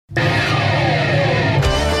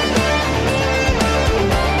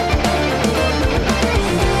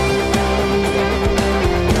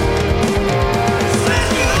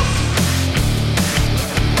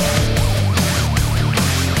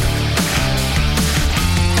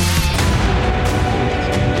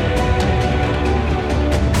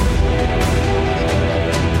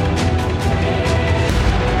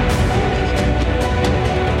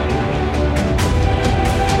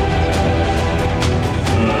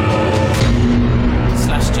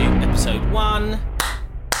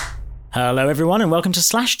Hello everyone and welcome to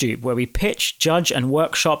Slashdupe, where we pitch, judge and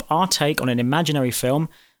workshop our take on an imaginary film.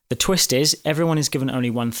 The twist is, everyone is given only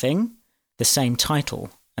one thing, the same title,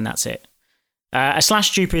 and that's it. A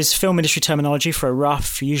Slashdupe is film industry terminology for a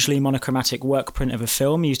rough, usually monochromatic work print of a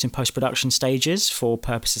film used in post-production stages for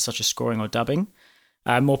purposes such as scoring or dubbing.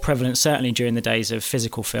 More prevalent certainly during the days of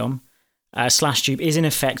physical film. Slashdupe is in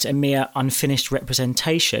effect a mere unfinished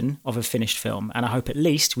representation of a finished film, and I hope at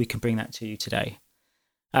least we can bring that to you today.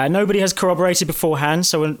 Nobody has corroborated beforehand,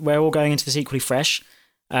 so we're all going into this equally fresh.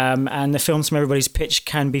 And the films from everybody's pitch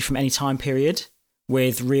can be from any time period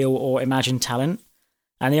with real or imagined talent.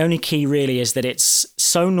 And the only key really is that it's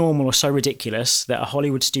so normal or so ridiculous that a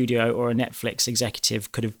Hollywood studio or a Netflix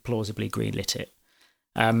executive could have plausibly greenlit it.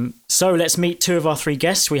 So let's meet two of our three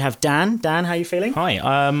guests. We have Dan. Dan, how are you feeling?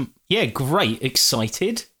 Hi. Yeah, great.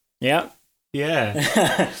 Excited. Yeah.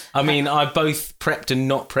 Yeah. I mean, I both prepped and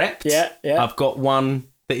not prepped. Yeah. I've got one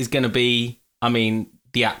that is going to be,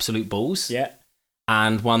 the absolute balls. Yeah.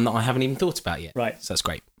 And one that I haven't even thought about yet. Right. So that's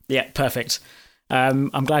great. Yeah, perfect. I'm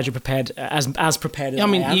glad you're prepared, as prepared as I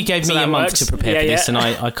am. You gave me a month to prepare for this, and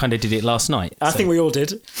I kind of did it last night. I think we all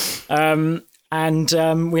did. And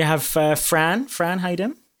we have Fran. Fran, how you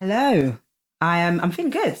doing? Hello. I'm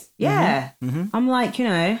feeling good. Yeah. Mm-hmm. I'm like,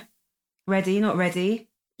 ready, not ready.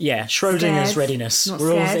 Yeah, Schrodinger's Scared, readiness. not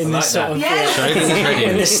We're all scared. in this sort of Schrodinger's ready.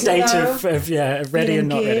 in this state of ready Feeling and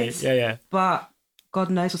not ready. good. Yeah. But God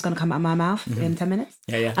knows what's going to come out of my mouth in 10 minutes.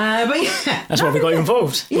 Yeah. But yeah. That's why we got you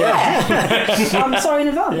involved. Yeah. I'm sorry in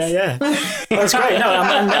advance. Yeah. That's great. No,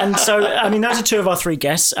 and so, those are two of our three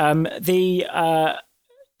guests. The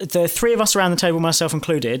three of us around the table, myself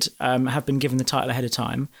included, have been given the title ahead of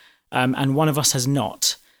time, and one of us has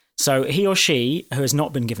not. So he or she, who has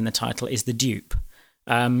not been given the title, is the dupe.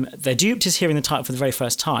 The duped is hearing the title for the very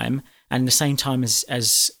first time, and the same time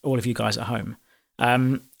as all of you guys at home.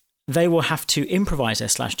 They will have to improvise their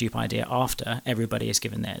Slashdupe idea after everybody is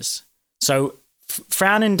given theirs. So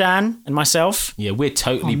Fran and Dan and myself... Yeah, we're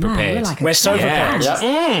totally prepared. We're so prepared.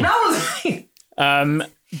 Yeah. But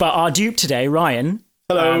our dupe today, Ryan...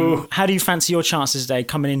 Hello. How do you fancy your chances today,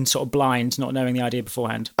 coming in sort of blind, not knowing the idea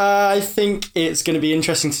beforehand? I think it's going to be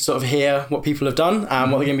interesting to sort of hear what people have done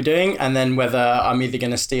and what they're going to be doing, and then whether I'm either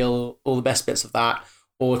going to steal all the best bits of that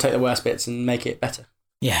or take the worst bits and make it better.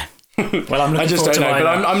 Yeah. Well, I'm looking I just forward don't know, to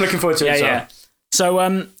but I'm looking forward to it as well.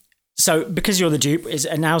 Yeah. So because you're the dupe,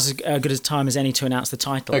 now's as good a time as any to announce the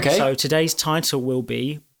title. Okay. So today's title will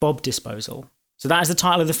be Bob Disposal. So that is the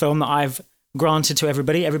title of the film that I've granted to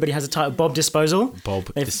everybody. Everybody has a title, Bob Disposal.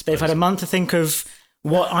 They've had a month to think of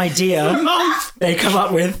what idea they come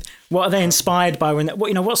up with. What are they inspired by?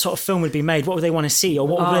 What sort of film would be made? What would they want to see, or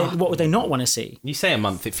what would they not want to see? You say a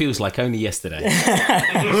month, it feels like only yesterday.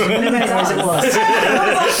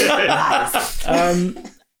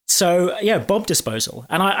 Bob Disposal,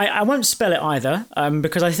 and I won't spell it either,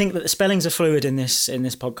 because I think that the spellings are fluid in this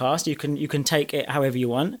podcast. You can take it however you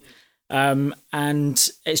want.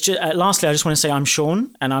 And it's just lastly, I just want to say I'm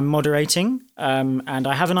Sean and I'm moderating, and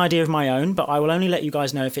I have an idea of my own, but I will only let you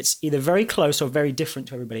guys know if it's either very close or very different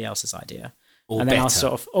to everybody else's idea, or and better. then I'll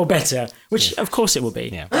sort of or better, which of course it will be.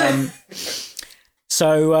 Yeah.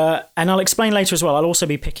 And I'll explain later as well. I'll also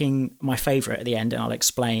be picking my favourite at the end, and I'll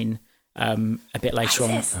explain a bit later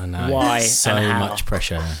on why so and how. much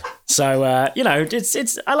pressure. So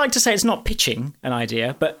it's I like to say it's not pitching an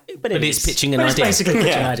idea, but it is. It's pitching an But idea. It's basically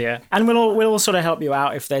pitching an idea, and we'll all sort of help you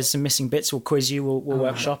out if there's some missing bits. We'll quiz you. We'll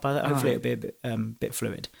workshop. Hopefully it'll be a bit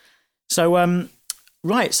fluid. So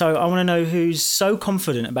right. So I want to know who's so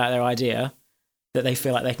confident about their idea that they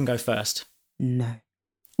feel like they can go first. No.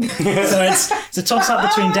 So it's a toss up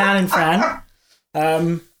between Dan and Fran.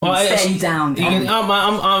 Stay down.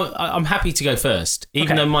 I'm happy to go first,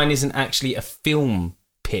 even though mine isn't actually a film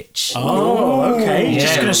pitch. Oh, okay. You're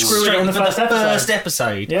just going to screw it on the for first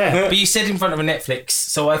episode. Yeah. But you said in front of a Netflix,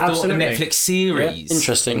 so I thought Absolutely. a Netflix series. Yeah.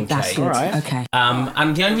 Interesting. That's good. All right. Okay.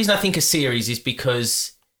 And the only reason I think a series is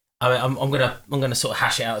because I'm gonna sort of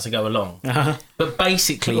hash it out as I go along. Uh-huh. But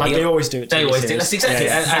basically, Like they always do it. They always do. That's exactly.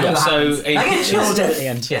 And also, You're all dead at the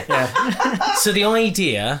end. Yeah. So the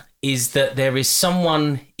idea is that there is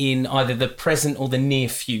someone in either the present or the near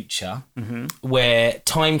future where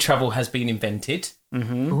time travel has been invented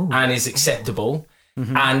and is acceptable,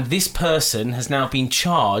 and this person has now been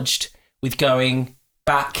charged with going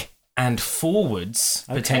back and forwards,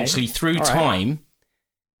 potentially through time,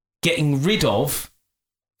 getting rid of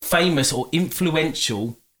famous or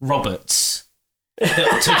influential Roberts to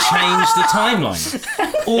change the timeline,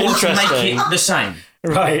 or to make it the same.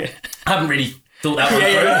 Right. I haven't really thought that one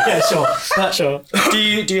through. Sure.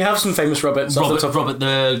 Do you have some famous Roberts? off the top? Robert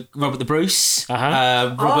the Bruce,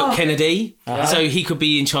 Robert Kennedy. So he could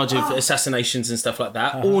be in charge of assassinations and stuff like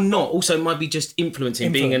that, or not. Also, it might be just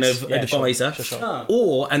influencing, being an advisor.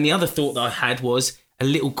 Sure. And the other thought that I had was a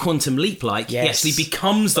little Quantum Leap, he actually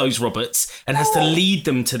becomes those Roberts and has to lead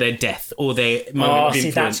them to their death or their moment of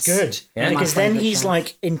influence. That's good. Yeah? Because then he's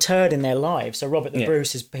like interred in their lives. So Robert the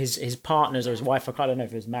Bruce, his partners or his wife, I don't know if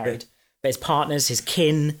he was married, but his partners, his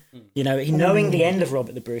kin, knowing the end of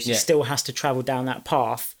Robert the Bruce, he still has to travel down that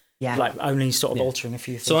path. Yeah. Like only sort of altering a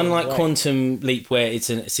few things. So unlike Quantum Leap, where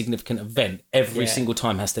it's a significant event, every single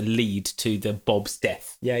time has to lead to the Bob's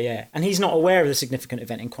death. Yeah. And he's not aware of the significant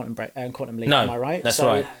event in Quantum Leap, no, am I right? That's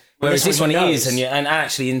right. Whereas this one is, and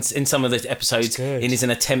actually in some of the episodes, it is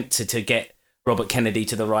an attempt to get Robert Kennedy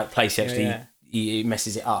to the right place. He actually he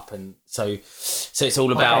messes it up, and so it's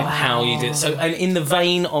all about how you do it. So, and in the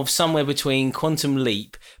vein of somewhere between Quantum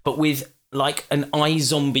Leap, but with like an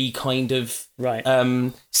iZombie kind of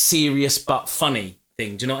serious but funny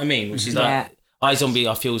thing. Do you know what I mean? Which is like iZombie,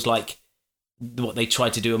 I feel, is like what they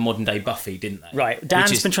tried to do a modern day Buffy, didn't they? Right.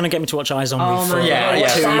 Dan's been trying to get me to watch iZombie for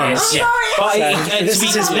 2 months.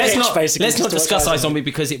 Let's not discuss iZombie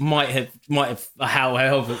because it might have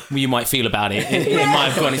however you might feel about it. It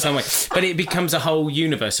might have gone its own way, but it becomes a whole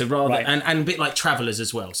universe. So rather and a bit like Travelers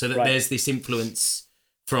as well. So that there's this influence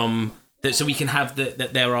from. So we can have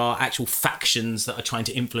that there are actual factions that are trying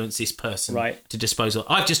to influence this person to dispose of.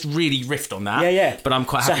 I've just really riffed on that. Yeah. But I'm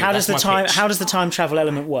quite happy. So how does the time travel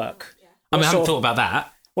element work? I haven't thought about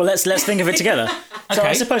that. Well, let's think of it together. Okay. So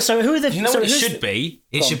I suppose. So who are the? You know what it should be?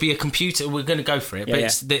 It should be a computer. We're going to go for it, but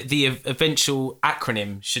it's the eventual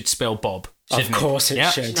acronym should spell Bob. Of course it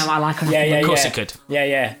should. No, I like it. Of course it could.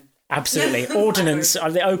 Yeah. Absolutely. Ordnance.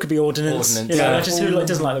 The O could be ordnance. Who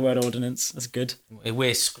doesn't like the word ordnance? That's good.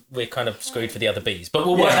 We're kind of screwed for the other B's, but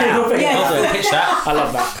we'll work that out. We'll pitch that. I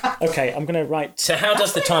love that. Okay, I'm going to write. So how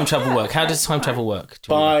does the time travel work?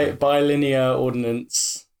 By linear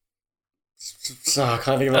ordnance. So I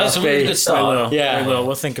can't think of That's a really good start. We will.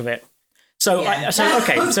 We'll think of it. So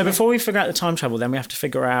before we figure out the time travel, then we have to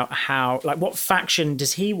figure out what faction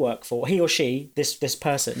does he work for? He or she, this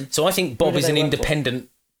person. So I think Bob is an independent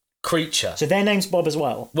creature. So their name's Bob as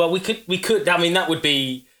well. Well, we could. I mean, that would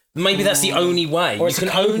be maybe that's the only way. Or you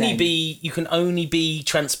can only be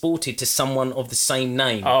transported to someone of the same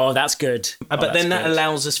name. Oh, that's good. But then that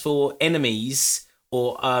allows us for enemies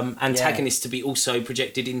or antagonists to be also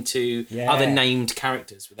projected into other named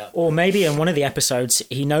characters without. Or maybe in one of the episodes,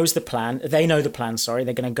 he knows the plan. They know the plan. Sorry,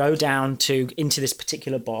 they're going to go down into this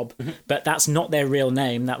particular Bob, but that's not their real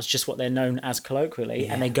name. That was just what they're known as colloquially,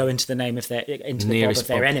 and they go into the name of the Bob of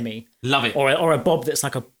their enemy. Love it. Or a Bob that's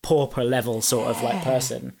like a pauper level sort of like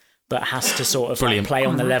person, but has to sort of play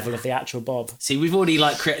on the level of the actual Bob. See, we've already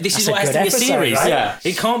created. This is what has to be a series. Right? Yeah,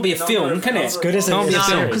 it can't be a film, can it? It's good as it can't be a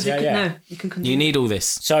film. You can continue. You need all this.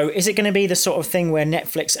 So is it going to be the sort of thing where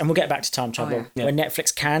Netflix, and we'll get back to time travel, where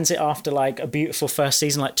Netflix cans it after like a beautiful first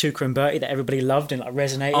season like Tuca and Bertie that everybody loved and like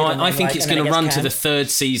resonated? I think it's going to run to the third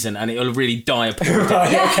season and it'll really die a poor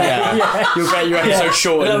death. You'll get your episode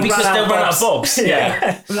short. Because they'll run out of Bobs.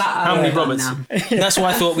 How many Roberts? No. That's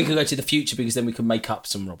why I thought we could go to the future because then we could make up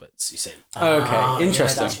some Roberts, you see. Okay,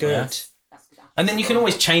 interesting. That's good. And then you can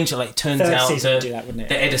always change it. Like, it turns Third out season would do that, wouldn't it?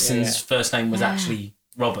 that Edison's first name was actually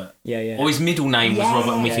Robert. Yeah. Or his middle name was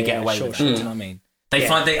Robert, and we could get away with it. Do you know what I mean? They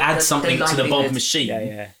add something to the Bob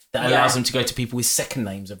machine that allows them to go to people with second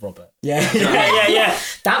names of Robert. Yeah.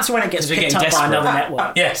 That's when it gets picked up by another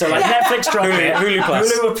network. Yeah. So like Netflix drop it, Hulu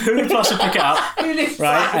Plus. Hulu Plus will pick it up,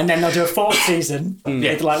 right? And then they'll do a fourth season,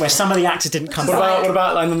 with, like where some of the actors didn't come back. What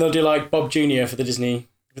about and then they'll do like Bob Jr. for the Disney.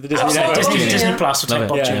 Disney Plus will take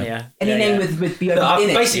Bob Jr. Any name with Beyond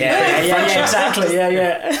in it. Basically, exactly.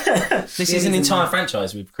 This is an entire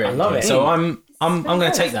franchise we've created. I love it. So I'm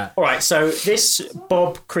going to take that. All right. So this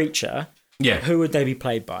Bob creature, who would they be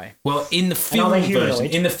played by? Well, in the film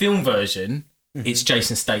version, it's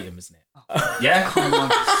Jason Statham, isn't it? Yeah.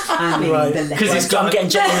 Because I'm getting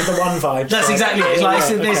Jetty with the one vibe. That's exactly it.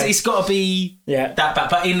 It's got to be that bad.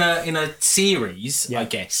 But in a series, I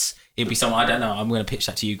guess. It'd be someone, I don't know, I'm going to pitch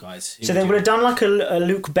that to you guys. So they would have done like a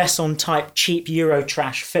Luc Besson type cheap Euro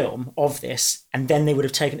trash film of this, and then they would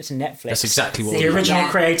have taken it to Netflix. That's exactly what the original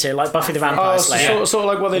creator, like Buffy the Vampire Slayer. Sort of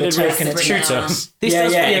like what they did with Shooter.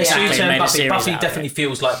 Exactly. Buffy definitely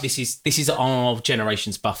feels like this is our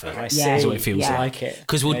generation's Buffy. I see. That's what it feels I like it.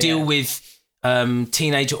 Because we'll deal with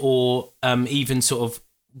teenager or even sort of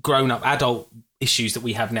grown-up adult issues that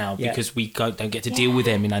we have now Yeah. because we don't get to deal with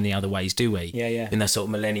them in any other ways, do we? Yeah. In that sort of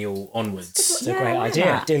millennial onwards. It's a great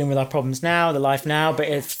idea. Dealing with our problems now, the life now, but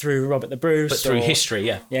if through Robert the Bruce. But through history,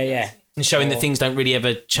 yeah. Yeah. And showing that things don't really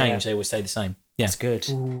ever change, they always stay the same. Yeah. That's good.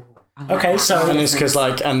 Okay, so And it's because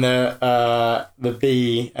and the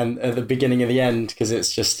B and the beginning of the end because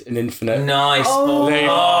it's just an infinite. Nice.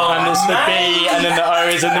 And it's the B and then the O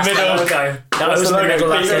is in the middle. That That's was the in the middle.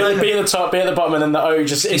 logo. That's it. B at the top, B at the bottom, and then the O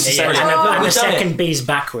just is the Yeah, same. and the we've done second B's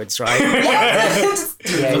backwards, right?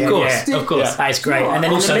 Of course. Of course. Yeah. That is great. And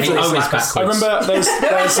then Also, in the the middle O is like backwards. I remember there's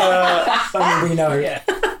we know, yeah.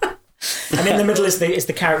 And in the middle is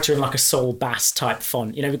the character in like a Saul Bass type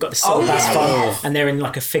font. You know, we've got the Saul Bass font, and they're in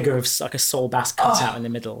like a figure of like a Saul Bass cut out in the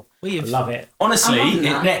middle. I love it. Honestly, I'm loving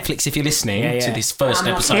that. Netflix, if you're listening Yeah. to this first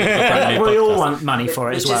episode of the brand new We all podcast, want money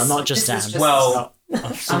for it as well, not just Dan. This is just- well,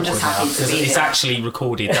 I'm just happy to be it's here. actually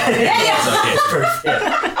recorded.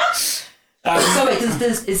 So wait,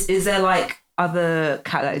 is there like other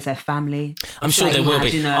is there family? I'm sure Like, there will how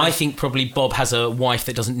do be. you know? I think probably Bob has a wife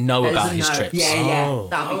that doesn't know That about doesn't his know. trips. Yeah,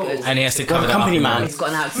 that'd be good. And he has to cover that company up. man. He's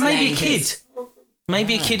got now Maybe a kid.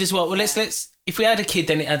 Maybe a kid as well. Well, let's. If we had a kid,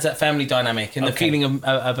 then it adds that family dynamic and the feeling of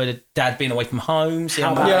a dad being away from home. seeing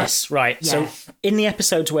How about Yeah. this? Right. Yeah. So in the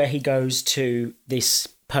episodes where he goes to this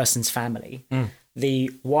person's family,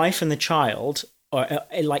 the wife and the child, or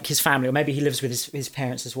like his family, or maybe he lives with his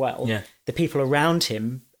parents as well. Yeah. The people around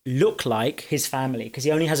him look like his family because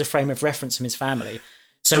he only has a frame of reference from his family.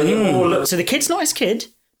 So they all look, so the kid's not his kid,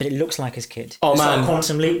 but it looks like his kid. Oh, it's like man. a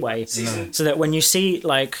quantum leap way. So that when you see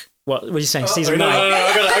like what are you saying? Season No, 9.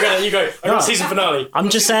 I got it. You go. I got the season finale. I'm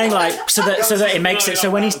just saying, like, so that it makes it.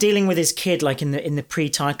 So when he's dealing with his kid, like in the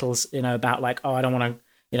pre-titles, you know, about like, oh, I don't want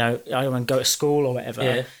to, I don't want to go to school or whatever.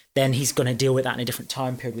 Yeah. Then he's going to deal with that in a different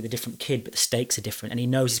time period with a different kid, but the stakes are different, and he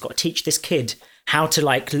knows he's got to teach this kid how to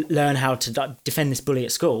like learn how to defend this bully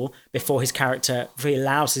at school before he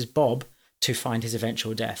allows his Bob to find his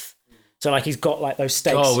eventual death. So like he's got like those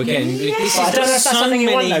stakes. Oh, we're getting. I don't know if that's something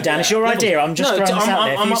you want, though, Dan. It's your idea. I'm just throwing this out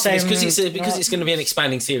there. If I'm you up for say, this because it's going to be an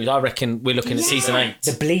expanding series. I reckon we're looking at season 8.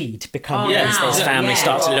 the bleed becomes yeah. his family Yeah.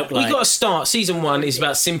 starts to look like. We got to start. Season 1 is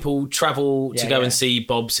about simple travel to Yeah, go yeah. and see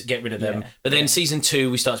Bob's, get rid of them. Yeah. But then season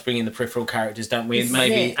 2, we start to bring in the peripheral characters, don't we? And This is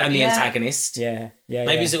maybe it. and the Yeah. antagonist. Yeah.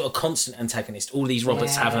 Maybe yeah. it's got a constant antagonist. All these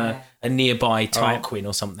Roberts Yeah. have a nearby Tarquin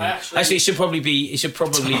or something. Actually, it should probably be. Should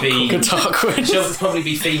probably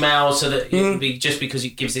be female, so that it would be just because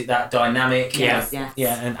it gives it that dynamic. Yes, yeah,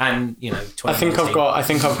 yes. yeah, and you know. I think I've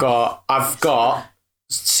got.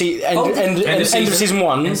 See, end of season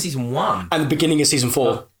 1 End of season 1. and the beginning of season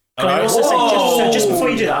 4. Can I also say, Whoa! just before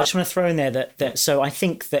you do that, I just want to throw in there that so I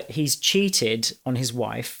think that he's cheated on his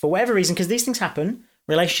wife for whatever reason, because these things happen.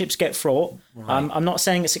 Relationships get fraught. I'm not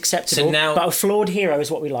saying it's acceptable, So now- but a flawed hero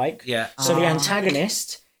is what we like. Yeah. So the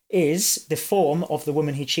antagonist is the form of the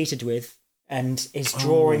woman he cheated with and is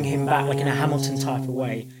drawing him back like in a Hamilton type of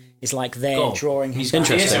way. Is like they're God. drawing him back.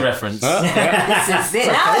 Here's Interesting. a reference. This is it.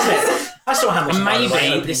 I saw Hamilton. by the way, Maybe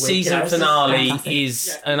opening the week, season you know, finale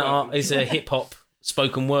fantastic. is a hip hop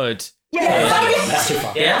spoken word. That's too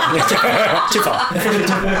far. Yeah. Too far.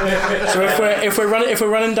 So if we're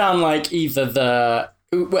running down like either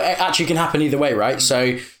it actually can happen either way, right?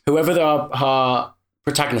 So whoever our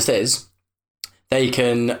protagonist is, they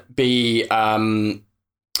can be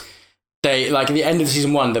they like at the end of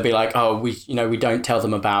season 1 they'll be like, oh, we don't tell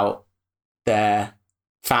them about their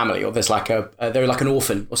family, or there's like they're like an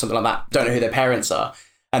orphan or something like that, don't know who their parents are,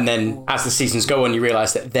 and then as the seasons go on you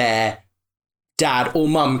realize that their dad or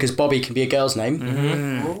mum, because Bobby can be a girl's name,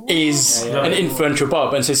 is an influential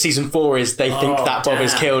Bob, and so season 4 is they think that Bob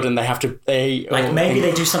is killed and they have to Like maybe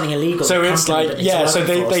they do something illegal. So the it's company like, that he's yeah, so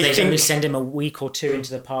working they- for, they can think- only send him a week or two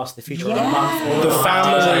into the past, the future, or a month, or The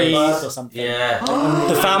family- or something. Yeah.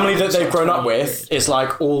 the family that they've grown up with is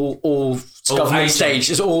like all government agent. staged.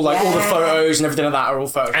 It's all like all the photos and everything like that are all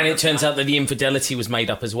photos. And it turns out that the infidelity was made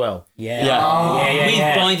up as well. Yeah, Yeah.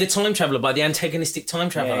 yeah. By the time traveler, by the antagonistic time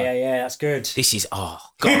traveler. Yeah, that's good. This is gosh.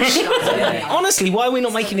 Honestly, why are we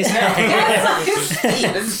not making this now?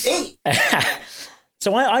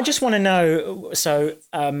 So I just want to know,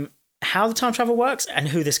 how the time travel works and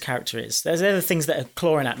who this character is. There's other things that are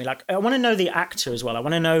clawing at me. Like I want to know the actor as well. I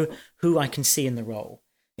want to know who I can see in the role.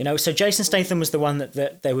 You know, so Jason Statham was the one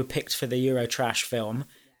that they were picked for the Eurotrash film.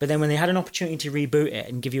 But then when they had an opportunity to reboot it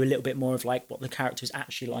and give you a little bit more of like what the character is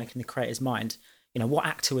actually like in the creator's mind, you know, what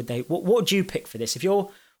actor would they? What would you pick for this? If you're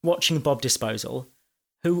watching Bob Disposal,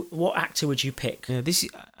 what actor would you pick? Yeah, this is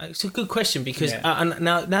it's a good question because and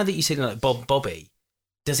now that you said like Bobby,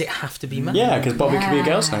 does it have to be male? Yeah, because Bobby could be a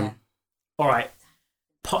girl's name. All right.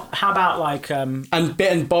 how about like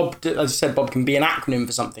And Bob, as I said, Bob can be an acronym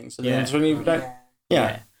for something. So then it's really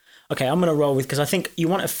Okay, I'm gonna roll with, because I think you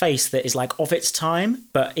want a face that is like of its time,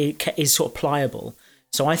 but it is sort of pliable.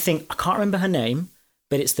 So I think, I can't remember her name,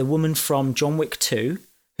 but it's the woman from John Wick 2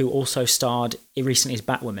 who also starred recently as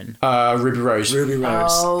Batwoman. Ruby Rose. Ruby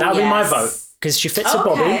Rose. Oh, That would be my yes. vote, because she fits a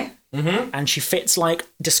Okay. bobby. And she fits like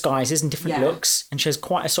disguises and different Yeah. looks, and she has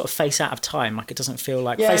quite a sort of face out of time. Like, it doesn't feel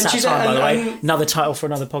like Yeah, face and out of she's time. By the way, and- another title for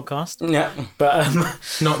another podcast. Yeah. But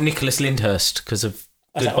Not Nicholas Lyndhurst because of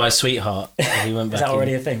Goodbye Sweetheart. He went back is that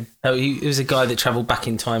already in. a thing? No, he was a guy that travelled back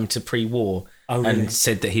in time to pre-war Oh, really? and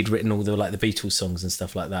said that he'd written all the like the Beatles songs and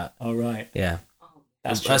stuff like that. Oh right. Yeah,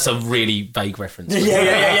 That's that's a really vague reference.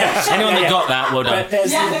 Yeah. Anyone that got that, well done.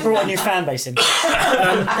 There's brought a new fan base in.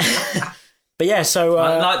 But yeah, so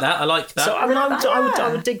I like that. I like that. so I mean, I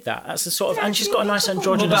would dig that. That's the sort of, and she's got a nice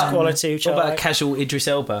androgynous What about- quality. Which what I about a like. casual Idris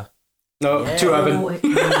Elba? No, too urban.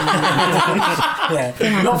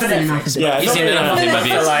 Yeah, not for Netflix. Yeah, He's not in enough really. of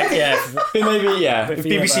movies. Like, yeah, Maybe, yeah. But If for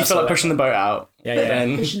BBC Universal, feel like pushing the boat out, Yeah.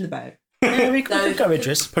 then Pushing the boat. yeah, we could go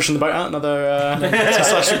Idris. pushing the boat out, another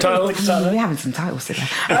slash title. We're having some titles today.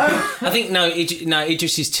 I think no,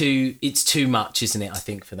 Idris is too. It's too much, isn't it? I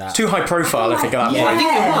think for that. Too high profile, I think, at that Yeah.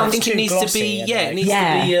 point. I think Too it needs to glossy, be. I Yeah, think. it needs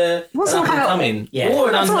Yeah. to be. What's An some kind of- up-and-coming. Yeah. Or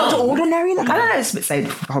an That's not unknown. ordinary. Like, I don't know, it's say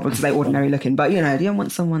horrible to say ordinary looking, but you know, you don't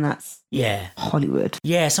want someone that's Yeah. Hollywood.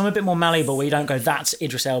 Yeah, some a bit more malleable where you don't go, that's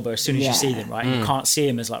Idris Elba as soon as you see them, right? Mm. You can't see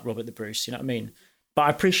him as like Robert the Bruce, you know what I mean? But I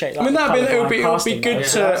appreciate that. I mean, it would be casting, good though, to.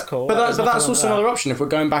 so that's cool. But There's that's nothing also wrong with another option if we're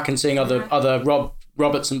going back and seeing other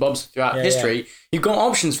Roberts and Bobs throughout history. You've got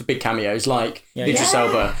options for big cameos like Idris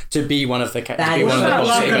Elba to be one of the to be one of the that. Bobs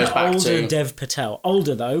that Like he goes an back older to. Dev Patel.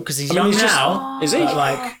 Older though, because he's I mean, young he's just- now. Is he? But,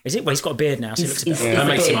 like, is it? Well, he's got a beard now, so he looks a bit older. That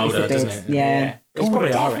makes him It's a older, bit, doesn't it? Yeah. He's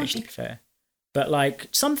probably our age, to be fair. But like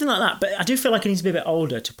something like that. But I do feel like he needs to be a bit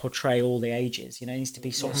older to portray all the ages. You know, he needs to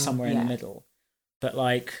be sort of somewhere in the middle. But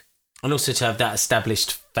like, And also to have that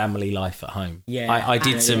established family life at home. Yeah. I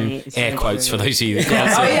did some it's air really quotes for true. those of you that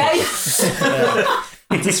can't see.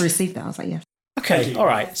 I just received that. I was like, yes. okay, all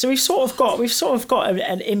right. So we've sort of got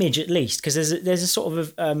an image at least, because there's a sort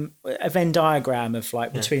of a Venn diagram of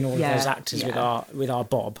like between all of Yeah. those actors with our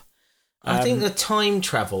Bob. I think the time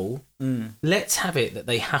travel, let's have it that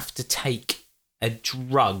they have to take a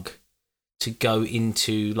drug to go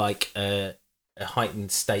into like a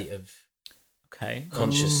heightened state of Okay,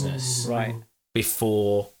 consciousness right.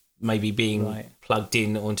 before maybe being plugged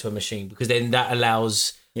in onto a machine, because then that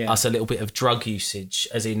allows us a little bit of drug usage,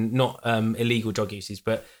 as in not illegal drug usage,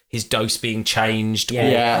 but his dose being changed,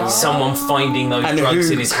 Yeah. or someone finding those And drugs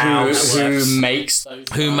in his house, who makes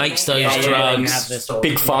who makes those Yeah, drugs. have this sort of-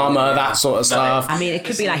 Big Pharma, that sort of stuff. I mean, it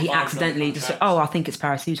could be like he accidentally just, I think it's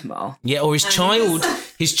paracetamol. Yeah, or his child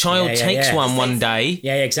takes one day.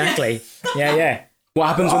 Yeah, exactly. Yeah. What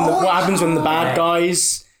happens when the bad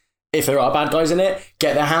guys, if there are bad guys in it,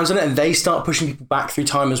 get their hands on it and they start pushing people back through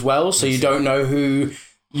time as well? So you don't know who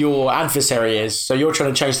your adversary is. So you're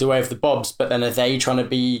trying to change the way of the Bobs, but then are they trying to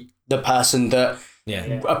be the person that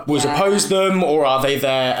was opposed them, or are they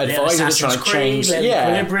their advisor that's trying to change?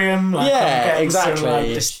 Equilibrium. Like, Yeah, I'm getting some,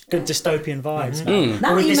 exactly. like, good dystopian vibes.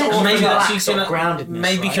 Now With that you this mention all Maybe that, that's that you sort of can groundedness,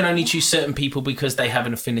 maybe you can right? only choose certain people because they have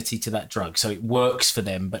an affinity to that drug, so it works for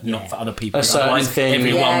them, but not for other people. A certain Otherwise, thing-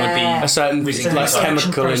 everyone would be A certain So the like selection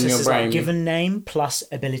chemical in process your is like brain. given name plus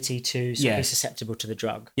ability to Yeah. be susceptible to the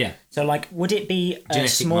drug. Yeah. So like, would it be a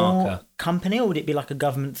Genetic small marker. company, or would it be like a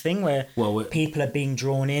government thing where people are being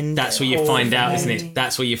drawn in? That's where you find out, isn't it?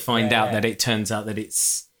 That's where you find out that it turns out that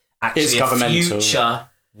it's actually It's a governmental. future.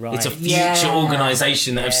 Right. It's a future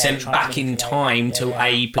organisation that have sent trying to back in manipulate. time to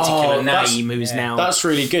a particular name who is now. That's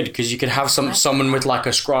really good because you could have someone with like a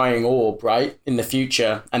scrying orb, right, in the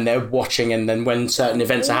future, and they're watching, and then when certain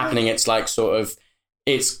events are happening, it's like sort of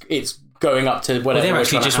it's going up to whatever. Well, they're was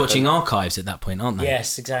actually trying to just happen. watching archives at that point, aren't they?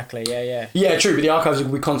 Yes, exactly. Yeah. Yeah, true, but the archives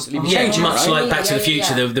will be constantly Yeah, changing, much right? like Back to the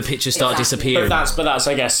Future, the pictures start disappearing. But that's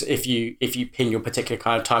I guess if you pin your particular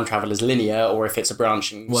kind of time travel as linear, or if it's a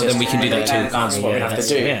branching. Well, then we can do that system, too. That's what we have to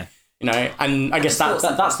do. Yeah. You know, and I guess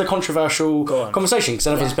that's the controversial conversation, because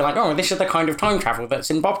everyone's been like, oh, this is the kind of time travel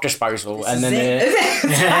that's in Bob disposal, and then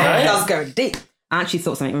It does go deep. I actually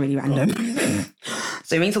thought something really random.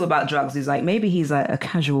 So when you talk about drugs, it's like maybe he's like a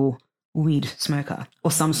casual weed smoker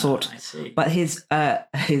or some sort, but his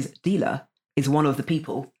dealer is one of the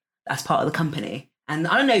people that's part of the company, and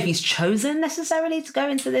I don't know if he's chosen necessarily to go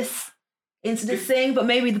into this thing, but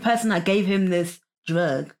maybe the person that gave him this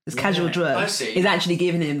drug, this casual drug, is actually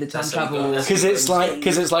giving him the time travel. Because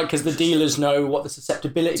the dealers know what the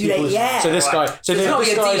susceptibility they? was. Yeah. So this guy,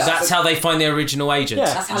 That's how they find their original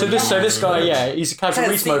agents. yeah. So this guy, he's a casual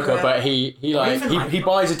weed smoker, but he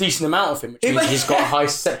buys a decent amount of him, which means he's got high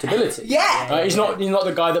susceptibility. Yeah. Right? He's not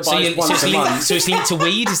the guy that buys once a month. So it's linked to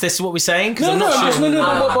weed? Is this what we're saying? Because No, I'm not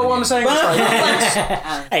sure. but what I'm saying is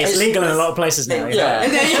Hey, it's legal in a lot of places now.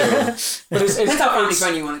 yeah. But it's Depends how family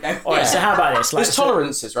friendly you want to go. All right, so how about this? Like, there's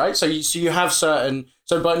tolerances, right? So you have certain.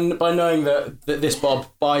 So by knowing that this Bob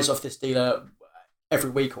buys off this dealer every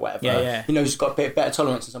week or whatever, he knows he's got a bit better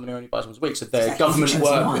tolerance than someone who only buys once a week. So the government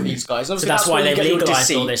work with these guys. So that's why they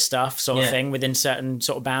legalised all this. this stuff, sort of thing, within certain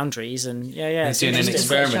sort of boundaries, and They're doing an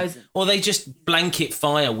experiment, or they just blanket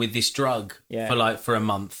fire with this drug for a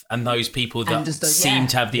month, and those people that seem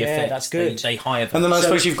to have the effect, that's good. They hire them. And then I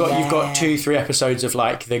suppose you've got 2-3 episodes of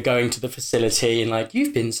like they're going to the facility and like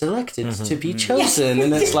you've been selected to be chosen,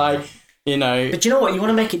 and it's like. You know, but you know what? You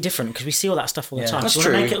want to make it different because we see all that stuff all the time. That's you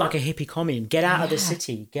true. want to make it like a hippie commune. Get out of the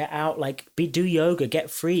city. Get out, do yoga.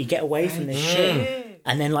 Get free. Get away from this shit.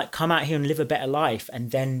 And then like come out here and live a better life.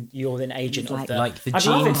 And then you're an agent of the like the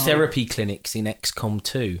gene therapy clinics in XCOM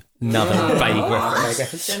 2. Another vague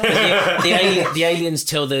reference. The aliens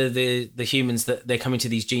tell the humans that they're coming to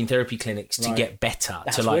these gene therapy clinics to get better,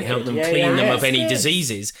 to like help them clean them of any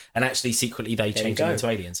diseases, and actually secretly they change them into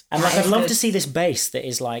aliens. And like I'd love to see this base that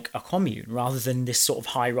is like a commune rather than this sort of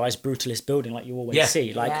high-rise brutalist building like you always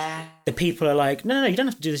see. Like the people are like, no, you don't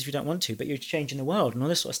have to do this if you don't want to, but you're changing the world and all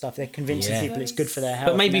this sort of stuff. They're convincing people it's good for their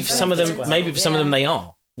health. But maybe for some of them, they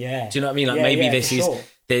are. Yeah. Do you know what I mean? Like maybe this is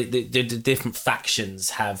the different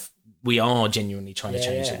factions we are genuinely trying to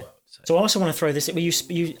change the world. So I also want to throw this.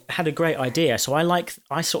 You had a great idea. So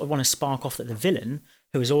I sort of want to spark off that the villain,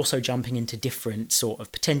 who is also jumping into different sort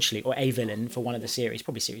of potentially, or a villain for one of the series,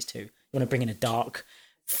 probably series 2. You want to bring in a dark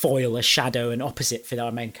foil, a shadow, an opposite for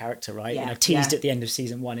our main character, right? Yeah, teased at the end of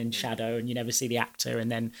season 1 in shadow, and you never see the actor,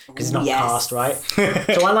 and then because it's not cast, right?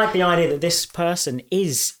 So I like the idea that this person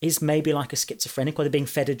is maybe like a schizophrenic, or they're being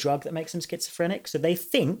fed a drug that makes them schizophrenic. So they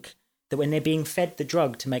think that when they're being fed the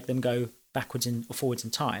drug to make them go backwards or forwards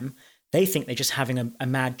in time, they think they're just having a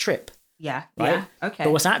mad trip. Yeah. Right? Yeah. Okay.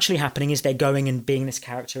 But what's actually happening is they're going and being this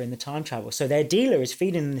character in the time travel. So their dealer is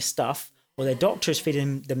feeding them this stuff, or their doctor is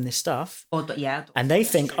feeding them this stuff. And they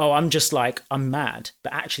think, I'm just like, I'm mad.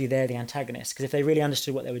 But actually they're the antagonist. Because if they really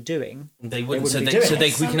understood what they were doing, they wouldn't. So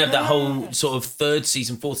we can have that whole sort of 3rd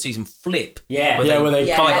season, 4th season flip. Yeah. Where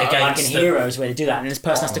they fight against like in Heroes, where they do that. And this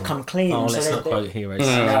person has to come clean. Oh, let's not quote Heroes. No,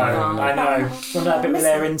 I know. Remember that bit where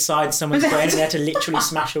they're inside someone's brain and they had to literally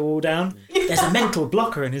smash a wall down? There's a mental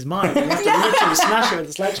blocker in his mind. And you have to literally smash it with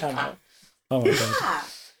a sledgehammer. Oh my God.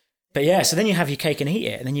 But yeah, so then you have your cake and eat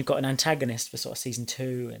it, and then you've got an antagonist for sort of season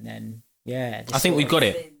 2, and then I think we've got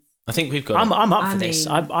it. I'm up for this.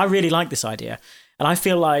 I really like this idea, and I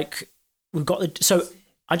feel like we've got so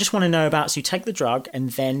I just want to know about. So you take the drug,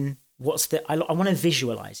 and then what's the? I want to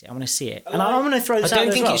visualize it. I want to see it, and I want to throw this. I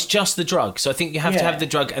don't think it's just the drug. So I think you have to have the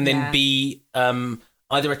drug, and then be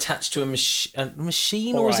either attached to a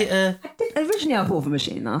machine, or is it a? Originally, I thought of a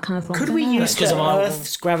machine. I kind of thought. Could we use the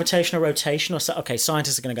Earth's gravitational rotation, or so? Okay,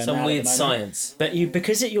 scientists are going to go some weird science. But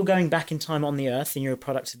because you're going back in time on the Earth, and you're a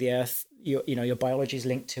product of the Earth. Your biology is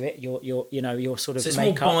linked to it. Your sort of so it's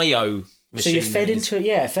makeup. more bio. So you're fed into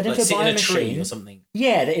fed into a bio machine or something.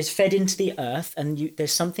 Yeah, that is fed into the Earth, and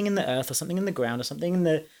there's something in the Earth, or something in the ground, or something in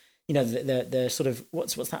the the sort of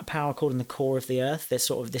what's that power called in the core of the Earth? There's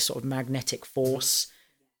this sort of magnetic force.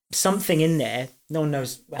 Something in there, no one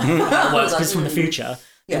knows how it works because it's from the future,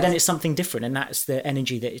 but then it's something different, and that's the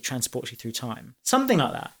energy that it transports you through time. Something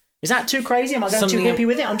like that. Is that too crazy? Am I going too hippie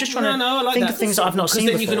with it? I'm just trying to think of things that I've not seen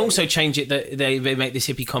before. Then you can also change it that they make this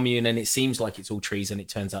hippie commune, and it seems like it's all trees, and it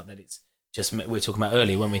turns out that it's just we were talking about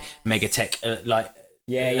earlier when we megatech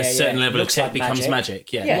a certain level of tech becomes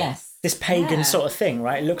magic. Yes. This pagan sort of thing,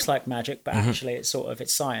 right? It looks like magic, but actually it's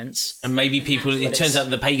science. And maybe it turns out that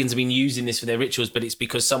the pagans have been using this for their rituals, but it's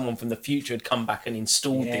because someone from the future had come back and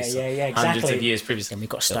installed this hundreds of years previously. And we've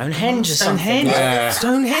got Stonehenge or something.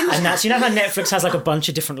 Stonehenge. And that's, how Netflix has like a bunch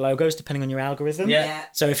of different logos depending on your algorithm? Yeah.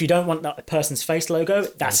 So if you don't want that person's face logo,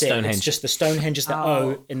 that's it. Stonehenge. It's just the Stonehenge is the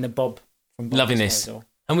O in the Bob from Bob. Loving this.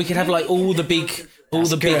 And we could have like all the big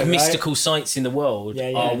mystical sites in the world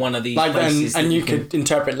are one of these places. And you could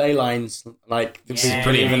interpret ley lines like this is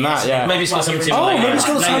brilliant. Even that, yeah. Maybe it's got something to do with maybe it's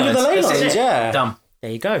got something with the ley lines, yeah. Dumb.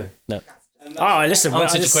 There you go. No. Oh, listen.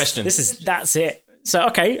 Answer your question. That's it. So,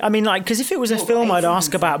 okay, I mean, like, because if it was a film, I'd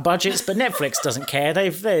ask about budgets, but Netflix doesn't care. They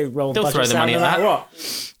roll They'll budgets throw the money out at no matter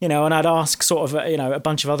that. what. And I'd ask sort of, a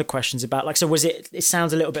bunch of other questions about, like, so was it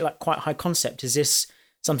sounds a little bit like quite high concept. Is this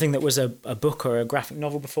something that was a book or a graphic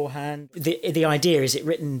novel beforehand? The idea, is it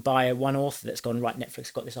written by one author that's gone, right,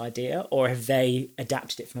 Netflix got this idea, or have they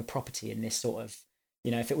adapted it from a property in this sort of,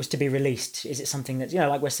 if it was to be released, is it something that,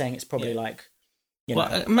 like we're saying, it's probably like,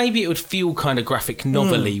 Well, maybe it would feel kind of graphic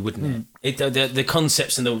novel-y, wouldn't it? The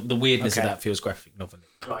concepts and the weirdness of that feels graphic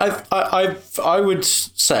novel-y. I would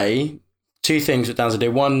say two things with Dan's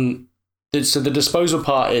idea. One, so the disposal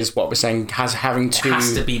part is what we're saying It has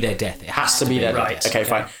to be their death. It has to be their right. death. Okay,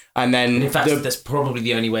 fine. And then In fact, that's probably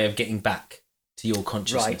the only way of getting back to your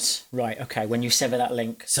consciousness. Right. Okay. When you sever that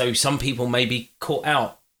link. So some people may be caught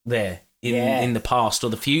out there in the past or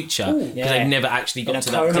the future because they've never actually got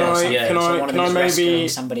to that coma. death. Can I maybe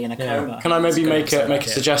somebody in a coma? Can I maybe make a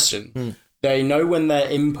suggestion? They know when they're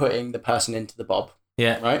inputting the person into the bob,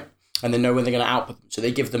 right? And they know when they're going to output them, so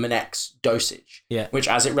they give them an X dosage, which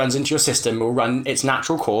as it runs into your system will run its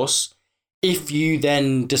natural course. If you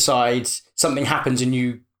then decide something happens and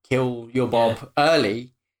you kill your bob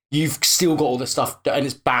early, you've still got all the stuff, and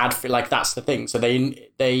it's bad for, like, that's the thing. So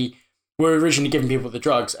they were originally giving people the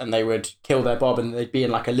drugs, and they would kill their bob, and they'd be in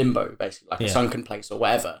like a limbo, basically, like a sunken place or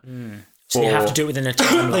whatever. So you have to do it within a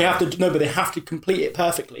time. But they have to complete it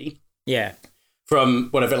perfectly. Yeah. From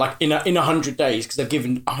whatever, like in 100 days, because they've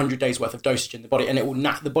given 100 days worth of dosage in the body, and it will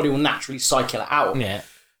the body will naturally cycle it out. Yeah.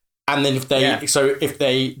 And then if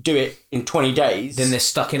they do it in 20 days, then they're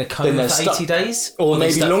stuck in a coma for 80 days, or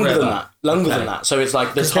maybe longer than that. So it's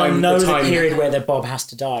like the time. They'll know the period where their bob has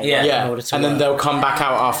to die. Yeah. In order to and then they'll come back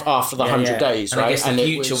out after the 100 days, and right? I guess and the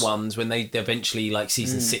future ones, when they eventually, like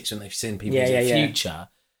season 6, when they've seen people into the future,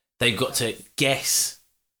 they've got to guess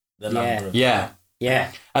the number of Yeah.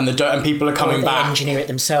 And people are coming back. They engineer it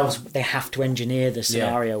themselves. They have to engineer the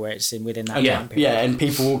scenario where it's within that time period. Yeah, and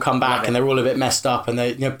people will come back and they're all a bit messed up, and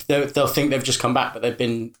they'll think they've just come back, but they've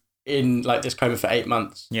been in like this coma for 8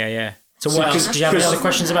 months. Yeah. So what else? Do you have any other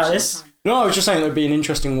questions about this? No, I was just saying it would be an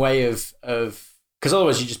interesting way of because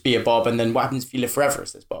otherwise you just be a bob, and then what happens if you live forever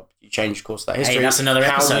as this bob? You change course of that history. Hey, that's another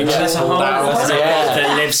episode. That's a whole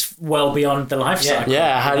that lives well beyond the life cycle.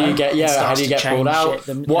 Yeah, how do you get pulled out?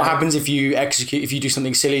 What happens if you do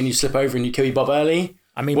something silly and you slip over and you kill your bob early?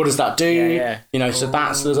 I mean, what does that do? Yeah. So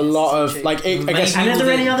there's a lot of like. I guess. And are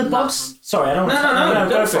there any other bobs? Sorry, I don't. No.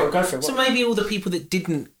 Go for it. So maybe all the people that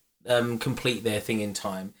didn't complete their thing in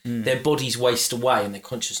time, their bodies waste away and their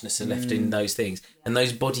consciousness are left in those things, and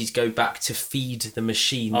those bodies go back to feed the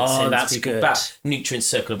machine that sends people back. Nutrient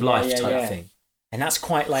circle of life type thing. And that's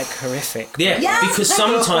quite like horrific. Yeah, because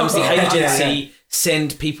sometimes the agency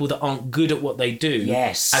send people that aren't good at what they do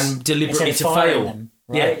and deliberately to fail them,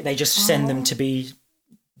 right? Yeah, they just send them to be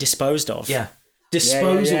disposed of. Yeah,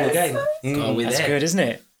 disposal again. That's good, isn't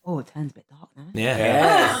it? Oh, it turns a bit dark now.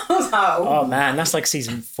 Yeah. Oh man, that's like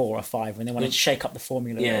season 4 or 5 when they want to shake up the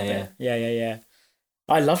formula a little bit. Yeah.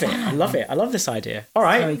 I love it. I love this idea. All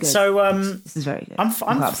right, so this is very good. I'm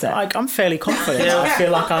fairly confident. I feel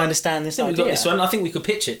like I understand this idea. We've got this one. I think we could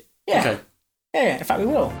pitch it. Yeah. Okay. Yeah. In fact, we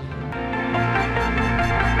will.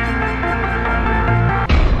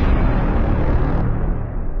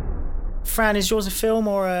 Fran, is yours a film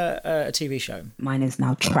or a TV show? Mine is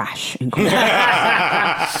now trash. Absolute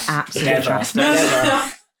trash. Do you know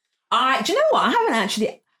what? I haven't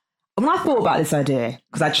actually. When I thought about this idea,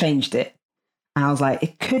 because I changed it, and I was like,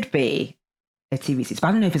 it could be a TV series, but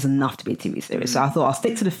I don't know if it's enough to be a TV series. So I thought I'll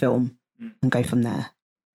stick to the film and go from there.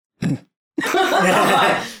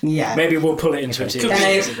 Yeah. Maybe we'll pull it into a TV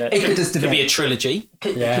series. It could just Could be a trilogy.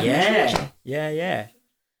 Yeah.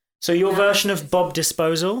 So your version of Bob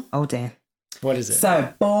Disposal? Oh dear. What is it?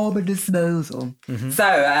 So, Bob Disposal. So,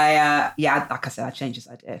 like I said, I changed this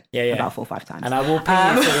idea about 4 or 5 times. And I will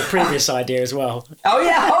pay you for the previous idea as well. Oh,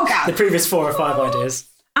 yeah. Oh, God. The previous 4 or 5 ideas.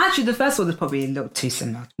 Actually, the first one is probably a little too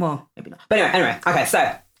similar. Well, maybe not. But anyway. Okay,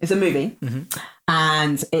 so, it's a movie.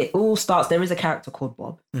 And it all starts, there is a character called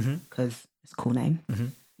Bob, because it's a cool name.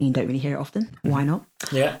 You don't really hear it often. Why not?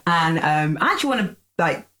 Yeah. And I actually want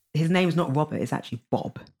to, his name's not Robert, it's actually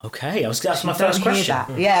Bob. Okay, that's my first question.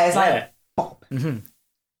 Yeah, it's like Bob.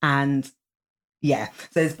 And so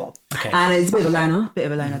it's Bob. Okay. And it's a bit of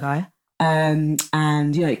a loner guy. And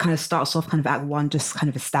it kind of starts off kind of Act 1, just kind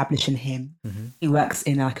of establishing him. He works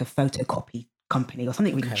in like a photocopy company or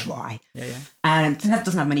something really dry. And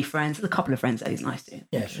doesn't have many friends. There's a couple of friends that he's nice to.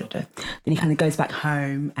 Yeah, sure. Then he kind of goes back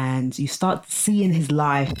home and you start seeing his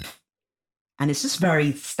life, and it's just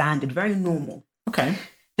very standard, very normal. Okay.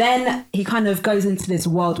 Then he kind of goes into this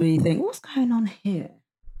world where you think, what's going on here?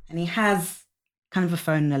 And he has kind of a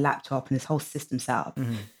phone and a laptop and this whole system set up.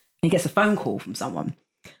 And he gets a phone call from someone.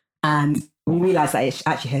 And we realise that it's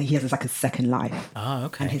actually he has like a second life. Oh,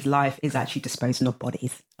 okay. And his life is actually disposing of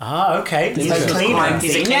bodies. Oh, okay. He's a Disposing of cleaner. crime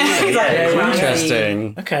He's a scene. cleaner. Yeah, he's like a crime Interesting.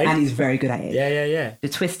 scene. Okay. And he's very good at it. Yeah. The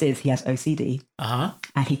twist is he has OCD Uh-huh.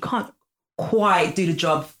 and he can't quite do the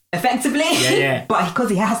job effectively. Yeah. But because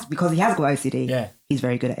he has got OCD, Yeah. he's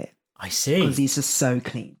very good at it. I see. Because he's just so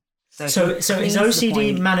clean. So he his cleans the OCD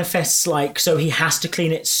point. manifests like, so he has to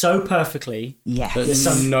clean it so perfectly. Yes.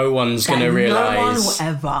 That no one's going to No one realise. will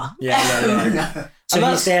ever. Yeah. So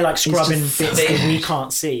he's there like scrubbing just bits sitting that we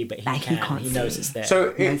can't see, but he That he can. can't He knows see. it's there.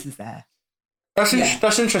 So Knows it's there.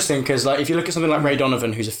 that's interesting because, like, if you look at something like Ray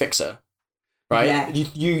Donovan, who's a fixer, right? Yeah.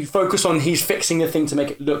 You focus on he's fixing the thing to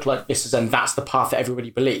make it look like this is, and that's the path that everybody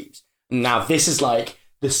believes. Now this is like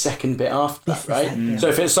the second bit after that, right? So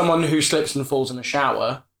if it's someone who slips and falls in a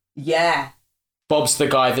shower, Yeah. Bob's the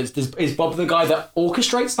guy is Bob the guy that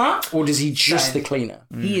orchestrates that, or is he just the cleaner?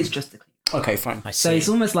 He is just the clean. Okay, fine. I see. So it's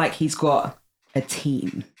almost like he's got a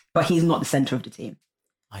team, but he's not the center of the team.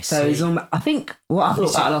 I see. So he's almost, I think what I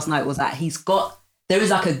thought about last night was that there is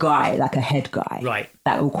like a guy, like a head guy, Right.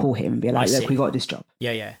 that will call him and be like, I look, see. we got this job.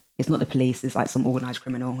 Yeah. It's not the police, it's like some organised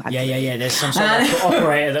criminal. Yeah. There's some sort of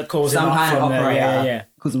operator that calls him Some up kind of from there. operator Yeah.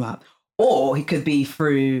 calls him up. Or he could be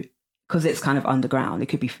through, because it's kind of underground, it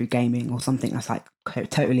could be through gaming or something that's like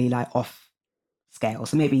totally like off scale.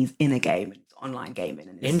 So maybe he's in a game and it's online gaming.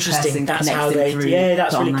 And this Interesting. person That's connects how him they. through Yeah,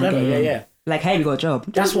 that's to really online clever. gaming. Yeah. Like, hey, we got a job.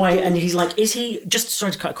 That's why, and he's like, is he just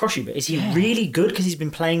sorry to cut across you, but is he really good because he's been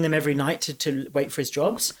playing them every night to wait for his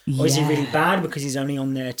jobs, or is he really Yeah. bad because he's only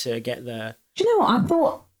on there to get the Do you know what? I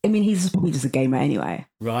thought, he's probably just a gamer anyway.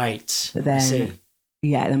 right? But I see. then,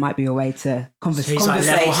 yeah, there might be a way to So he's like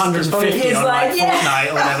level 150 He's on like, like yeah. Fortnite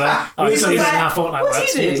or whatever. Oh, He's so he doesn't like, know how Fortnite what's he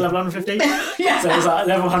works. do? He's level 150. Yeah. So he's like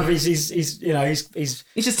level 100. He's you know he's He's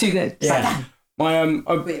just too good. It's Yeah. like,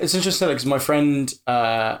 My it's interesting because my friend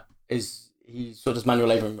he sort of does manual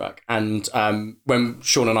labouring work, and when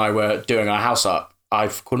Sean and I were doing our house up, I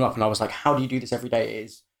called him up and I was like, "How do you do this every day?"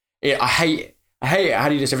 I hate it. How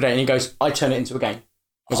do you do this every day? And he goes, "I turn it into a game."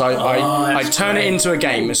 Because I turn it into a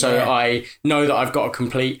game, so I know that I've got to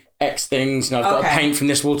complete X things. I've got to Okay. paint from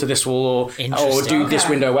this wall to this wall, or Interesting. do this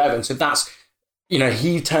Okay. window, whatever. And so that's. He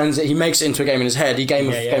makes it into a game in his head. He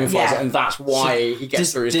gamifies Yeah. it, and that's why he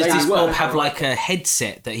gets through his Does days. this as well. Bob have like a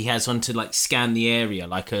headset that he has on to like scan the area,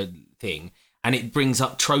 like a thing, and it brings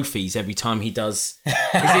up trophies every time he does? Is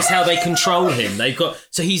this how they control him? They've got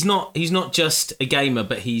so he's not just a gamer,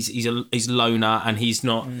 but he's a loner, and he's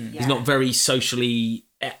not very socially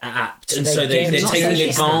apt, and so they're He's not taking socially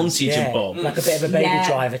advantage yeah, of Bob. like a bit of a baby Yeah.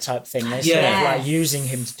 driver type thing. They're Yeah. sort of like Yes. using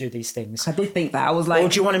him to do these things. I did think that. I was like, Or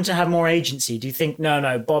do you want him to have more agency? Do you think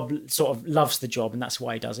no, Bob sort of loves the job and that's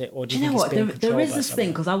why he does it? Or do you you know think what? he's being There controlled is by this something?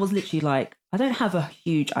 thing because I was literally like, I don't have a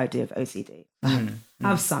huge idea of OCD. I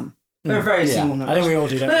have some. They're Hmm. very small numbers. I think we all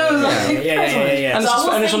do, don't No, we? like, Yeah. And, So I was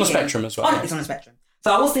and it's on the thinking- spectrum as well. It's on a spectrum.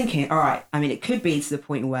 So I was thinking, all right, I mean, it could be to the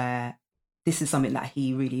point where this is something that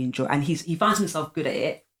he really enjoys and he finds himself good at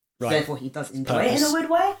it. Right. Therefore, he does enjoy it in Purpose. a weird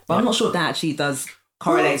way. But I'm not sure that actually does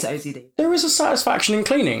correlate to OCD. There is a satisfaction in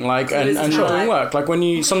cleaning, like and is, doing like- work. Like when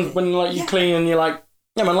you clean and you're like,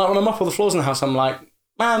 yeah, man. Like when I mop all the floors in the house, I'm like,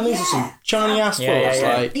 man, these are some shiny ass Yeah, floors.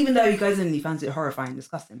 yeah. Like, Even though he goes in and he finds it horrifying and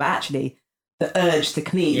disgusting, but actually, the urge to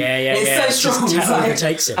clean is yeah. so strong. It It's just like,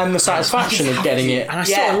 overtakes him. and the satisfaction of getting it. And I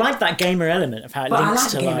sort Yeah. of like that gamer element of how it but I links like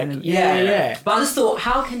to the game like element. yeah. But I just thought,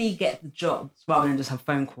 how can he get the jobs rather than just have a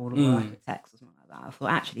phone call or Hmm. like a text or something like that? I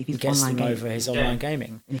thought actually, if he's He gets online them gaming, over his online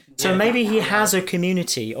gaming. So maybe he has a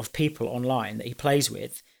community of people online that he plays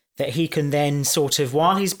with that he can then sort of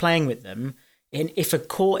while he's playing with them, if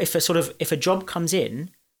a job comes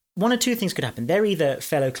in, one or two things could happen. They're either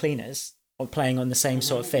fellow cleaners or playing on the same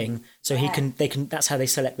sort of thing, so they can. That's how they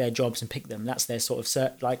select their jobs and pick them. That's their sort of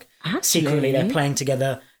secretly they're playing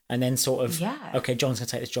together, and then sort of okay, John's gonna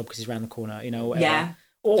take this job because he's around the corner, or whatever. Yeah.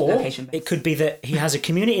 Or Location-based. it could be that he has a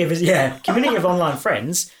community of online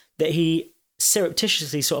friends that he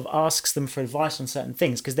surreptitiously sort of asks them for advice on certain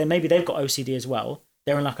things because then maybe they've got OCD as well.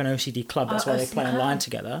 They're in like an OCD club. That's why they play online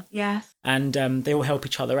together, Yes. and they all help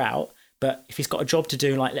each other out. But if he's got a job to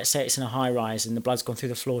do, like let's say it's in a high rise and the blood's gone through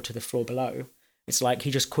the floor to the floor below, it's like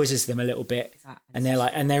he just quizzes them a little bit, and they're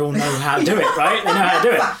like, and they all know how to do it, right? They know how to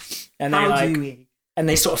do it, and they How like, do we? and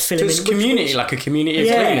they sort of fill So him it's in. community, like a community of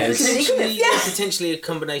Yeah. cleaners. Potentially a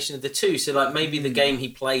combination of the two. So like maybe the game he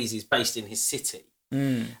plays is based in his city,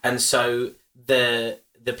 and so the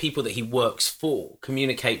people that he works for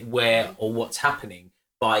communicate where or what's happening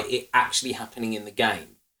by it actually happening in the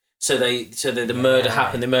game. So the murder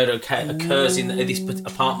happened. The murder occurs in this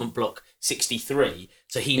apartment block 63.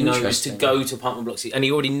 So he knows to go to apartment block 60, and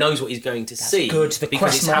he already knows what he's going to see. Good. The because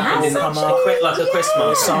quest it's happened in marker will come up. like a quest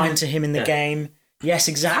marker Assigned to him in the game. Yes,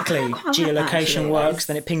 exactly. Geolocation works.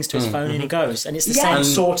 Then it pings to his phone and he goes, and it's the same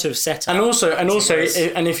sort of setup. And also,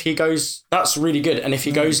 if he goes, that's really good. And if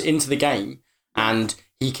he goes into the game and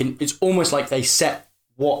he can, it's almost like they set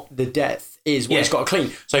what the depth is, what he's got to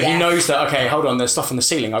clean. So he knows that, okay, hold on, there's stuff on the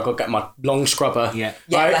ceiling. I've got to get my long scrubber. Yeah,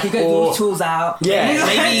 right? like he gets all the tools out. Yeah.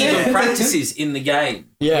 Maybe even practices in the game.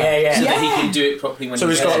 Yeah. So that he can do it properly when so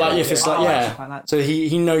he's he's got there. like, if it's like, so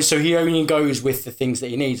he knows, so he only goes with the things that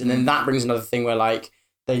he needs. And then that brings another thing where like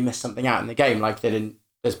they miss something out in the game, like they didn't,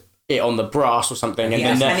 there's it on the brass or something, and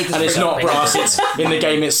and it's not brass, it's in the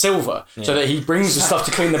game it's silver. So that he brings the stuff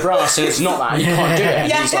to clean the brass and it's not that, he can't do it.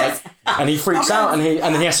 And he's like, and he freaks out, and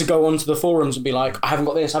then he has to go onto the forums and be like, I haven't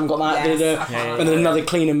got this, I haven't got that. And then another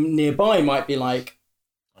cleaner nearby might be like,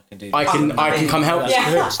 I can come help.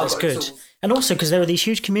 That's good. And also because there are these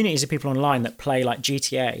huge communities of people online that play like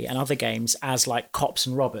GTA and other games as like cops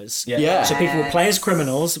and robbers. Yeah. So people will play as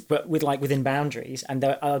criminals, but with like within boundaries, and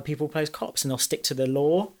there are other people who play as cops, and they'll stick to the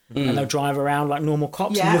law, and they'll drive around like normal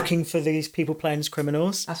cops, looking for these people playing as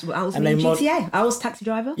criminals. That's what I was in GTA. I was taxi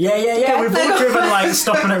driver. Yeah. We've all driven like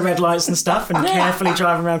stopping at red lights and stuff, and carefully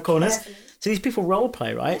driving around corners. So these people role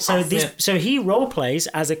play, right? So so he role plays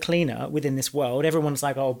as a cleaner within this world. Everyone's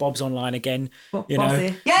like, "Oh, Bob's online again," you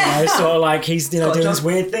know, sort of like he's doing this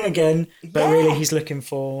weird thing again. But really, he's looking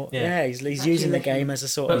for he's using the game as a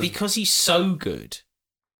sort of. But because he's so good,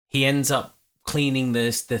 he ends up cleaning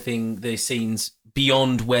the scenes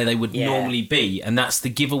beyond where they would normally be, and that's the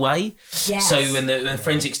giveaway. Yes. So when the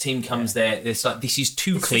forensics team comes there, it's like, this is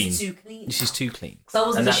too clean. This is too clean. So I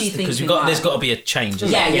was literally thinking, because there's got to be a change. So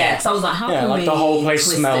I was like, how can like the whole place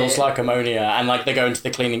twist smells it? like ammonia, and like they go into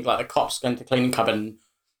the cleaning, like the cops go into the cleaning cupboard, and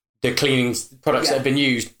the cleaning products that have been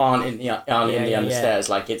used aren't in the understairs.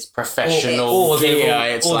 Like it's professional, or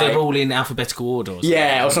they're all in alphabetical order. Or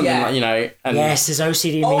something like, you know. And yes, his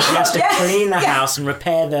OCD means he has to clean the house and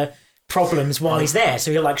repair the problems while he's there.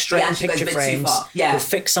 So he'll like straighten picture frames. He'll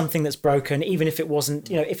fix something that's broken, even if it wasn't,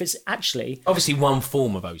 you know, if it's actually obviously one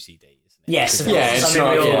form of OCD. Yes, it's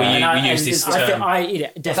not. We use this term. I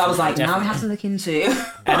was like, now we have to look into.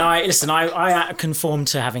 And I conform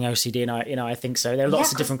to having OCD, and I think so. There are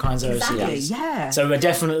lots of different kinds of OCD. Yeah. So we're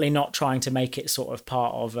definitely not trying to make it sort of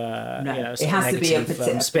part of it has to be a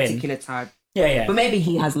particular type. Yeah. But maybe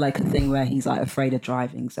he has like a thing where he's like afraid of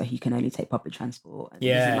driving, so he can only take public transport. And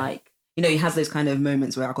he's like, you know, he has those kind of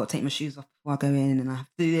moments where I've got to take my shoes off before I go in, and I have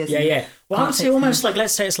to do this. Yeah. Well, I would say almost like,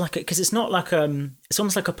 let's say it's like, because it's not like it's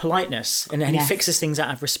almost like a politeness, and he fixes things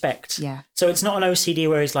out of respect. Yeah. So it's not an OCD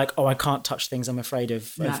where he's like, oh, I can't touch things, I'm afraid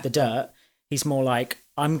of the dirt. He's more like,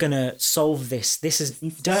 I'm gonna solve this. This is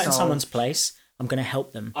dirt in someone's place. I'm gonna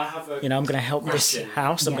help them. I'm gonna help this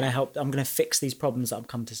house. I'm gonna fix these problems that I've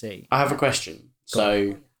come to see. I have a question.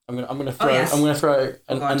 So I'm gonna throw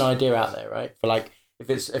an idea out there, right? For like, if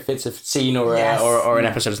it's a scene or an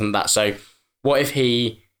episode or something like that. So what if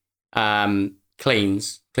he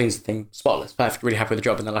cleans the thing spotless, perfect, really happy with the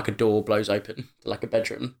job, and then like a door blows open to like a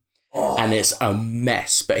bedroom, and it's a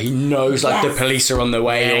mess, but he knows like the police are on the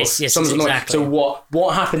way, or someone's on the way. So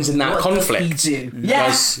what happens in that conflict?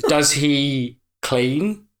 Does he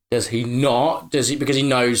clean? Does he not? Does he, because he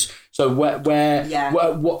knows? So at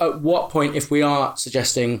what point, if we are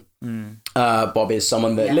suggesting Bob is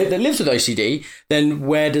someone that lives with OCD, then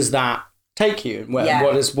where does that take you?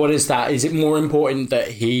 What is that? Is it more important that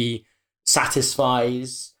he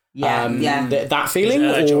satisfies that feeling,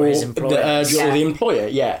 or the urge or the employer?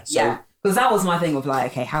 Because that was my thing of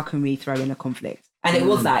like, okay, how can we throw in a conflict? And it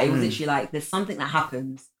was that. It was literally like, there's something that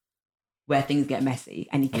happens where things get messy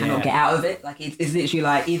and he cannot get out of it. Like it's literally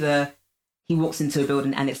like, either he walks into a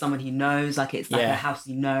building and it's someone he knows, like it's like a house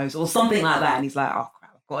he knows, or something like that, and he's like, oh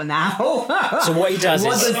crap, I've got it now. So what he does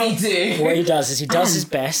is he does his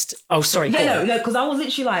best. Oh, sorry. No, because I was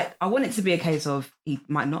literally like, I want it to be a case of he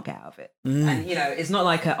might not get out of it, and you know, it's not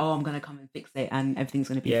like I'm gonna come and fix it and everything's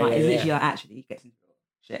gonna be fine. It's literally like, actually he gets into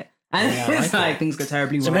shit. And it's like things go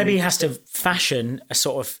terribly wrong. So maybe he has to fashion a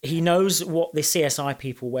sort of, he knows what the CSI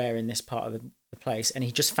people wear in this part of the place, and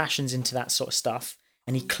he just fashions into that sort of stuff,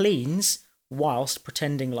 and he cleans whilst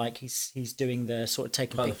pretending like he's doing the sort of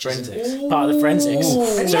taking pictures, part of the forensics.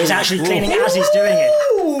 So he's actually cleaning as he's doing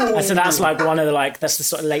it. And so that's like one of the that's the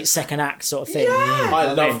sort of late second act sort of thing.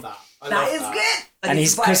 I love that. That is good. And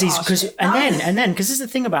because this is the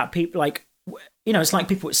thing about people, like, you know, it's like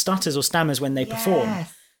people with stutters or stammers when they perform.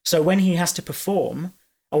 So when he has to perform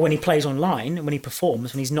or when he plays online and when he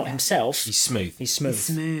performs, when he's not himself, He's smooth. he's smooth.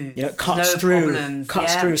 Smooth. You know, cuts No through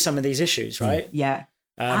problems. through some of these issues, right? Yeah.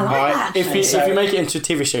 I All like right. that. If you make it into a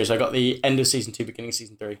TV series, I got the end of season 2, beginning of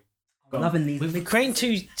season 3. Loving these. We're creating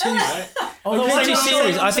two Oh, why no, two no,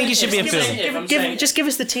 series? no, I think it should be a film. Just give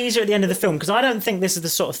us the teaser at the end of the film, because I don't think this is the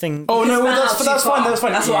sort of thing. Oh no, well, that's fine. That's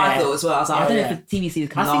fine. That's what I Yeah. thought as well. I was like, I don't know if the TV series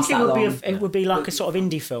can I last think it that would long. be it would be like a sort of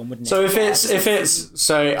indie film, wouldn't it? So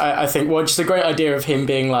I think just a great idea of him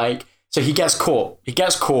being like, so he gets caught,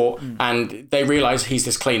 and they realize he's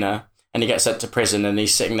this cleaner, and he gets sent to prison, and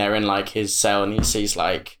he's sitting there in like his cell, and he sees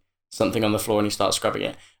like something on the floor, and he starts scrubbing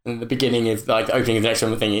it. And at the beginning of like the opening of the next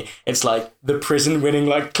one thingy, it's like the prison winning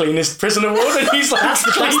like cleanest prison award, and he's like, that's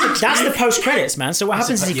the post credits, man. So what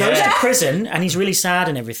happens is he goes to Yeah. prison and he's really sad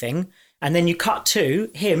and everything, and then you cut to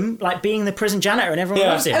him like being the prison janitor, and everyone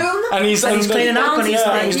loves him. and he's cleaning up, and he's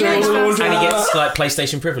like, he's doing all the laundry, And he gets like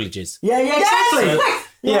PlayStation privileges. yeah, exactly.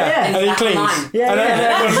 and he cleans, Mine.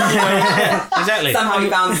 Exactly. Somehow he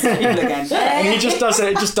found people again. and he just does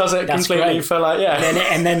it completely great. for like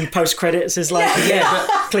And then post credits is like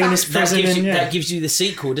cleanest That prison. that gives you the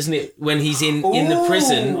sequel, doesn't it? When he's in the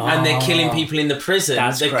prison and they're killing people in the prison.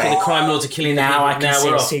 That's The great. crime lords are killing the now people. I can see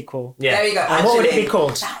we're a off. sequel. Yeah. There we go. And what would it be Actually,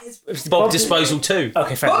 called? that is Bob Disposal 2.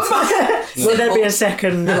 Okay, fair enough. Will there be a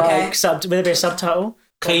second like sub? Will there be a subtitle?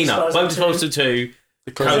 Clean up. Bob Disposal 2.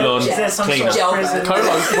 Colon. Is there some Clean sort up. of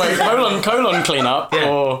prison? colon clean up Yeah.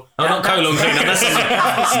 or Oh, not colon clean up.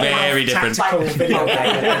 That's very different. Tactical video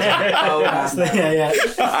game.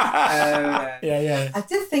 Yeah. I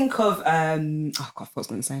did think of oh god, I was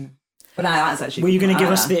going to say now. But no, that's actually. Were you going to give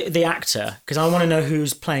I us the actor? Because I want to know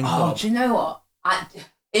who's playing Oh, Bob. do you know what?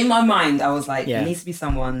 In my mind, I was like, Yeah. it needs to be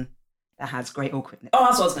someone that has great awkwardness. Oh,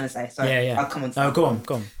 that's what I was going to say. Sorry, Yeah. I'll come on. To Oh, that.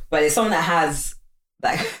 go on. But it's someone that has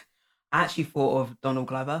like. I actually thought of Donald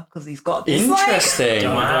Glover because he's got this interesting.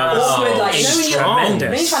 like, awkward, like he's when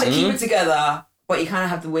tremendous. you're trying to keep it together, but you kind of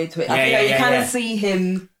have the weird twist. Yeah, you yeah, kind yeah. of see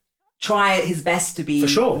him try his best to be For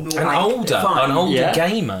sure. more An like, fun. older Yeah.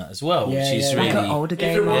 gamer as well, which is like really. an older If it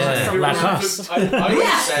gamer. was Yeah. someone Like who us. could- I would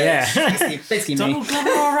say Yeah. it's basically me. Donald Glover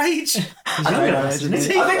our age. I don't know, isn't it?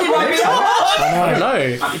 I think he might be. I don't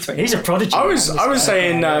know. He's a prodigy. I was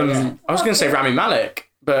saying I was going to say Rami Malek,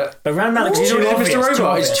 but But Rand Malik's Ooh, too obvious. Mr.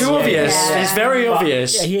 Robot, it's too obvious. Yeah. It's very But-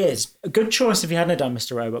 obvious. Yeah, he is. A good choice if he hadn't done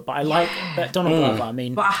Mr. Robot, but I like that Donald Glover. I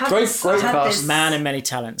mean, But I had Great- this, great I had cast. this man of many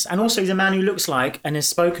talents. And also he's a man who looks like and has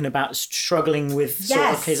spoken about struggling with sort of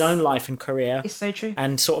Yes. his own life and career. It's so true.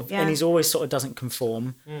 And sort of, Yeah. and he's always sort of doesn't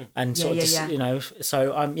conform, and sort of yeah, just, yeah. you know.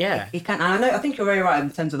 So yeah, He can, and I think you're very right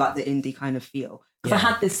in terms of like the indie kind of feel. Because I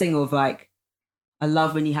had this thing of like, I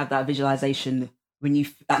love when you have that visualization when you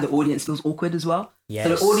that the audience feels awkward as well. So Yes.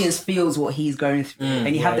 the audience feels what he's going through,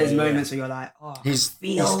 and you have those moments where you're like, oh, He's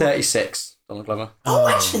feel. 36, Donald Glover. Oh,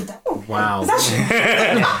 actually, that, Wow.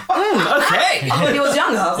 okay. When he was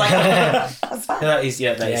younger, I was like, that's fine. That is,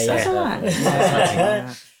 yeah, that is Yeah, That's sad. all right.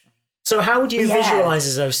 Yeah. So how would you Yeah. visualize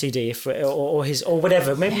his OCD if, or his or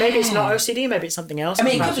whatever? Maybe it's not OCD. Maybe it's something else. I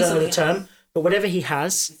mean, it Perhaps could be I don't know the something term. But whatever he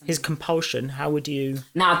has, his compulsion. How would you?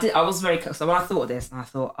 Now, I was very so when I thought of this, and I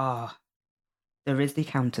thought, there is the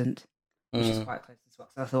accountant, which is quite close as well.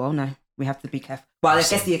 So I thought, oh no, we have to be careful. Well, I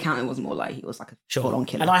guess the accountant was more like he was like a full-on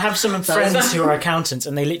killer. And I have some friends who are accountants,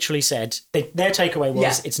 and they literally said their takeaway was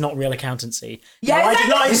Yeah. it's not real accountancy. Yeah, Now, I did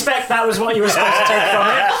not exactly. expect that was what you were supposed to take from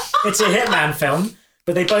it. It's a hitman film,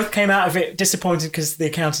 but they both came out of it disappointed because the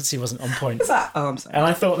accountancy wasn't on point. It's like, oh, I'm sorry. And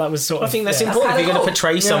I thought that was sort of. I think that's yeah. important. If kinda you're going to cool.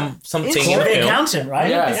 portray something It's in a The film. accountant, right?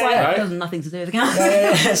 Yeah. It's like Right. it has nothing to do with accounting.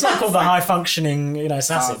 It's not called the high functioning,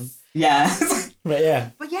 assassin. Yeah. But yeah.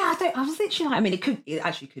 But yeah, I was literally like, I mean, it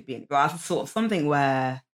actually could be, but I thought something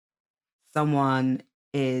where someone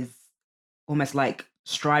is almost like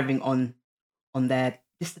striving on their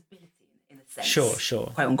disability in a sense. Sure.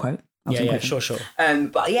 Quote unquote. Yeah, sure.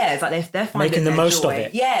 But yeah, it's like they're finding Making the their most joy. of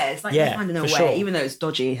it. Yeah, it's like Yeah, they're finding their for way, sure. even though it's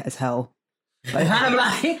dodgy as hell. But I'm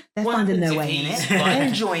like, they're finding their way in it. They're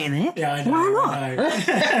enjoying it. Yeah, I know. Why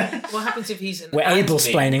not? What happens if he's an We're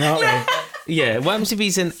able-splaining, aren't we? Yeah, what happens if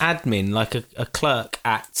he's an admin, like a clerk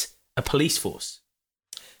at a police force?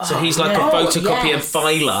 So he's like yeah. a photocopier yes.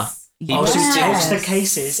 filer. He Oh, so he puts takes in- the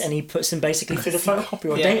cases and he puts them basically through the photocopy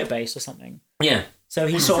or Yeah. database or something. Yeah. So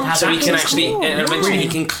he sort of has So he can access actually, to and eventually he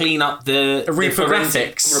can clean up the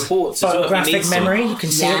forensic Infographics. reports. as well if he photographic needs to. memory. You can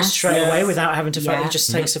see it Yes. straight away without having to. He Yeah. just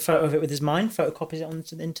takes a photo of it with his mind, photocopies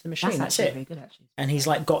it into the machine. That's actually it. very good, actually. And he's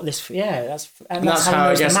like got this. Yeah, that's And that's how I he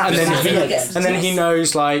knows the guess. map. And That's then, how he, gets and then he yes.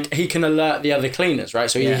 knows like he can alert the other cleaners, right?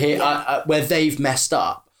 So he where they've messed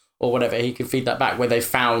up or whatever, he can feed that back. Where they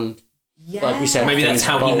found, like we said, Maybe that's things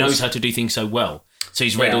how he bowls. knows how to do things so well. So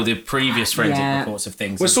he's read all the previous forensic reports of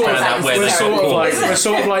things. We're sort of Exactly. we're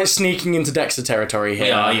sort of like sneaking into Dexter territory here.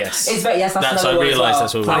 We are, yes. It's very, yes, that's I realised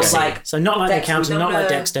that's what we were saying. like, So not like Dexter, the accountant, not like no.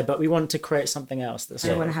 Dexter, but we want to create something else. That's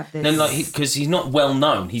I want to have this. No, like because he's not well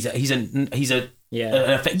known. He's an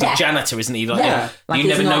effective janitor, isn't he? Like, Like you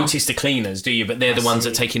he's never not- notice the cleaners, do you? But they're the ones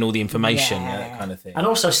that take in all the information, that kind of thing. And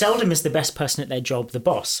also, seldom is the best person at their job the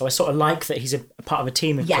boss. So I sort of like that he's a part of a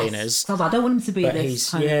team of cleaners. So I don't want him to be But this he's-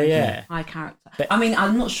 kind of high character. I mean,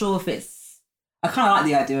 I'm not sure if it's. I kind of like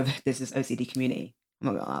the idea of this OCD community.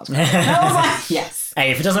 I'm not gonna lie. I was like, yes. Hey,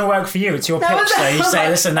 if it doesn't work for you, it's your No, pitch. but- So you say,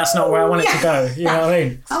 listen, that's not where I want it to go. You know what I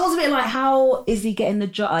mean? I was a bit like, how is he getting the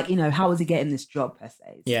job? Like, how is he getting this job per se?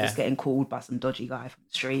 Is he Yeah. just getting called by some dodgy guy from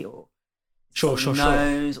the street, or Sure.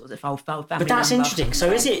 knows, or is it family But that's member? interesting. So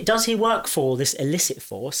does he work for this illicit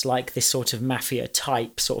force, like this sort of mafia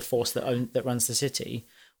type sort of force that runs the city?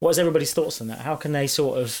 What is everybody's thoughts on that? How can they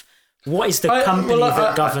sort of, what is the company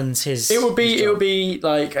that governs his? It would be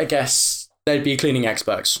like, I guess they'd be cleaning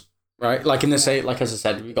experts, right? Like in the say, like as I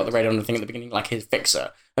said, you got the radon thing at the beginning, like his fixer.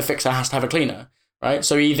 A fixer has to have a cleaner, right?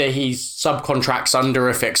 So either he subcontracts under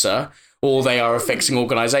a fixer, or they are a fixing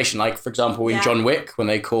organization. Like for example, in John Wick, when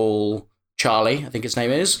they call Charlie, I think his name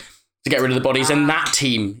is, to get rid of the bodies, and that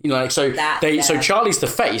team, so Charlie's the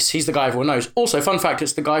face. He's the guy everyone knows. Also, fun fact,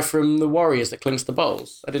 it's the guy from the Warriors that clinks the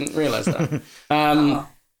bowls. I didn't realize that.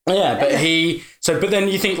 Yeah, but then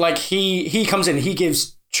you think like he comes in, he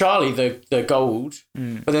gives Charlie the gold,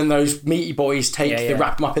 but then those meaty boys they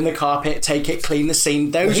wrap him up in the carpet, take it, clean the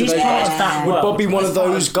scene. Those He's are those part guys. of that Would world. Bob be one of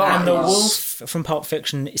those guys? And the wolf from Pulp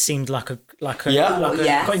Fiction seemed like a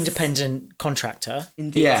quite independent contractor,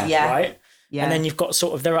 Indeed. Yeah. right? Yeah. And then you've got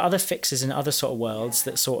sort of, there are other fixers in other sort of worlds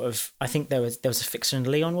that sort of, I think there was a fixer in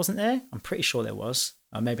Leon, wasn't there? I'm pretty sure there was.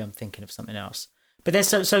 Or maybe I'm thinking of something else. But there's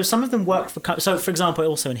so some of them work for, so for example,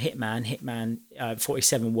 also in Hitman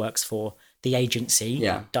 47 works for the agency.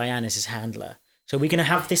 Yeah. Diane is his handler. So we're going to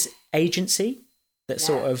have this agency that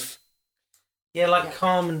sort of, like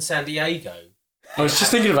Carmen San Diego. I was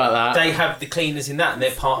just thinking about that. They have the cleaners in that, and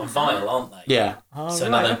they're part of Vile, aren't they? Yeah.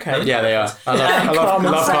 So okay. Yeah, they are. I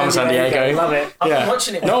love Carmen San Diego. Love it. I've Yeah. been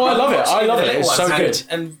watching it. No, I love it. I love with it. the It's little so ones,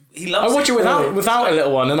 good. and he loves I watch it without a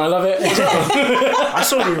little one, and I love it. as well. I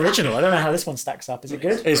saw the original. I don't know how this one stacks up. Is it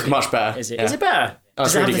good? It's much better. Is it? Yeah. Is it better? That's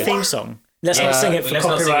Does it have really the good. theme song? Let's not sing it for let's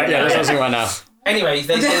not sing copyright. it. Yeah, let's not sing right now. Anyway,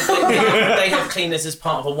 they have cleaners as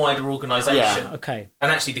part of a wider organisation. Yeah. Okay.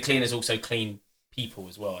 And actually, the cleaners also clean people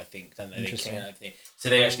as well, I think, don't they? They clean everything. So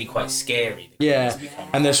they're actually quite scary. Yeah,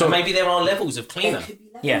 and they're So sort of, maybe there are levels of cleaner.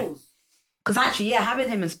 Yeah. Because actually, having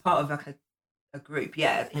him as part of like a group, but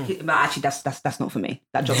actually that's not for me.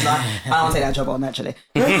 That job's like, I don't take that job on actually.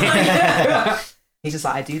 He's just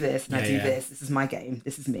like, I do this and I do this. This is my game.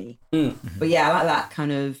 This is me. But yeah, I like that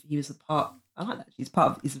kind of. He was a part. I like that. He's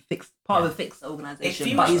part of a fixed organisation,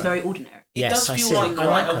 feels but he's like- very ordinary. It Yes, does I feel see. like I quite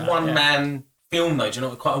like a that, one-man film, though. Do you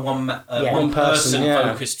know, quite a one One person, person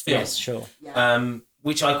yeah. focused film. Yes, sure.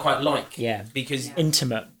 Which I quite like. Yeah. Because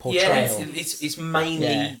Intimate portrayal. it's mainly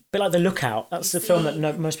Yeah, bit like The Lookout. That's the film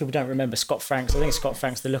that most people don't remember. Scott Franks. I think Scott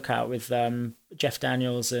Franks' The Lookout with Jeff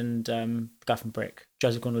Daniels and the guy from Brick,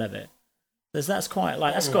 Joseph Gordon-Levitt. That's quite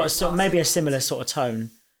like, that's got a sort of, maybe a similar sort of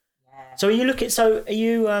tone. So are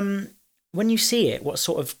you when you see it, what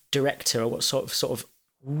sort of director or what sort of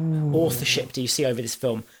authorship do you see over this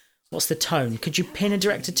film? What's the tone? Could you pin a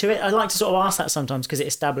director to it? I like to sort of ask that sometimes because it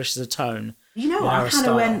establishes a tone. You know Yeah, what? or I a kind of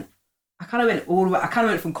style. went all the way. I kind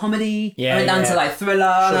of went from comedy. Yeah, I went down yeah. to like thriller,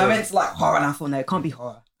 and I Sure. went to like horror. And I thought, no, it can't be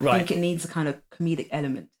horror. I Right. think it needs a kind of comedic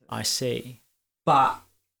element. I see. But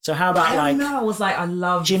So how about I like don't know. I was like, I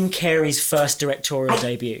love Jim Carrey's first directorial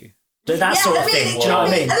debut? That sort of thing. Do you know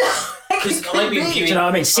what I mean? because I've been Do you viewing. know what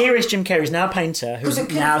I mean? Serious Jim Carrey's now a painter who's it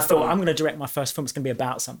could now be thought, I'm going to direct my first film. It's going to be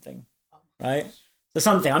about something, right? So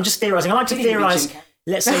something. I'm just theorizing. I like to theorize.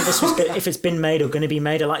 Let's say this was if it's been made or going to be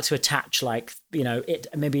made. I like to attach it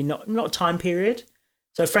maybe not time period.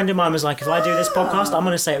 So a friend of mine was like, if I do this podcast, I'm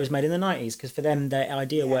going to say it was made in the 90s because for them the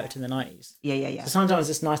idea worked in the 90s. Yeah. So sometimes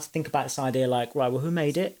it's nice to think about this idea like, right, well, who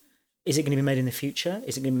made it? Is it going to be made in the future?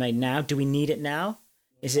 Is it going to be made now? Do we need it now?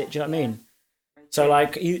 Is it? Do you know what I mean? So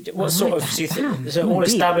like, what sort of do you think? So it all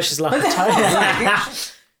establishes like a tone.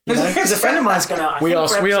 Because a friend of mine's going to. We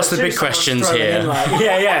ask the big questions here.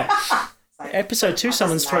 Yeah. Episode 2,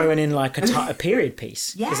 someone's throwing in like a period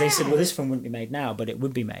piece because they said, well, this film wouldn't be made now, but it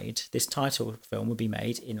would be made. This title film would be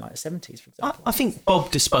made in like the 70s, for example. I think Bob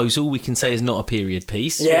Disposal we can say is not a period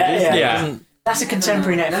piece. Yeah. That's a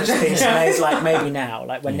contemporary Netflix piece made like maybe now,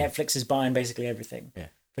 like when Netflix is buying basically everything. Yeah,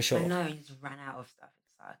 for sure. I know you just ran out of stuff.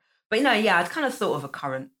 But I'd kind of thought of a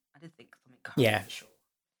current. I did think of something current. Yeah. For sure.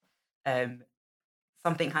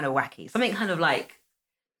 something kind of wacky, something kind of like.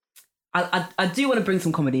 I do want to bring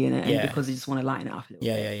some comedy in it because you just want to lighten it up a little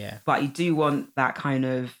bit. Yeah. But you do want that kind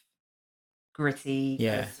of gritty,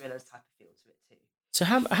 kind of thrillers type of feel to it too. So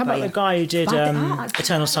how about the guy who did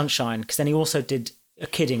Eternal Sunshine? Because then he also did A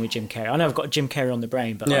Kidding with Jim Carrey. I know I've got Jim Carrey on the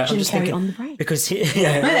brain, but I'm Jim just Carrey thinking on the brain. because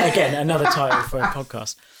again another title for a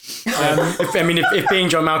podcast. If Being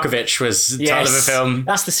John Malkovich was the title of a film,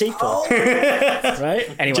 that's the sequel, right?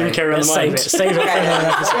 Anyway, Jim Carrey on the mind. Save it for another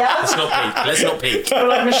episode. Let's not peek. But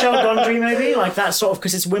like Michel Gondry, maybe like that sort of,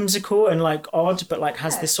 because it's whimsical and like odd, but like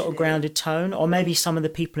has this sort of grounded tone. Or maybe some of the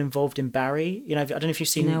people involved in Barry. You know, I don't know if you've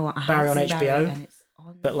seen Barry on HBO,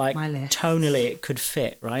 but like tonally it could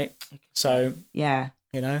fit, right? So yeah,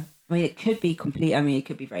 you know, I mean, it could be complete. I mean, it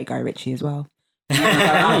could be very Guy Ritchie as well. You want to go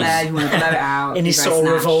out there, you want to blow it out in his sort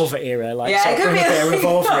of Revolver era, like sort of bring a bit of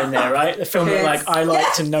Revolver in there, right? The film that like I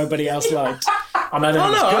liked and nobody else liked. I like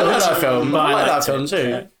that film. I like that film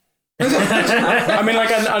too. Yeah. I mean,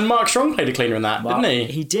 like, and Mark Strong played a cleaner in that, didn't he?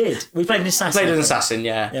 He did. We played an assassin. Played an assassin,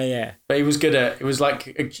 yeah. Yeah. But he was good at. It was like,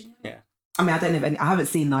 yeah. I mean, I don't know. I haven't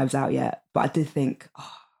seen Knives Out yet, but I did think,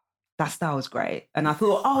 that style was great, and I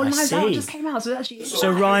thought, Knives Out just came out, so actually.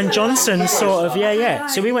 So Rian Johnson sort of, yeah.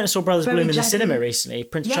 So we went and saw Brothers Bloom in the cinema recently.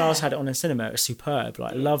 Prince Charles had it on in cinema. It was superb.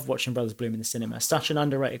 Like, I love watching Brothers Bloom in the cinema. Such an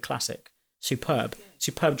underrated classic. Superb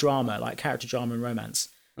drama, like character drama and romance.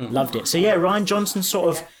 Loved it. So yeah, Rian Johnson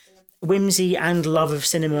sort of whimsy and love of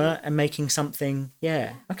cinema and making something.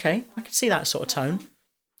 Yeah, okay, I can see that sort of tone.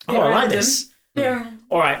 Oh, I like this. Yeah.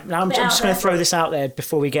 All right, now I'm just going to throw this out there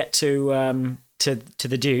before we get to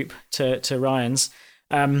the dupe to Ryan's.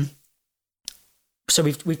 So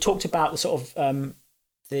we've talked about the sort of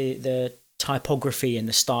the typography and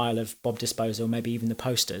the style of Bob Disposal, maybe even the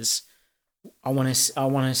posters. I want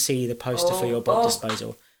to see the poster for your Bob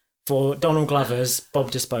Disposal, for Donald Glover's Bob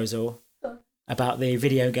Disposal, about the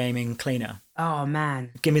video gaming cleaner. Oh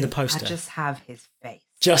man, give me the poster. I just have his face.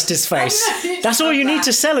 Just his face. That's all you need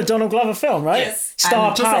to sell a Donald Glover film, right? Yes. Star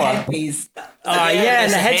and power. Just a headpiece.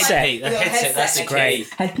 And the headset. The headset. That's great.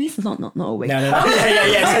 Headpiece is not a wig. No.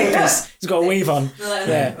 Yeah. Headpiece. He's got a weave on.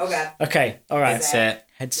 Yeah. Okay. All right.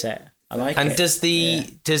 Headset. I like it. And does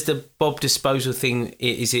the Bob Disposal thing,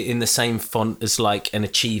 is it in the same font as like an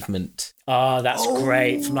achievement? Oh, that's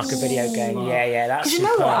great, from like a video game. Yeah, that's. Because you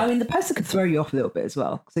know what? I mean, the poster could throw you off a little bit as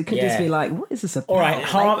well. So it could just be like, what is this about? All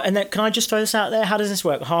right, and then can I just throw this out there? How does this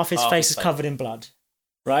work? Half his face is covered in blood,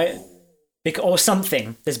 right? Or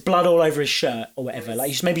something. There's blood all over his shirt or whatever.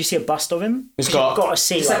 Like maybe you see a bust of him. You've got to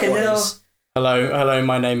see like a little. Hello,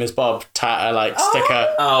 my name is Bob.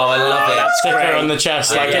 Sticker. Oh, I love it. Sticker on the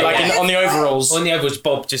chest, on the overalls. On the overalls,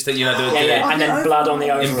 Bob, just that, and then blood on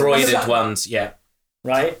the overalls. Embroidered ones,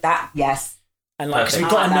 right? Yes. And like, because we've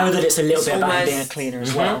got to know that it's a little bit about being a cleaner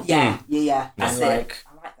as well. Yeah. That's it. I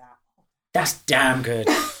like that. That's damn good.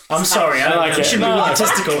 I'm sorry, I like it. Shouldn't be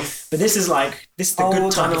egotistical, but this is the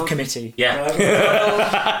good type of committee.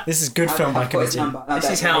 Yeah. This is good film by committee.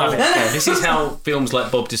 This is how films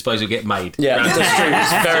like Bob Disposal get made. Yeah, that's true. It's very,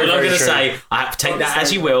 I'm very going to true. say, I have to take that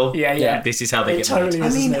as you will. Yeah. This is how they get totally made.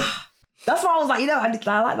 Is, I mean, that's why I was like,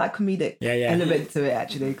 I like that comedic element to it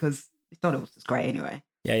actually, because Donald was great anyway.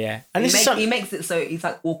 Yeah. And he makes it so he's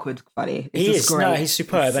like awkward funny. It's he is. great. No, he's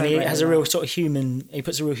superb, and he has a real sort of human. He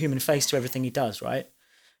puts a real human face to everything he does, right?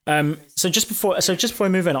 So just before we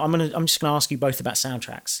move on, I'm just gonna ask you both about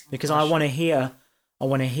soundtracks, because I want to hear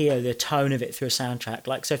the tone of it through a soundtrack.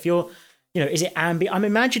 Like, so if you're, is it ambient? I'm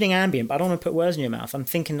imagining ambient, but I don't want to put words in your mouth. I'm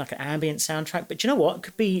thinking like an ambient soundtrack, but you know what? It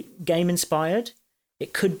could be game inspired.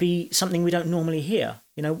 It could be something we don't normally hear.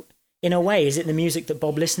 In a way, is it the music that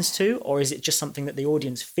Bob listens to, or is it just something that the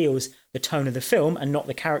audience feels the tone of the film and not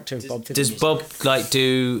the character of Bob? Does Bob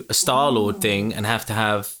do a Star-Lord thing and have to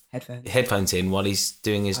have headphones in while he's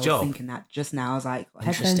doing his job? I was thinking that just now. I was like,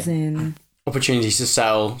 headphones in. Opportunities to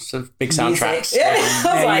sell some big soundtracks.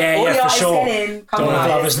 Yeah, for sure. Donald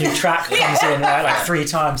Glover's new track comes in like 3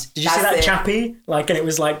 times. Did you see that Chappie? And it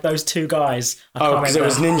was like those 2 guys. Because it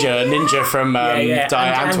was Ninja from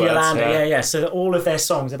Diane and Yolanda. Yeah. So all of their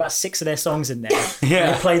songs, about 6 of their songs in there.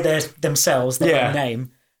 They played themselves, their own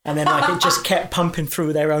name. And then it just kept pumping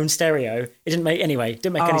through their own stereo. It didn't make any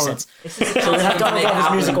sense. So we have Donald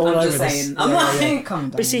Glover's music all over this. I'm like, come on.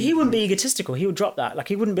 But see, he wouldn't be egotistical. He would drop that. Like,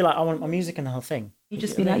 he wouldn't be like, I want my music in the whole thing. He'd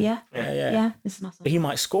just be like, yeah, this is my song. But he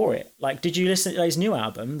might score it. Like, did you listen to his new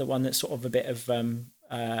album, the one that's sort of a bit of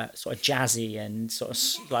sort of jazzy and sort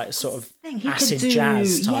of acid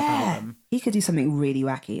jazz type album? He could do something really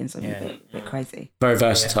wacky and something a bit crazy. Very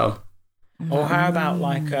versatile. Or how about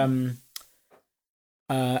like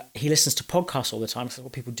he listens to podcasts all the time. That's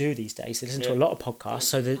what people do these days. They listen to a lot of podcasts.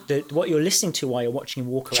 So what you're listening to while you're watching him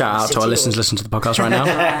walk around. Shout out to our listeners listen to the podcast right now.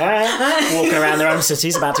 Walking around their own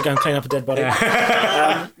cities, about to go and clean up a dead body.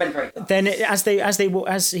 Then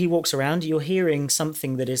as he walks around, you're hearing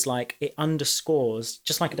something that is like, it underscores,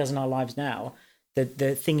 just like it does in our lives now,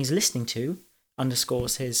 the thing he's listening to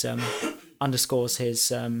underscores his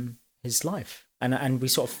life. And we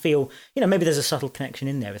sort of feel, maybe there's a subtle connection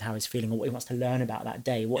in there with how he's feeling or what he wants to learn about that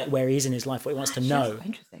day, where he is in his life, what he wants to know.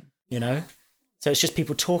 Interesting. So it's just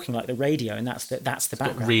people talking like the radio, and that's the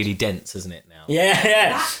background. Really dense, isn't it now?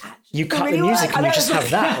 Yeah. You cut the music and you just have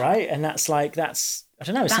that, right? And that's I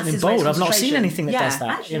don't know, it's something bold. I've not seen anything that does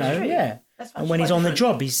that. Actually, Yeah. And when he's on the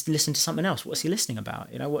job, he's listening to something else. What's he listening about?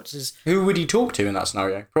 Who would he talk to in that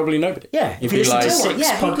scenario? Probably nobody. Yeah, if you listen to 6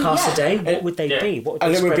 podcasts a day, what would they be? What would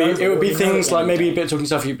And it would be things like maybe a it. bit of talking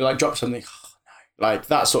stuff. You'd be like, drop something. Oh, no. Like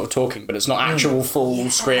that sort of talking, but it's not actual full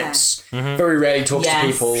scripts. Very rarely talks to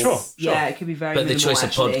people. Sure. Yeah, it could be very. But the choice of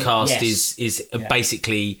podcast Yes. is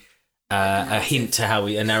basically a hint to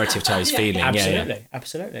a narrative to how he's feeling.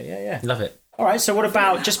 Absolutely. Yeah. Love it. All right. So what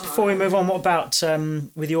about, just before we move on, what about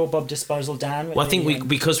with your Bob Disposal, Dan? Well, I think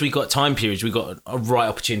because we got time periods, we got a right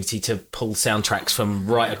opportunity to pull soundtracks from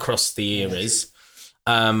right across the eras.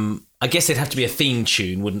 I guess there'd have to be a theme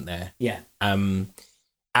tune, wouldn't there? Yeah.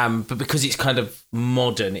 But because it's kind of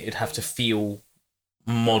modern, it'd have to feel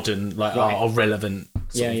modern, like or relevant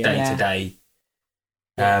sort of day to day.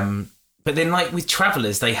 But then, like with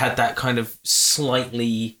Travellers, they had that kind of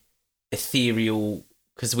slightly ethereal,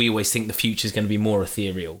 because we always think the future is going to be more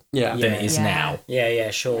ethereal than it is now.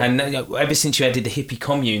 Yeah, sure. And ever since you added the hippie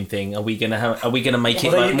commune thing, are we going to make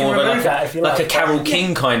it Well, like you more can of remove that if you like like. a Carole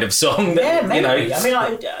King kind of song? That, Maybe. I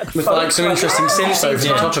mean, With like some interesting synths over the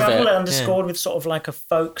top of it. Underscored with sort of like a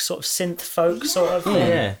folk, sort of synth folk sort of thing.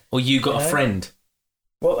 yeah. Or You Got a Friend.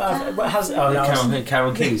 What has? Oh no,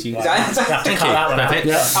 Carole King's. You have to cut that one out.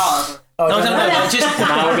 Yeah. No,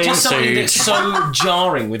 just something that's so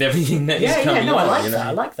jarring with everything that is coming on. I like that.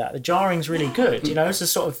 I like that. The jarring's really good. It's a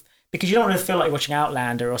sort of, because you don't want to feel like you're watching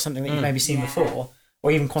Outlander or something that you've maybe seen before,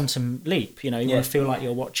 or even Quantum Leap. You want to feel like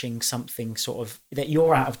you're watching something sort of that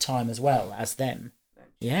you're out of time as well as them.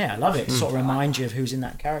 Yeah, I love it. Sort of remind you of who's in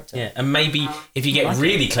that character. Yeah, and maybe if you get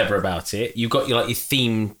really clever about it, you've got your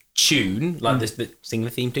theme tune, like the sing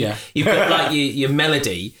the theme tune. Yeah. You've got like your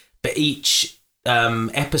melody, but each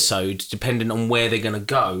episode, depending on where they're going to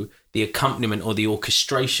go, the accompaniment or the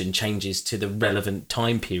orchestration changes to the relevant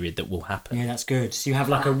time period that will happen. Yeah, that's good. So you have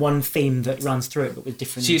like a one theme that runs through it, but with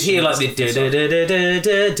different. So you'd hear like the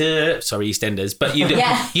sorry, EastEnders, but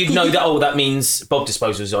you'd know that that means Bob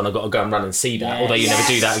Disposal's on. I've got to go and run and see that. Although you never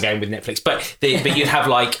do that again with Netflix, but you'd have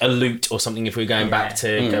like a lute or something if we were going back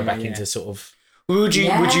to go back into sort of. Would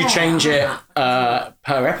you change it per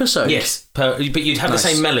episode? Yes, but you'd have the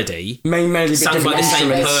same melody, Main melody, but sung by the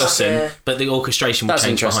same instruments. person, but the orchestration would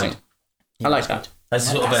change behind. I like that.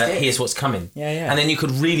 That's sort of here's what's coming. Yeah. And then you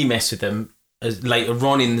could really mess with them later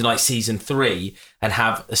on in like season 3 and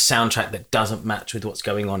have a soundtrack that doesn't match with what's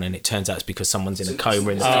going on, and it turns out it's because someone's in a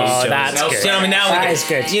coma in the future. Oh, that's good. You know what I mean? Now that is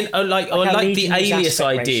good. Like the alias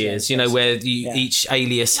aspect ideas, ratios, where each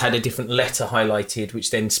alias had a different letter highlighted,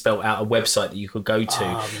 which then spelt out a website that you could go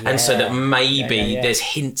to, and so that maybe there's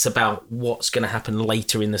hints about what's going to happen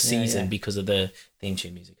later in the season because of the theme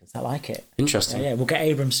tune music and I stuff. like it. Interesting. Yeah, we'll get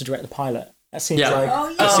Abrams to direct the pilot. That seems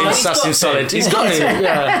like. That seems solid. He's got it.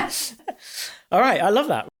 Yeah. All right, I love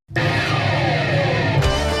that.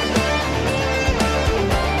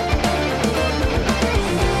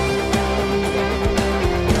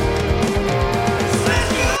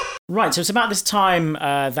 Right, so it's about this time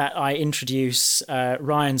that I introduce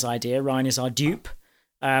Ryan's idea. Ryan is our dupe.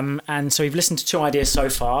 And so we've listened to 2 ideas so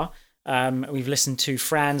far. We've listened to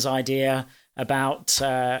Fran's idea about,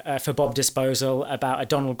 for Bob Disposal, about a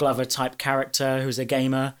Donald Glover type character who's a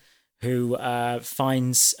gamer who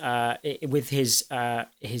finds, with his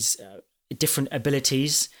different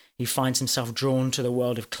abilities, he finds himself drawn to the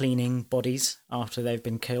world of cleaning bodies after they've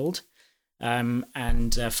been killed,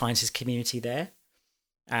 and finds his community there.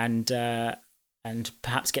 And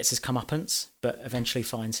perhaps gets his comeuppance, but eventually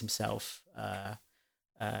finds himself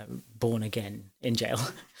born again in jail.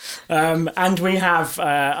 And we have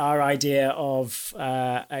our idea of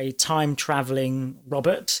a time-travelling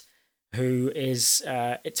Robert, who is,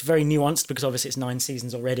 it's very nuanced because obviously it's 9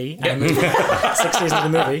 seasons already, and 6 seasons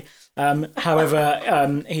of the movie. However,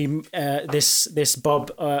 this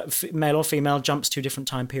Bob, male or female, jumps to different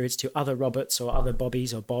time periods to other Roberts or other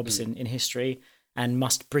Bobbies or Bobs in history, and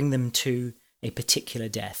must bring them to a particular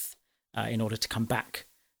death in order to come back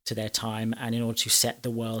to their time and in order to set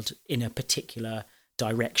the world in a particular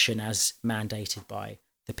direction as mandated by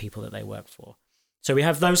the people that they work for. So we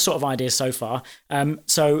have those sort of ideas so far.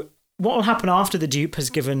 So what will happen after the dupe has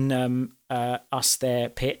given us their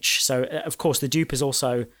pitch? So, of course, the dupe is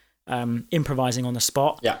also improvising on the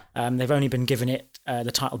spot. Yeah. They've only been given it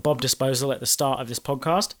the title Bob Disposal at the start of this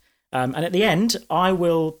podcast. And at the end, I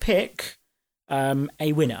will pick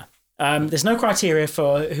a winner. There's no criteria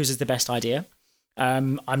for whose is the best idea.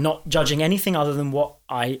 I'm not judging anything other than what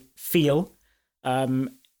I feel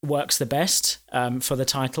works the best for the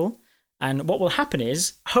title. And what will happen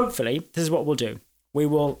is, hopefully, this is what we'll do.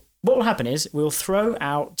 What will happen is we'll throw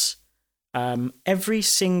out every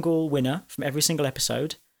single winner from every single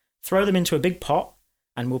episode, throw them into a big pot,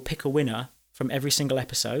 and we'll pick a winner from every single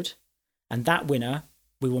episode. And that winner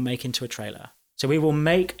we will make into a trailer. So we will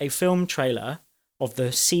make a film trailer of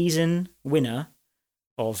the season winner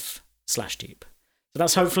of Slashdupe. So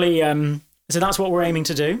that's hopefully, so that's what we're aiming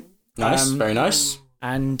to do. Nice, very nice.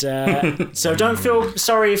 And so don't feel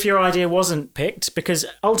sorry if your idea wasn't picked, because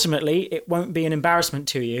ultimately it won't be an embarrassment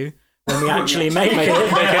to you when we actually make a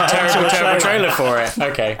terrible trailer for it.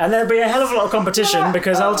 Okay. And there'll be a hell of a lot of competition,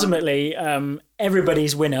 because ultimately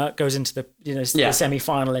everybody's winner goes into the the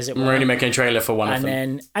semi-final, as it were. We're only making a trailer for one of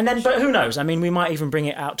them. And then, but who knows? I mean, we might even bring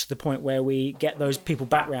it out to the point where we get those people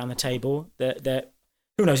back round the table.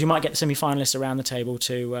 Who knows? We might get the semi-finalists around the table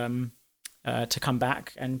to come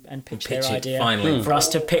back and pitch their idea finally for us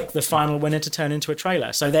to pick the final winner to turn into a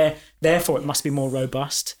trailer. So therefore it must be more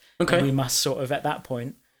robust. Okay. And we must sort of, at that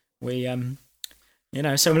point, we so I'm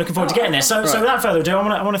looking forward to getting there. So without further ado,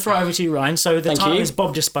 I want to throw over to you, Ryan. So the title is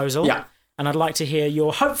Bob Disposal. Yeah. And I'd like to hear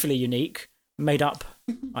your hopefully unique, made up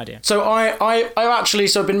idea. So I've actually,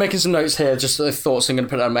 I've been making some notes here, just the thoughts I'm going to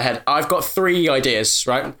put out in my head. I've got 3 ideas,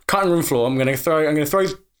 right? Cutting room floor. I'm going to throw,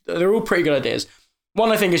 they're all pretty good ideas. One,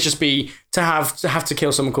 I think, is just to have to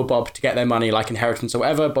kill someone called Bob to get their money, like inheritance or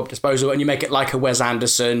whatever, Bob Disposal, and you make it like a Wes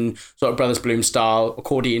Anderson, sort of Brothers Bloom style,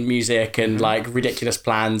 accordion music and like ridiculous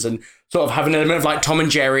plans, and sort of have an element of like Tom and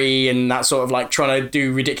Jerry and that sort of like trying to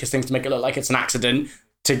do ridiculous things to make it look like it's an accident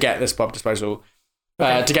to get this Bob Disposal.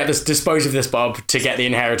 To get this, dispose of this Bob to get the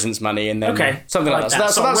inheritance money, and then something like that.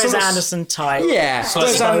 So that's Wes Anderson type. Yeah,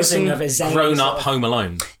 Wes Anderson of his grown-up Home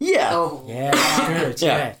Alone. Yeah. Oh. Yeah, that's good.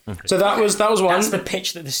 Yeah. So that was one. That's the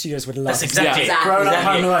pitch that the studios would love. That's exactly it. Grown-up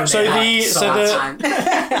Home Alone. So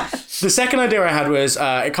the second idea I had was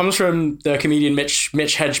it comes from the comedian Mitch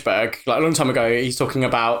Hedberg. Like a long time ago, he's talking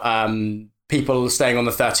about people staying on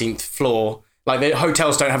the 13th floor. Like the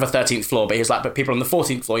hotels don't have a 13th floor, but he's like, but people on the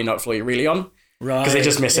 14th floor, you know what floor you're really on. Right. Because they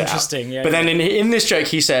just miss it out. Interesting, yeah. But then in this joke,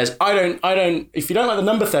 he says, I don't, if you don't like the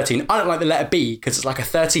number 13, I don't like the letter B, because it's like a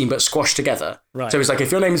 13 but squashed together. Right. So he's like,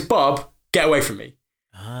 if your name's Bob, get away from me.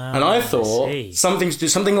 And I thought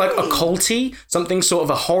something like occulty, something sort of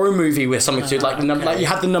a horror movie with something to do like the number, like you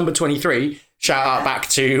had the number 23. Shout out back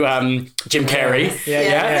to Jim Carrey.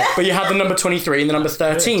 Yeah. But you had the number 23 and the number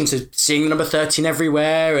 13, so seeing the number 13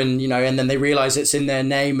 everywhere, and and then they realise it's in their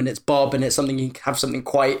name and it's Bob, and it's something you have something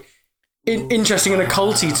quite interesting and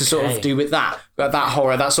occulty to sort of do with that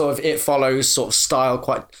horror, that sort of It Follows sort of style,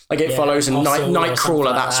 quite like It Follows and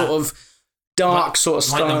Nightcrawler, that sort of dark sort of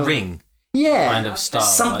style. Like The Ring. Yeah. Kind of style.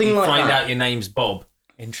 Something like find that. out your name's Bob.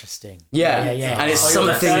 Interesting. Yeah. And it's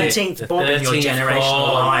you're something. the 13th Bob in your 13th generational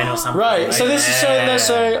Bob. line or something. Right. So this is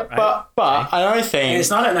but I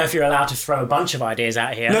think I don't know if you're allowed to throw a bunch of ideas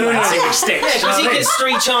out here. No. See which sticks. Because he gets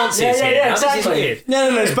 3 chances here. Yeah, Now, this is exactly. weird.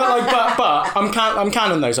 No. But I'm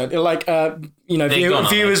counting those. Like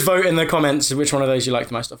viewers vote in the comments which one of those you like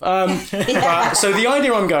the most of. So the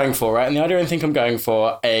idea I'm going for, right, and the idea I think I'm going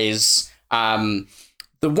for is the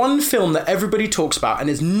one film that everybody talks about and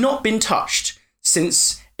has not been touched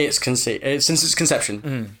since its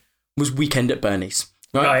conception was Weekend at Bernie's.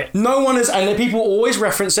 Right? No one has, and people always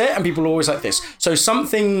reference it, and people are always like this. So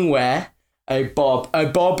something where a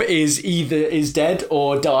Bob is dead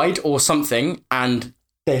or died or something, and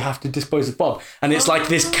they have to dispose of Bob, and it's like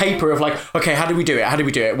this caper of like, okay, how do we do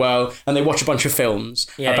it? Well, and they watch a bunch of films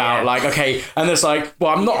about like, okay, and it's like,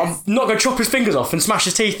 well, I'm not going to chop his fingers off and smash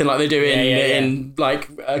his teeth in like they do in like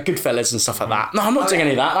Goodfellas and stuff like that. No, I'm not doing any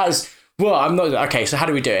of that. That is. Well, I'm not. Okay, so how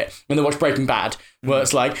do we do it? When they watch Breaking Bad, where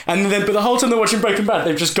it's like, and then, but the whole time they're watching Breaking Bad,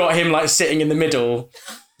 they've just got him like sitting in the middle,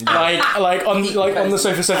 like on the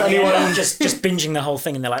sofa. So if anyone just binging the whole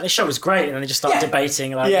thing, and they're like, "This show was great," and then they just start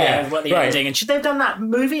debating what the ending, and should they have done that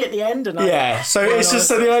movie at the end? And so it's just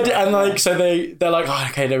so the idea, and like so they're like, oh,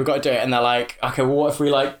 okay, we've got to do it, and they're like, okay, well, what if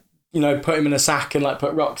we like put him in a sack and like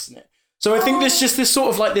put rocks in it? So I think there's just this sort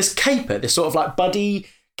of like this caper, this sort of like buddy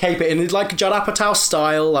caper in like Judd Apatow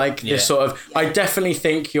style, like this sort of. I definitely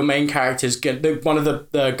think your main character is good. One of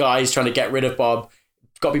the guys trying to get rid of Bob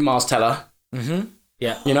got to be Miles Teller.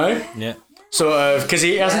 Yeah. You know, Yeah. sort of, because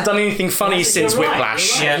he hasn't done anything funny since You're right,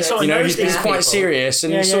 Whiplash. you're right. He sort of You know, knows he's these quite people. serious,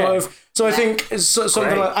 and Yeah, sort yeah. of. So I think it's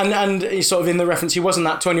something like, and he's sort of in the reference. He wasn't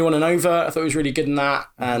that 21 and over. I thought he was really good in that,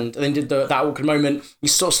 and then did that awkward moment. He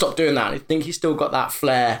sort of stopped doing that. I think he's still got that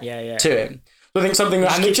flair to him. So I think something He that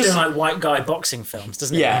just and it keeps just doing like white guy boxing films,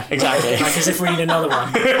 doesn't he? yeah, exactly. Like as if we need another one.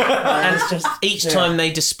 And it's just each time they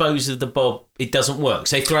dispose of the Bob, it doesn't work.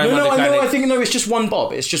 So they throw him No, underground. I think it's just one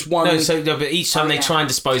Bob. It's just one. But each time they try and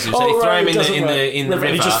dispose of him, so Oh, they throw right, him it doesn't work. in the Right,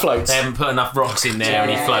 he river. just floats. They haven't put enough rocks in there,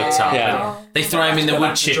 and he floats up. Yeah. And they throw him in the Go wood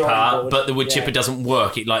back to the chipper, drawing board. but the wood Yeah. chipper doesn't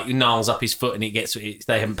work. It like gnarls up his foot, and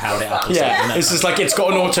they haven't powered it up. Or yeah, something. it's just like it's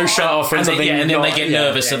got an auto shut off And, something. and then they get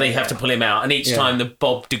nervous, so yeah, they have to pull him out. And each time the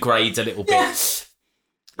Bob degrades a little bit.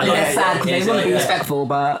 It's sad because they want to be respectful,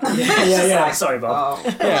 but yeah. Sorry, Bob.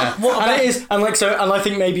 Yeah, and it is, and like so, and I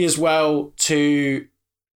think maybe as well to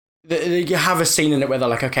you have a scene in it where they're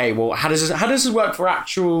like, okay, well, how does this work for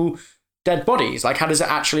actual dead bodies? Like, how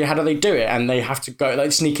do they do it? And they have to go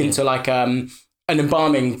like sneak into like an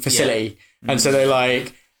embalming facility, and so they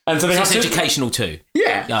like, and so they have It's to. educational too.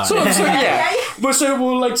 Yeah, Oh, sort of, so, yeah. But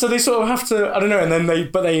so they sort of have to, I don't know, and then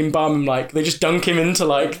they embalm him, like they just dunk him into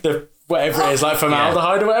like the whatever it is, like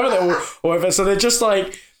formaldehyde or whatever, or whatever. So they're just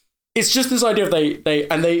like, it's just this idea of they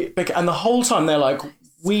and the whole time they're like,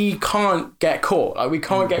 we can't get caught, like we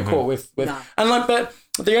can't get caught with and like, but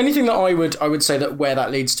the only thing that I would say that where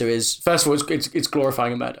that leads to is, first of all, it's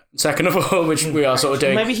glorifying a murder. Second of all, which we are sort of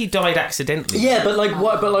doing. Maybe he died accidentally. Yeah, but like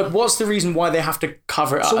what? But like, what's the reason why they have to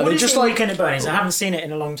cover it up? So Are what they is just it in like Weekend at Bernie's? I haven't seen it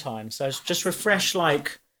in a long time, so just refresh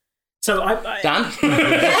like. So I Dan?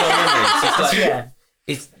 yeah.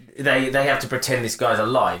 They have to pretend this guy's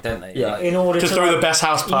alive, don't they? Yeah. In order to to throw like, the best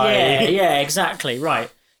house party. Yeah, exactly,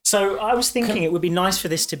 right. So I was thinking it would be nice for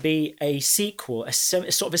this to be a sequel, a sort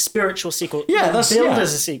of a spiritual sequel. Yeah, that's billed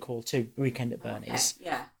as a sequel to Weekend at Bernie's.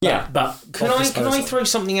 Yeah. But Can I throw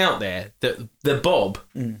something out there that the Bob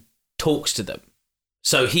talks to them?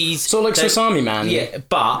 So he's Sort of like Swiss Army Man. Yeah,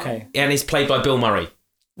 but and he's played by Bill Murray.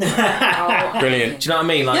 Brilliant. Do you know what I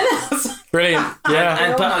mean? Like, Brilliant.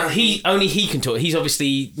 Yeah. but he can talk. He's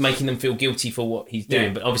obviously making them feel guilty for what he's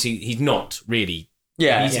doing, but obviously he's not really.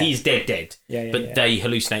 Yeah. He's dead. Yeah, but yeah. they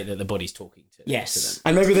hallucinate that the body's talking to Yes. them.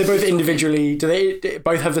 And maybe they both individually, do they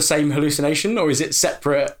both have the same hallucination, or is it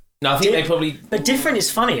separate? No, I think they probably. But different is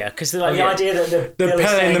funnier because the idea that the They're Bill is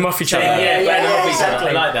playing saying- them off each other. Yeah, exactly.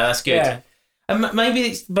 I like that. That's good. Yeah. And maybe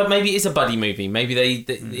it's a buddy movie. Maybe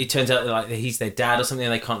it turns out that like he's their dad or something,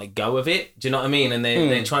 and they can't let go of it. Do you know what I mean? And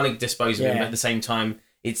they're trying to dispose of him, but at the same time,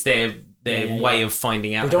 it's their way of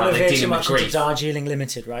finding out We don't how want to they're veer too dealing with much into grief. Darjeeling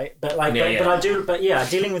Limited, right? But like, Yeah, but I do. But yeah,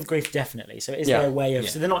 dealing with grief definitely. So it's their way of.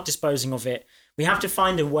 So they're not disposing of it. We have to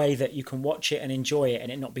find a way that you can watch it and enjoy it,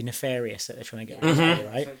 and it not be nefarious that they're trying to get rid of it,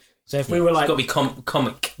 right? So if we were like, It's got to be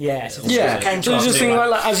comic. yeah, Yeah. came to So us just doing think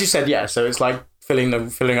like- like, as you said, yeah. So it's like filling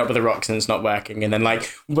up with the rocks and it's not working, and then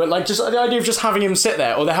but just the idea of just having him sit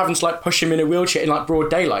there, or they're having to like push him in a wheelchair in like broad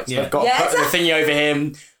daylight. So they've got Yeah, put the thingy over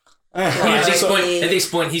him. At this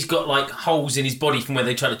point, he's got like holes in his body from where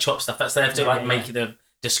they try to chop stuff. That's they have to like make the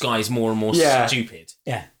disguise more and more stupid.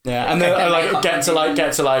 yeah. Yeah, and then get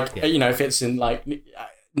to you know, if it's in like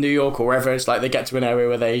New York or wherever, it's like they get to an area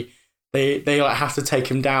where they like have to take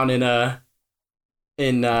him down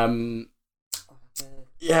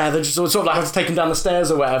they just sort of like have to take him down the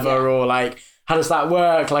stairs or whatever, or like how does that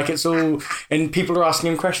work? Like it's all, and people are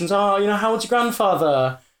asking him questions. Oh, you know, how old's your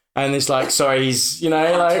grandfather? And it's like, sorry, he's, you know,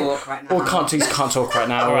 talk right now. or can't talk right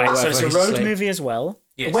now. All or right. So whatever, it's a he's road asleep. movie as well.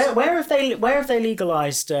 Yes. Where have they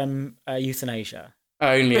legalized euthanasia?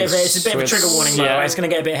 Only It's a bit of a trigger warning, by the way. It's going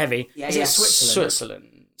to get a bit heavy. Yeah, Is yeah. it Switzerland?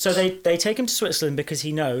 Switzerland. So they take him to Switzerland because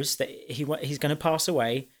he knows that he's going to pass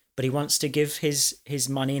away, but he wants to give his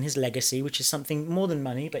money and his legacy, which is something more than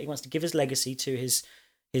money, but he wants to give his legacy to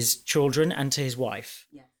his children and to his wife.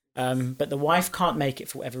 Yeah. But the wife can't make it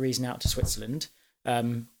for whatever reason out to Switzerland.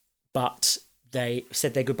 But they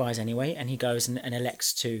said their goodbyes anyway, and he goes and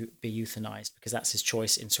elects to be euthanized because that's his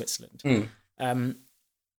choice in Switzerland.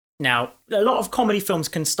 Now, a lot of comedy films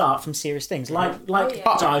can start from serious things, like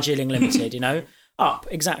Darjeeling Limited, you know. Up,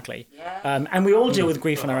 exactly. Yeah. And we all deal with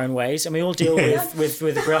grief in our own ways, and we all deal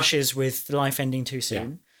with brushes with life ending too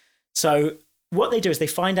soon. So what they do is they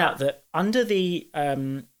find out that under the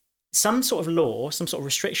some sort of law, some sort of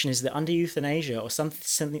restriction is that under euthanasia or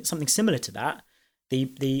something similar to that,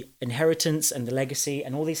 the inheritance and the legacy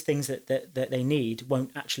and all these things that they need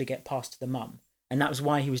won't actually get passed to the mum. And that was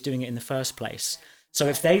why he was doing it in the first place. So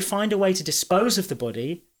if they find a way to dispose of the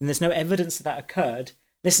body, and there's no evidence that occurred,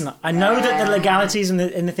 listen, I know that the legalities and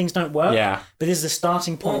the things don't work, but this is the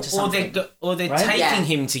starting point to Or something. they're right? taking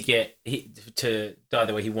him to die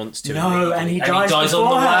the way he wants to. No, and he dies on the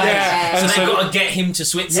beforehand. way. Yeah. So And they've so- got to get him to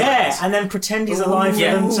Switzerland. Yeah, and then pretend he's alive for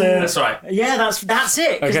them to. That's right. Yeah, that's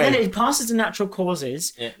it. Because Okay. then it passes to natural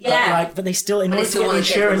causes. Yeah. But they still, in order to still get the wanna get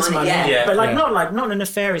the insurance money, money, yeah. but Yeah. not in a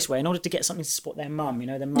nefarious way. In order to get something to support their mum,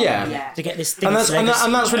 their mum, Yeah. to get this thing. And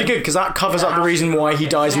that's really good because that covers up the reason why he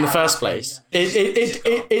dies in the first place.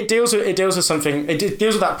 It deals with something. It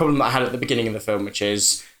deals with that problem that I had at the beginning of the film, which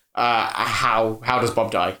is how does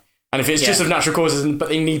Bob die? And if it's just of natural causes, but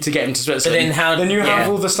they need to get him to Switzerland, then you have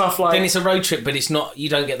all the stuff like. Then it's a road trip, but it's not. You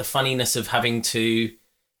don't get the funniness of having to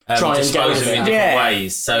Try and dispose get of him in rid of different it.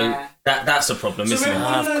 ways. So that's a problem, isn't it?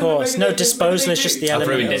 Of course. No, disposal is just the I've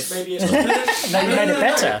element. ruined it. Maybe made it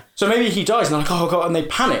better. So maybe he dies, and they're like, oh god, and they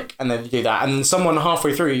panic, and then they do that, and then someone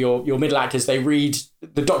halfway through your middle actors, they read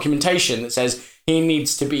the documentation that says he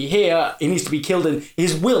needs to be here, he needs to be killed, and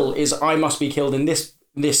his will is I must be killed in this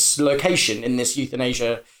location, in this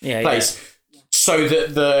euthanasia place. So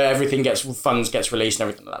that everything gets released and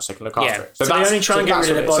everything like that, so they can look after it. So they only try and get rid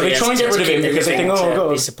of the body. So they try and get rid of him because they think, oh god,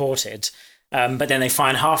 be supported. But then they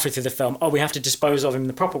find halfway through the film, we have to dispose of him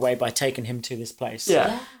the proper way by taking him to this place.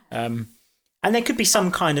 yeah. And there could be some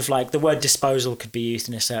kind of the word disposal could be used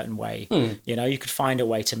in a certain way. You could find a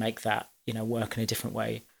way to make that work in a different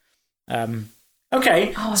way.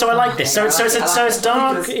 Okay, so I like this. So it's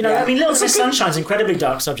dark. Little Miss Sunshine's incredibly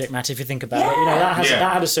dark subject matter if you think about it.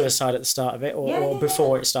 That had a suicide at the start of it, or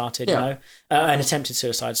before it started. an attempted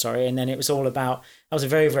suicide. Sorry, and then it was all about. That was a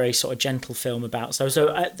very very sort of gentle film about.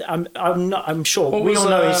 I'm sure we all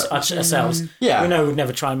know ourselves. Yeah. We know we'd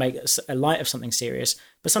never try and make a light of something serious,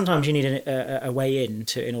 but sometimes you need a way in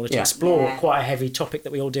order to explore quite a heavy topic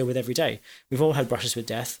that we all deal with every day. We've all had brushes with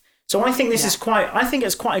death. So I think this is I think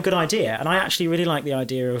it's quite a good idea, and I actually really like the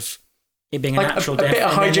idea of it being a natural death, bit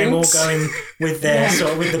of and then them all hijinks. going with their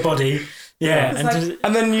sort of with the body. Yeah,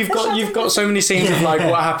 And then you've got so many scenes of what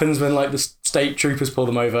happens when the state troopers pull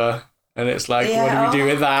them over, and it's what do we do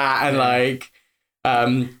with that?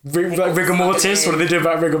 And rigor mortis. What do they do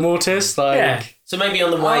about rigor mortis? So maybe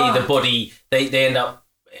on the way, the body they end up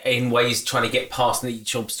in ways trying to get past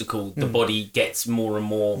each obstacle. The body gets more and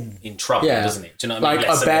more in trouble, doesn't it? Do you know what I mean?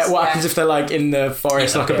 a bear. What happens if they're in the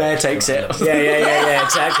forest? A bear takes it. Yeah,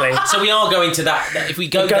 exactly. So we are going to that. If we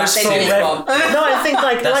go that full silly, No, I think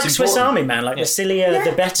like Swiss important. Army Man, the sillier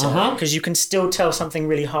the better, because you can still tell something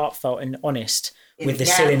really heartfelt and honest with the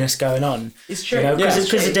silliness going on. It's true.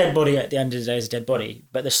 Because the dead body at the end of the day is a dead body,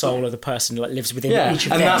 but the soul of the person lives within each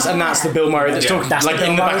of them. And that's the Bill Murray that's talking That's the Bill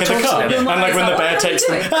in the back Murray of the talks car, to them. and when the bear takes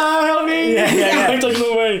them, help me! Yeah. Take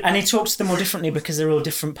them away. And he talks to them all differently because they're all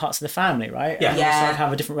different parts of the family, right? Yeah. And they sort of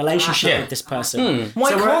have a different relationship with this person.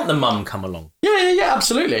 why can't the mum come along? Yeah,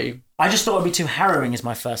 absolutely. I just thought it'd be too harrowing, is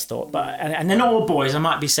my first thought. But and they're not all boys. I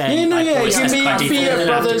might be saying boys. It that's can by be default, they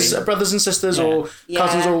don't have to be. brothers and sisters or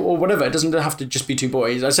cousins or whatever. It doesn't have to just be two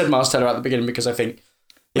boys. I said Miles Teller at the beginning because I think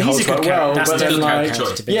he holds He's a good quite character. well. That's But a then good character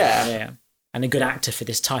choice. to be. Yeah. And a good actor for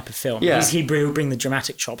this type of film. Yeah. He will bring the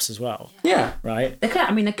dramatic chops as well, yeah. right? They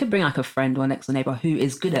could bring a friend or next door neighbor who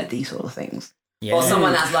is good at these sort of things. Yeah. Or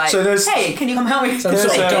someone that's So there's- hey, can you come help me? Some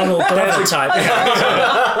sort of Donald Glover type.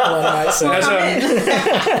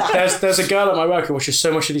 There's a girl at my work who watches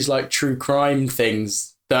so much of these true crime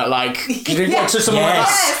things that to someone like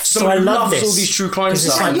that. So Someone I who love loves this. all these true crime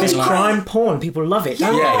It's stuff. this crime porn. People love it.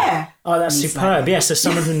 Don't they? Yeah. Oh, that's superb. Yeah, so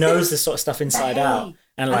someone who knows this sort of stuff inside out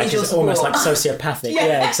and is almost sociopathic.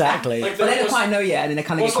 Yeah, exactly. But they don't quite know yet, and then they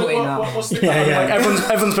kind of get caught in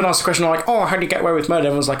Everyone's been asked a question how do you get away with murder?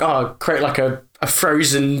 Everyone's like, create a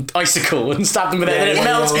frozen icicle and stab them with it, and it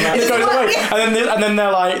melts and it goes away. And then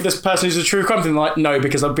they're like, this person who's a true crime thing, no,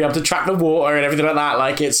 because I'll be able to track the water and everything like that.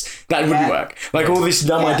 That wouldn't work. All these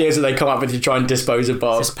dumb ideas that they come up with to try and dispose of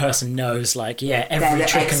Bob. This person knows every the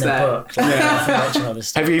trick in the expert.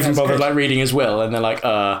 book. Have you even bothered reading his will? And they're like,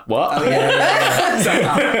 what?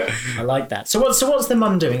 I like that. So what's the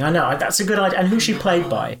mum doing? I know that's a good idea. And who's she played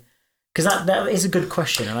by? Because that is a good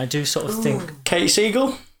question, and I do sort of think Kate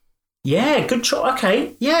Siegel? Yeah, good choice.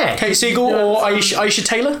 Okay, yeah. Kate Siegel or Aisha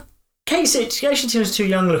Taylor? Kate Taylor's too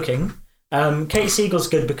young looking. Kate Siegel's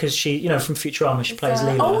good because she, from Futurama, she plays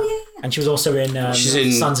Leela. And she was also in, She's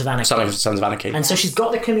in Sons of Anarchy. Sons of Anarchy. And so she's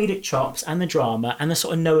got the comedic chops and the drama and the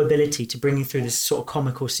sort of knowability to bring you through this sort of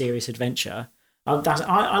comical, serious adventure. I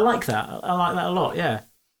like that. I like that a lot, yeah.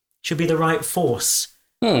 She'll be the right force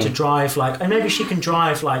to drive, and maybe she can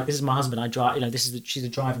drive, this is my husband, I drive, she's a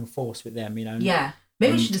driving force with them, Yeah.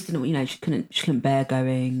 Maybe she just didn't, she couldn't bear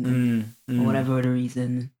going or whatever the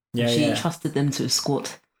reason. Yeah, she trusted them to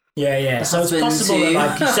escort Yeah. So it's husband possible too.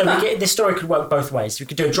 that this story could work both ways. We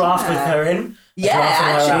could do a draft with her in, a Yeah, draft with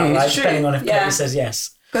her actually, out, like, it's true. depending on if Yeah. Katie says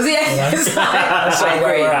yes. Because it's like, That's I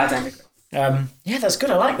where agree. we're at. Yeah, that's good.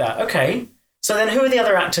 I like that. Okay. So then, who are the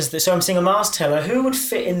other actors? So I'm seeing a Mars Teller. Who would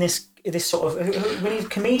fit in this sort of? We need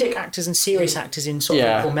comedic actors and serious actors in sort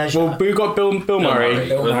of equal measure. Well, we've got Bill Murray.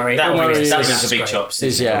 Bill Murray. That Murray was is the big chops.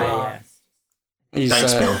 Yeah. He's,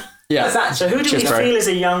 Thanks, Bill. Yeah. So who do Cheers, we bro. feel is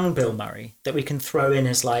a young Bill Murray that we can throw in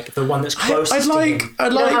as like the one that's closest to him?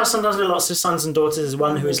 I'd You know like. how sometimes with lots of sons and daughters, there's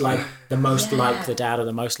one who is like the most like the dad or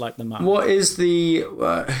the most like the mum. What is the?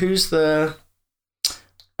 Who's the?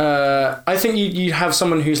 I think you have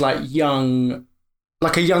someone who's like young,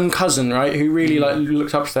 like a young cousin, right? Who really like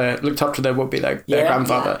looked up to their would be their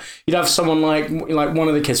grandfather. Yeah. You'd have someone like one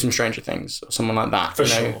of the kids from Stranger Things, or someone like that. For you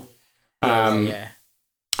know? sure.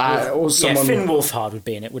 Or someone. Finn Wolfhard would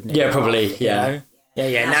be in it, wouldn't he? Yeah, probably. Yeah. You know?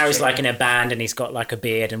 Yeah. Now he's like in a band and he's got like a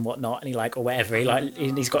beard and whatnot, and he like or whatever.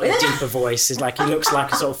 He's got a deeper voice. He's like he looks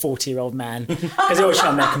like a sort of 40-year-old man because they always try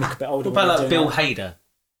and make him look a bit older. What about when like they're Bill doing Hader?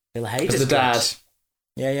 Bill Hader, As the dad.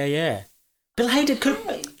 Yeah. Bill Hader could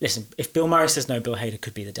listen. If Bill Murray says no, Bill Hader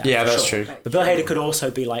could be the dad. Yeah, for that's sure. true. But Bill Hader could also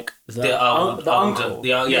be like the uncle.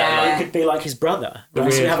 Yeah. He could be like his brother.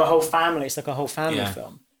 Right? So you have a whole family. It's like a whole family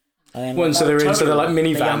film. And then, One, so they're like the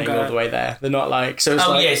minivanning younger- all the way there. They're not like so. It's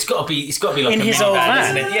Oh like, yeah, it's got to be like In a his minivan, old van.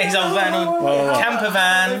 isn't it? Yeah, his old van, camper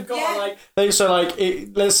van. So like,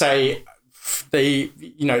 let's say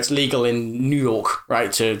it's legal in New York,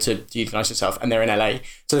 right, to euthanize yourself, and they're in LA,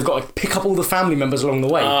 so they've got to pick up all the family members along the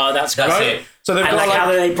way. Oh, that's That's great. it. So they've And got like how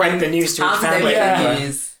do they break the news to each How do they family? make Yeah. the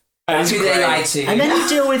news? and Who they lie to? And then you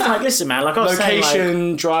deal with like, listen, man, like I was saying,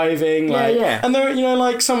 location, driving, like, yeah. and they're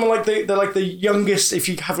like someone like they're like the youngest. If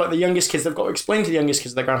you have like the youngest kids, they've got to explain to the youngest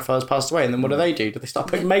kids their grandfather's passed away, and then what do? Do they start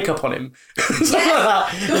putting makeup on him? Something like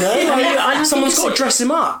that. You know, I just someone's think got to dress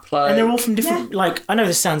him up. Like, and they're all from different, like, I know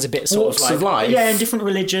this sounds a bit sort Walks of like, of life. yeah, and different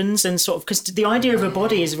religions and sort of, because the idea of a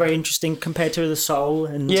body is very interesting compared to the soul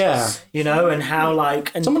and, Yeah. you know, and how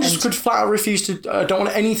like, and Someone and, just could flat out refuse to. Don't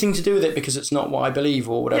want anything to do with it because it's not what I believe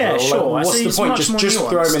or whatever. Yeah, or sure. Like, I what's see the it's point? much more Just throw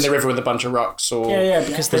him in nuanced. the river with a bunch of rocks or yeah,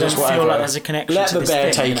 because they don't just feel whatever. like there's a connection Let to the this bear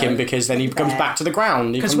thing, take you know? him because then he comes back to the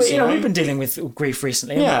ground. Because we've been dealing with grief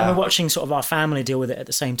recently, and Yeah. we're watching sort of our family deal with it at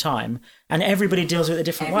the same time, and everybody deals with it a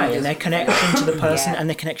different way, and their connection to the person and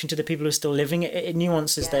their connection to the people who are still living, it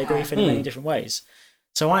nuances their grief in many different ways.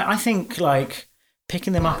 So I think like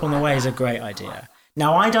picking them up on the way is a great idea.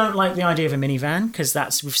 Now I don't like the idea of a minivan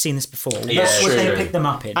because we've seen this before. Yeah, What would they true. pick them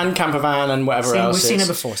up in? and camper van and whatever We've else. seen is. it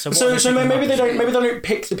before. So Maybe they don't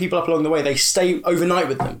pick the people up along the way. They stay overnight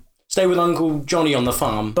with them. Stay with Uncle Johnny on the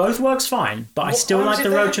farm. Both works fine, but I still like the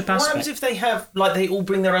road trip What happens aspect. if they have like they all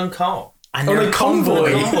bring their own car? And Oh, they're they a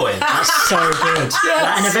convoy. Convoy. That's so good.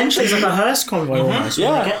 And eventually it's like a hearse convoy almost when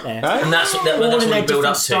Yeah. they get there. Right? And that's All what in their we build different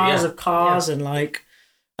up to. styles Yeah. of cars and like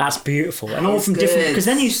that's beautiful and all from That's different good. because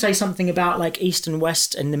then you say something about like east and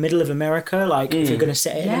west and the middle of America, like if you're going to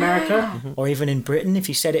set it in America or even in Britain, if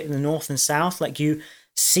you set it in the north and south, like you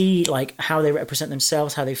see like how they represent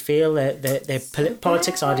themselves, how they feel, their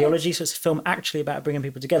politics, ideology. So it's a film actually about bringing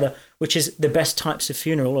people together, which is the best types of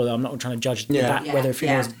funeral, although I'm not trying to judge whether a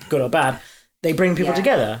funeral is good or bad. They bring people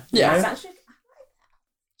together. you Yeah. know?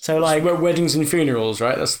 So like Weddings and funerals,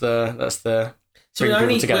 right? That's the So bring people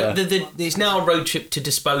only together. there's now a road trip to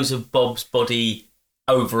dispose of Bob's body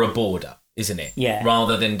over a border, isn't it? Yeah.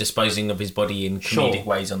 Rather than disposing of his body in comedic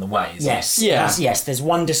ways on the way. Isn't yes, it? Yeah. yes. There's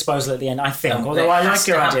one disposal at the end, I think. And Although there I has like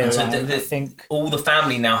to your happen. idea. So Ryan, I think all the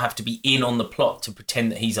family now have to be in on the plot to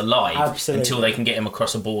pretend that he's alive Absolutely. until they can get him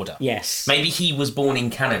across a border. yes, Maybe he was born in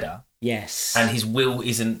Canada yes, and his will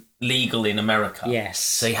isn't legal in America. yes.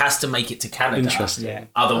 So he has to make it to Canada. Interesting. Yeah.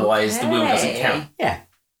 Otherwise, the will doesn't count. Yeah,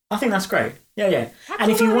 I think that's great. Yeah.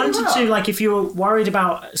 And if you wanted to, like, if you were worried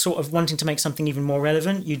about sort of wanting to make something even more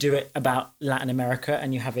relevant, you do it about Latin America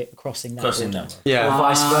and you have it crossing that Crossing border. that. Yeah. Or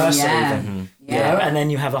vice versa, yeah. even. You know, and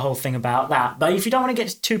then you have a whole thing about that. But if you don't want to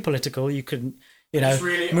get too political, you could,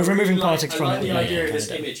 removing politics from it.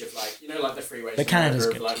 image of like the freeways. But Canada's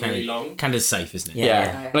good. really long. Canada's safe, isn't it?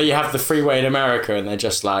 Yeah. Like you have the freeway in America, and they're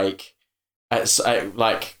just like, I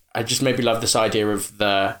just maybe love this idea of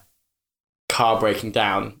the car breaking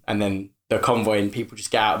down, and then the convoy and people just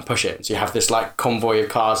get out and push it. So you have this like convoy of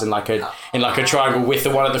cars in like a triangle with the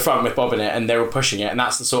one at the front with Bob in it, and they're all pushing it, and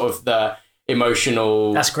that's the sort of the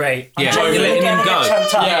emotional. That's great. Yeah, I'm you're letting him go. Yeah.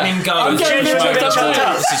 Letting him go. I'm and getting change a mode bit of chucked the-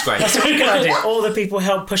 up. This is great. That's a good idea. All the people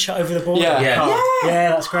help push it over the border. Yeah. Yeah,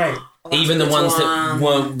 that's great. Even the ones that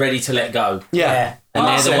weren't ready to let go. Yeah. And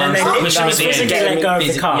they're the And ones then that they push them at the physically end. let go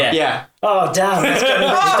of the car. Yeah. Yeah. Oh, damn. That's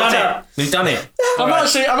We've done it. We've done it.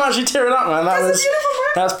 I'm actually tearing up, man. That was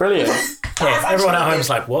That's brilliant. Yeah, everyone at home's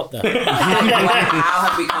like, what the? How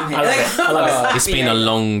have we come here? I love it. It's been a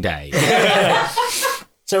long day.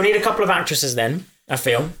 So we need a couple of actresses then, I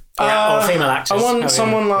feel. Or female actors. I want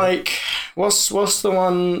someone like what's the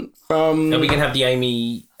one from? Are we gonna have the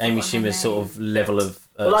Amy Schumer sort of level of?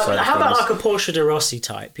 How about like a Portia de Rossi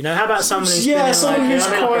type? You know, how about someone who's someone who's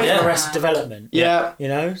quite Arrested Development? Yeah, you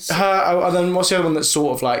know. Her. And then what's the other one that's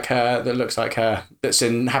sort of like her? That looks like her. That's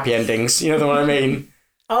in Happy Endings. You know the one I mean?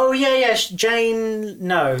 Oh yeah, Jane.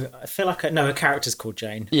 No, I feel like her character's called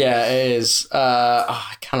Jane. Yeah, it is.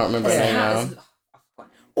 I cannot remember her name now.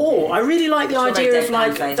 I really like the idea of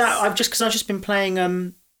like that. I've just been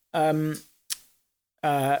playing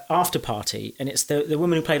After Party, and it's the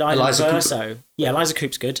woman who played Iden Verso. Yeah, Eliza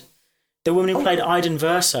Coop's good. The woman who played Iden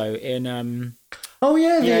Verso in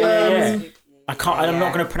yeah. I'm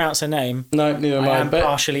not going to pronounce her name. No, neither am I. I'm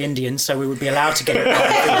partially Indian, so we would be allowed to get it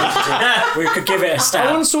right. We could give it a stab.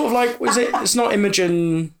 I want sort of like, it's not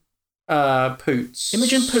Imogen Poots.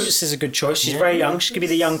 Imogen Poots is a good choice. She's very young. She could be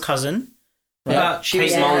the young cousin. Right? She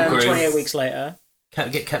was 28 weeks later.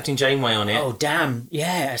 Get Captain Janeway on it. Oh, damn.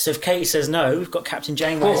 Yeah. So if Katie says no, we've got Captain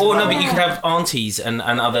Janeway. Or no, but you could have aunties and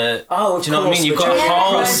other... Oh, do you know what I mean? You've got a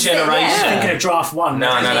whole generation. I'm thinking of draft 1. No.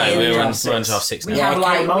 We're on draft 6 now. We have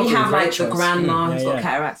like the choice. grandma who's got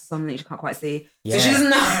cataracts or something that you can't quite see. Yeah. So she doesn't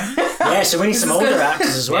know. Yeah, so we need some older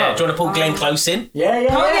actors as well. Yeah, do you want to pull Glenn Close in?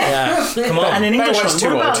 Yeah. Come on. And an English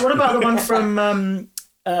one. What What about the one from...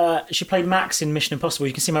 she played Max in Mission Impossible.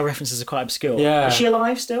 You can see my references are quite obscure. Yeah. Is she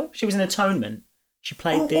alive still? She was in Atonement. She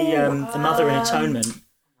played the mother in Atonement.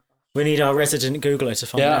 We need our resident Googler to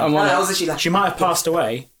find out. She might have passed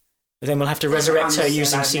away. But then we'll have to resurrect her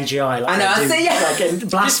using CGI. Like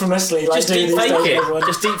blasphemously. Just deep fake it.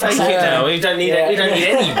 Just deep fake it now. We don't need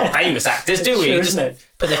any famous actors, do we? Isn't it?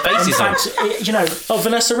 Put their faces on. You know. Oh,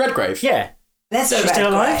 Vanessa Redgrave. Yeah. She's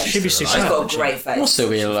still alive. She'd be super. She's got a great face. Will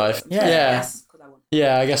still be alive. Yeah. Yes.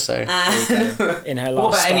 Yeah, I guess so. In her last.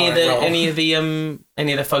 What about any of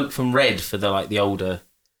the folk from Red for the older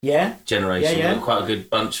generation? Yeah. Quite a good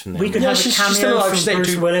bunch from them. We could have a cameo from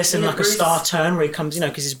Bruce Willis in like a Bruce. star turn where he comes,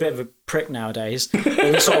 because he's a bit of a prick nowadays.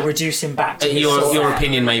 We sort of reduce him back to his your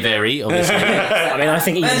opinion may vary, obviously. I mean, I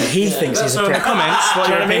think even he thinks he's a prick. Comments, what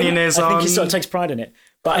your opinion is on... I think he sort of takes pride in it.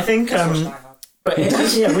 But I think...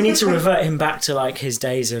 we need to revert him back to like his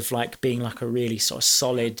days of like being like a really sort of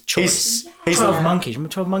solid choice. He's 12 Monkeys.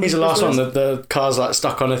 Remember 12 Monkeys? He's the last one. The car's like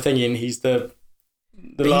stuck on a thingy, and he's the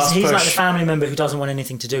last he's push. like the family member who doesn't want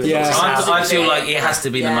anything to do with it. I feel like it has to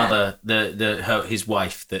be the mother, his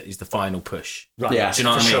wife, that is the final push. Right. Yeah. Do you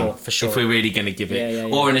know what I mean? For sure. If we're really going to give it,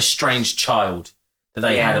 Yeah. or an estranged child that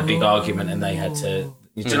they had a big argument and they had to. Do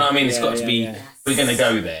you know what I mean? It's got to be. Yeah. We're going to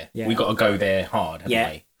go there. Yeah. We got to go there hard,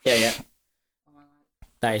 haven't we? Yeah.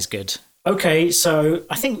 That is good. Okay, so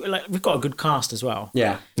I think we've got a good cast as well.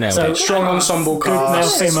 Yeah. So strong ensemble good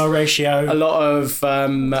cast. male-female ratio. A lot of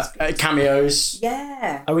cameos.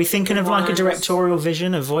 Yeah. Are we thinking of like a directorial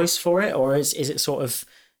vision, a voice for it, or is it sort of,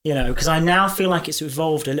 because I now feel like it's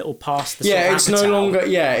evolved a little past the sort of It's no Apatow. longer.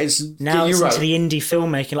 Yeah, it's Now it's you're into right. the indie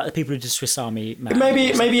filmmaking, like the people who did Swiss Army Man.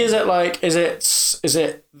 Maybe is it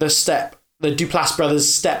the Duplass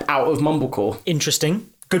brothers step out of mumblecore? Interesting.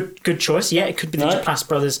 Good choice. Yeah, it could be the Duplass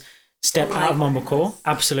brothers step out of mumblecore.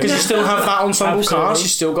 Absolutely. Because you still have that ensemble Absolutely. cast, you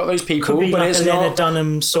still got those people, Could be but like it's a not. Leonard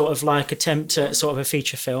Dunham sort of like attempt at sort of a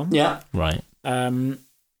feature film. Yeah. Right.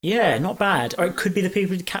 Yeah, not bad. Or it could be the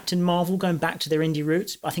people who did Captain Marvel going back to their indie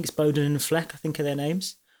roots. I think it's Bowden and Fleck, I think are their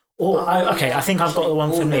names. I think I've got the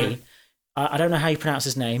one for me. I don't know how you pronounce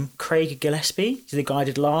his name. Craig Gillespie. He's the guy who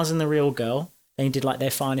did Lars and the Real Girl. Then he did like Their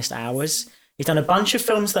Finest Hours. He's done a bunch of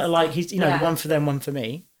films that are like, one for them, one for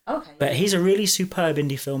me. Okay. But he's a really superb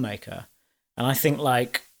indie filmmaker. And I think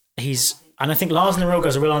I think Lars and the Real Girl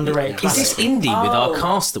is a real underrated Is classic. this indie with our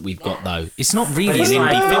cast that we've got though? It's not really an It's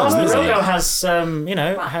like, indie film, Lars is and the Real Girl it? has,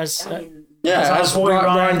 Yeah, Has as Boy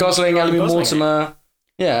Ryan Gosling, Ellie Gosling. Mortimer.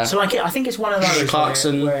 Yeah. So I think it's one of those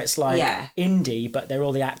Clarkson. where it's like Yeah. indie, but they're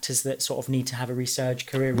all the actors that sort of need to have a resurged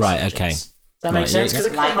career. Right, resurgence. okay. Does that make sense?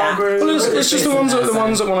 Because Like that. It's just the ones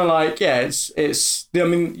that want to like, it's. I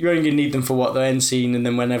mean, you're only gonna need them for what the end scene, and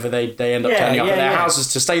then whenever they end up turning up at their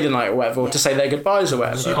houses to stay the night or whatever, or to say their goodbyes or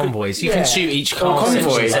whatever. Convoys. You can shoot each cast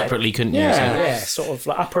convoy. separately, couldn't you? Yeah. Sort of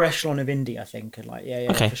like upper echelon of indie, I think. And like,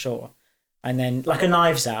 Okay. for sure. And then like a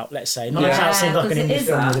Knives Out, let's say. Knives Out seems like an 'cause it indie is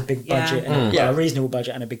film that. with a big budget, Yeah. and a reasonable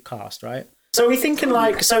budget and a big cast, right? So are we thinking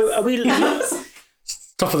like, are we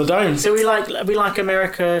Top of the dome. we like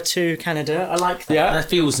America to Canada? I like that. Yeah. That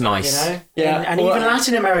feels nice. Yeah. And Well, even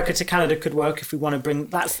Latin America to Canada could work if we want to bring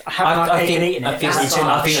that's having our I cake think, and eating I it. think That's that's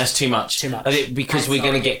too much. Too much. I think because we're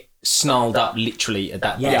going to get snarled up literally at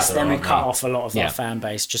that. Yes, buzzer, then we aren't cut they? off a lot of Yeah. our fan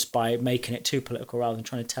base just by making it too political rather than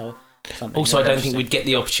trying to tell something. Also, I don't think interesting. we'd get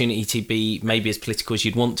the opportunity to be maybe as political as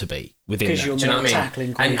you'd want to be within that. Because you're Do you know what I mean?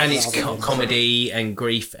 tackling And grief it's rather than- comedy and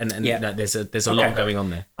grief, and Yeah. there's a Okay. lot going on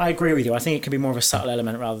there. I agree with you. I think it could be more of a subtle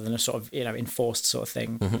element rather than a sort of enforced sort of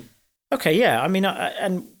thing. Mm-hmm. Okay, yeah. I mean,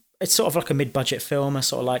 and it's sort of like a mid-budget film. I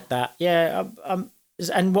sort of like that. Yeah.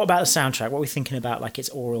 And what about the soundtrack? What are we thinking about? Like its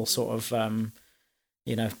oral sort of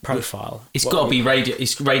profile. It's got to be radio.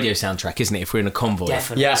 It's radio soundtrack, isn't it? If we're in a convoy,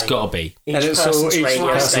 Definitely. Yeah. it's got to be. Each And it's all person's each radio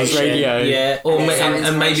person's station. radio. Yeah,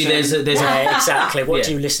 and maybe there's a Yeah, exactly. What Yeah.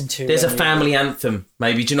 do you listen to? there's a when you- family anthem.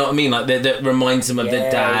 Maybe, do you know what I mean? Like that reminds them of their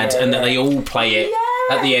Yeah, dad, yeah, and that yeah. they all play it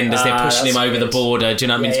at the end as they're pushing him that's over the good. border. Do you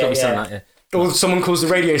know what I mean? Yeah, It's got to be yeah, something yeah. like that. Or someone calls the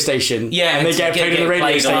radio station. Yeah, and they and get played on the radio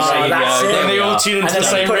played station. on the radio. that's it. Then they all Yeah. tune into And the then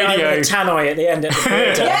same put it over radio. the tannoy at the end of the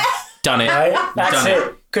border. Done it. Right? That's Done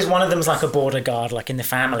it. Because one of them's like a border guard, like in the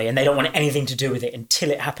family, and they don't want anything to do with it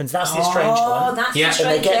until it happens. That's the strange one. That's Yeah. the And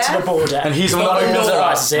they strange, get to the border, And he's the one that opens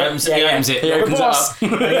it up. Opens it. Opens it. He opens it Boss. up.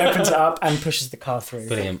 And he opens it up and pushes the car through.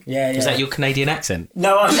 Brilliant. Yeah, yeah. Is that your Canadian accent?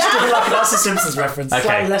 No, I'm just doing like that's a Simpsons reference. Okay.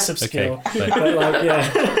 Slightly less obscure, Okay. but like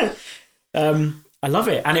yeah. I love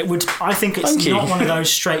it, and it would. I think it's Thank you. not one of those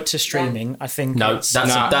straight to streaming. I think No, it's, that's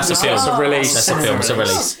Nah, a film. it's a release. That's a film. It's a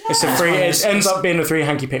release. It's a free. It ends up being a 3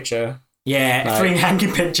 hanky picture. yeah, 3 hanky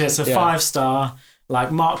pictures, a Yeah. 5-star.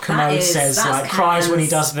 Like Mark Kermode is- says, that's like cries when he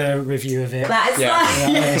Cannes. does the review of it. That is Yeah.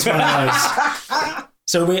 like- Yeah, it's one of those.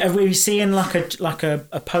 So are we seeing like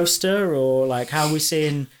a poster, or like how are we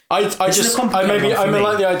seeing? I This is just a complicated one for I me.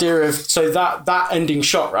 like the idea of so that ending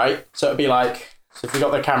shot, right? So it'd be like, so if we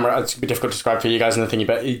got the camera, it's gonna be difficult to describe for you guys in the thingy,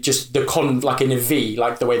 but it just the like in a V,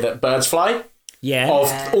 like the way that birds fly, Yeah,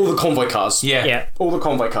 of all the convoy cars. Yeah. yeah, All the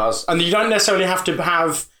convoy cars. And you don't necessarily have to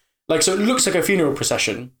have like, so it looks like a funeral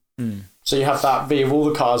procession. So you have that V of all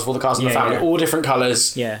the cars in the Yeah, family, yeah. all different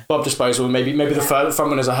colours. Yeah. Bob Disposal, maybe the front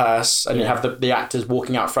one is a hearse, and you have the actors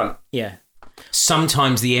walking out front. yeah.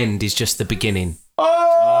 Sometimes the end is just the beginning.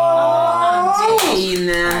 Dean.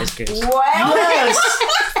 That's good. Yes!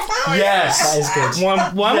 Yes! That is good. Why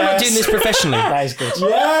am I not Yes. doing this professionally? That is good.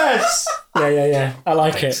 Yes! Yeah. I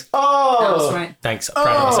like it. Oh! That was right. Thanks. I'm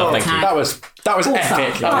proud of myself. Thank you. That was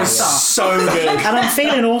epic. That was so good. And I'm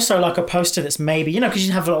feeling also like a poster that's maybe, because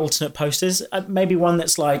you have alternate posters, maybe one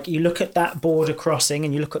that's like you look at that border crossing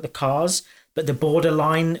and you look at the cars, but the border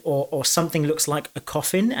line or something looks like a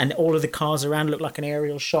coffin, and all of the cars around look like an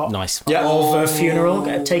aerial shot Nice. Yeah. of a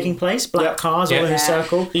funeral taking place. Black Yeah. cars all in a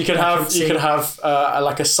circle. You could have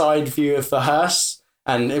like a side view of the hearse,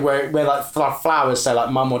 and where like flowers say like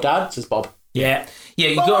mum or dad, says Bob. Yeah. Yeah,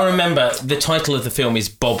 you've got to remember the title of the film is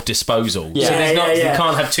Bob Disposal. Yeah. So there's Yeah, you yeah.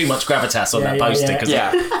 can't have too much gravitas on Yeah, that yeah, poster yeah. because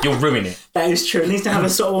Yeah. you'll ruin it. That is true. It needs to have a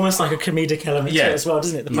sort of almost like a comedic element to Yeah. it as well,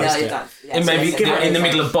 doesn't it? The Yeah, poster. you got- yeah, And so maybe it's a in the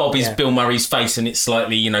very- middle of Bob is Yeah. Bill Murray's face, and it's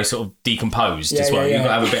slightly, sort of decomposed as well. You've got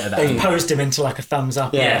to have a bit of that. They've posed him into like a thumbs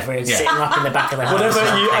up. Yeah. Yeah, where he's Yeah. sitting up in the back of the house. Whatever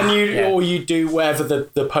Yeah. or you do wherever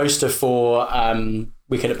the poster for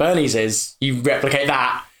Weekend at Bernie's is, you replicate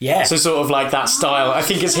that. Yeah. So sort of like that style. I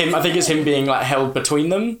think it's him being like held between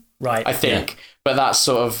them. Right. I think. But that's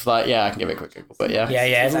sort of like, yeah, I can give it a quick Google, but yeah. Yeah,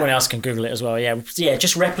 everyone else can Google it as well. Yeah,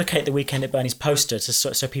 just replicate the Weekend at Bernie's poster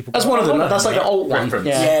so people. That's go, one of them. hold on That's a like an minute. alt one. Reference.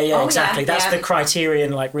 Yeah. Yeah, Oh, exactly. yeah, That's yeah. the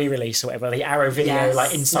Criterion like re-release or whatever, the Arrow Video Yes.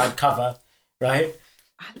 like inside cover, right?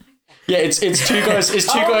 Yeah, it's two guys.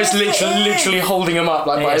 It's two guys yes, it is. literally holding him up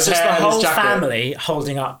like by his It's just hair the and his whole jacket. family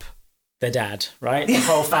holding up the dad, right? The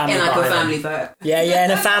whole family. In like a behind family them. vote. Yeah,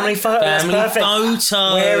 in a family photo. That's Family perfect.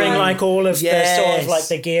 photo. Wearing like all of the sort Yes. of like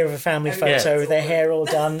the gear of a family photo, with their hair all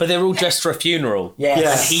done. But they're all dressed for a funeral. Yes. And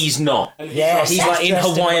Yes. he's not. Yes, He's like in dressed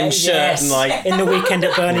Hawaiian a- shirt yes, and like. in the Weekend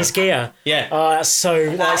at Bernie's gear. Yeah. Oh, that's is so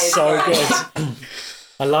great. good.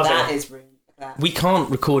 I love That it. is brilliant. That. We can't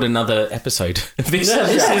record another episode of this.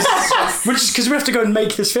 This is which is because we have to go and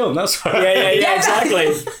make this film. That's why. Yeah,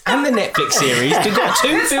 exactly. And the Netflix series. We've got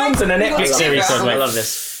 2 films and a We've got Netflix 2 series. films. I love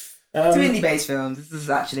this. Two indie-based films. This is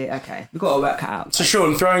actually okay. We've got to work it out. So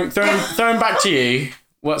Sean, throwing back to you.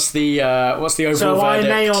 What's the overall So I verdict?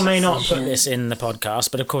 may or may not put this in the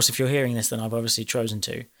podcast, but of course, if you're hearing this, then I've obviously chosen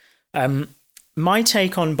to. My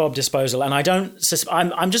take on Bob Disposal, and I don't.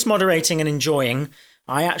 I'm just moderating and enjoying.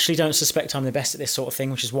 I actually don't suspect I'm the best at this sort of thing,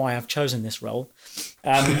 which is why I've chosen this role.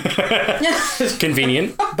 It's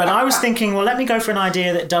convenient. But I was thinking, well, let me go for an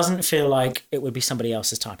idea that doesn't feel like it would be somebody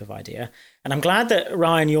else's type of idea. And I'm glad that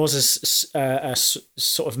Ryan, yours has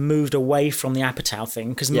sort of moved away from the Apatow thing,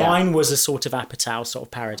 because mine was a sort of Apatow sort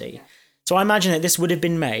of parody. So I imagine that this would have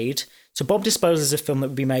been made. So Bob Disposal is a film that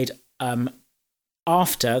would be made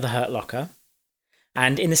after The Hurt Locker,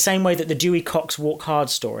 And in the same way that the Dewey Cox Walk Hard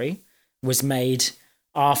story was made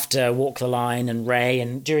after Walk the Line and Ray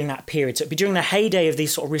and during that period, so it'd be during the heyday of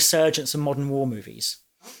these sort of resurgence of modern war movies.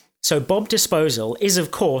 So Bomb Disposal is,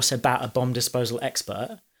 of course, about a bomb disposal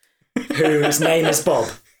expert whose name is Bob.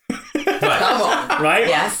 Come on. Right?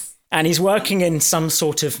 Yes. And he's working in some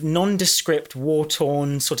sort of nondescript,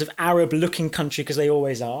 war-torn, sort of Arab-looking country, because they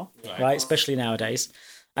always are, right? Especially nowadays.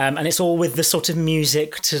 And it's all with the sort of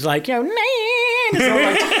music to like,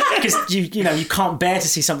 because you know you can't bear to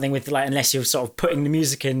see something with like unless you're sort of putting the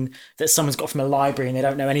music in that someone's got from a library and they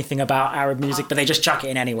don't know anything about Arab music, but they just chuck it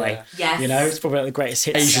in anyway. Yes. You know, it's probably like the greatest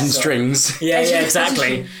hits. Asian strings. Yeah,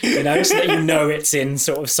 exactly. You know, so that you know it's in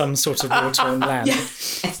sort of some sort of war-torn land.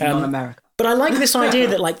 It's not America. But I like this idea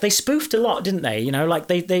that like they spoofed a lot, didn't they? You know, like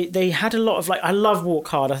they had a lot of like, I love Walk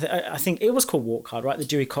Hard. I think it was called Walk Hard, right? The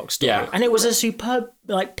Dewey Cox story. Yeah. And it was a superb,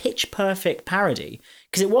 like pitch perfect parody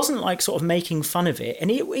because it wasn't like sort of making fun of it. And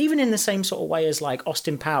even in the same sort of way as like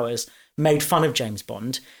Austin Powers made fun of James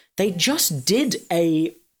Bond, they just did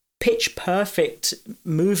a pitch perfect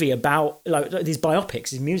movie about like these biopics,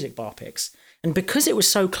 these music biopics. And because it was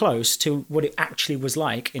so close to what it actually was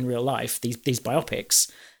like in real life, these biopics,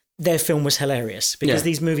 their film was hilarious because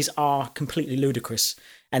these movies are completely ludicrous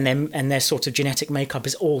and their sort of genetic makeup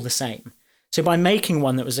is all the same. So by making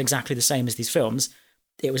one that was exactly the same as these films,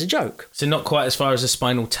 it was a joke. So not quite as far as a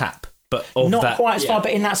Spinal Tap, but not quite as far,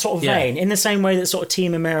 but in that sort of vein, in the same way that sort of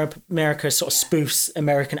Team America sort of spoofs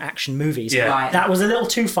American action movies. Yeah. Right. That was a little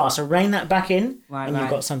too far. So rein that back in and you've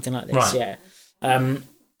got something like this. Right. Yeah.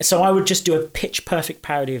 So I would just do a pitch perfect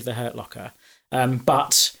parody of The Hurt Locker,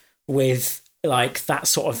 but with like that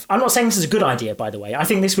sort of, I'm not saying this is a good idea, by the way. I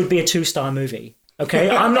think this would be a 2-star movie. Okay,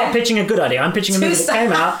 I'm not pitching a good idea. I'm pitching a movie that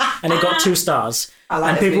came out and it got 2 stars.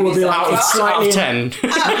 And people will be like, it's slightly out of 10.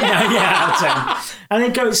 out of 10. And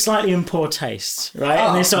they go slightly in poor taste, right?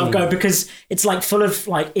 And they sort of go because it's like full of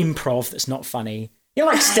like improv that's not funny. You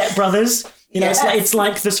know, like Step Brothers. You know, it's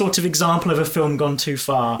like the sort of example of a film gone too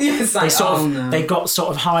far. It's like, they got sort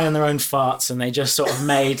of high on their own farts and they just sort of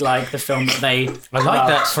made like the film that they. I like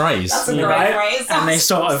that phrase. That's a great phrase. And they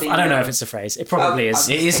sort of, I don't know if it's a phrase. It probably is.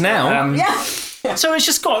 It is now. So it's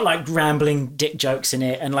just got like rambling dick jokes in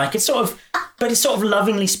it, and like it's sort of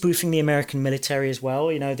lovingly spoofing the American military as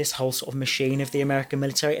well. You know, this whole sort of machine of the American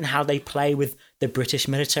military and how they play with the British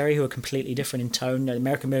military, who are completely different in tone. You know, the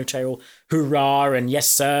American military will hoorah and yes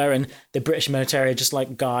sir, and the British military are just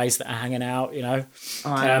like guys that are hanging out. You know,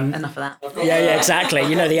 all right, enough of that. Yeah, exactly.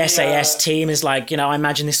 You know, the SAS team is like, you know, I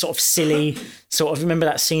imagine this sort of silly sort of. Remember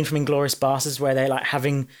that scene from Inglourious Basterds where they're like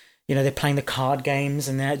having. You know, they're playing the card games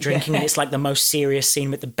and they're drinking and it's like the most serious scene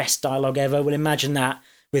with the best dialogue ever. Well, imagine that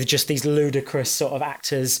with just these ludicrous sort of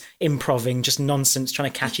actors improving, just nonsense, trying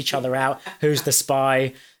to catch each other out. Who's the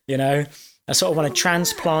spy? You know, I sort of want to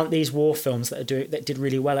transplant these war films that did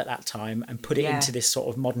really well at that time and put it into this sort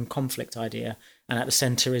of modern conflict idea. And at the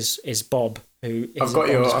centre is Bob, who is I've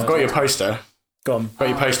got your poster. Go on. Got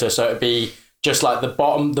your poster, so it'd be just like the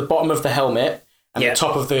bottom of the helmet. And the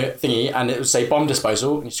top of the thingy, and it would say bomb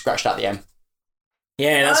disposal, and you scratched out the M.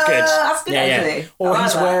 Yeah, that's good. That's good, actually. Or I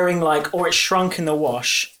he's like that. wearing like, or it's shrunk in the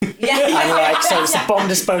wash. Yeah. And like, so it's the bomb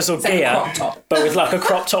disposal It's like a gear, crop top. but with like a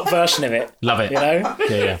crop top version of it. Love it. You know?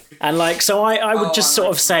 Yeah. And like, so I would just sort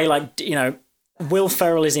of say like, you know, Will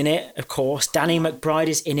Ferrell is in it, of course. Danny McBride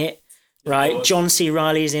is in it, right? John C.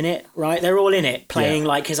 Reilly is in it, right? They're all in it, playing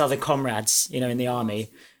like his other comrades, you know, in the army.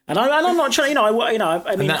 And I'm not trying, I mean,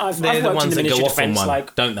 I've they're worked the ones in the that military go off on defence, one,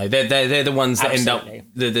 like, don't they? They're the ones that Absolutely.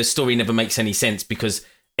 end up. The story never makes any sense because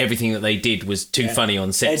everything that they did was too funny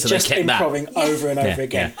on set, they're so just they kept that. improving over and over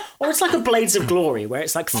again. yeah. Or it's like a Blades of Glory, where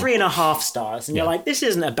it's like 3.5 stars, and you're like, this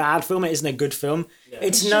isn't a bad film, it isn't a good film.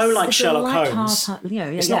 It's no like It's a Sherlock light Holmes.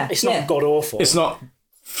 It's not god awful. It's not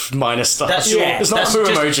minus stars. That's your, it's not that's poo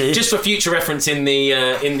just, emoji. just for future reference in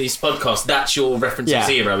this podcast. That's your reference Yeah. of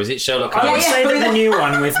 0. Is it Sherlock I would Holmes? say that the new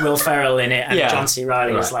one with Will Ferrell in it and Yeah. John C.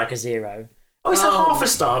 Reilly is like a 0. Oh, it's a half a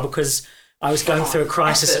star because I was going through a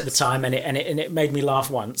crisis at the time and it made me laugh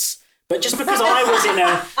once. But just because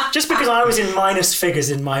I was in minus figures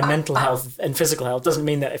in my mental health and physical health doesn't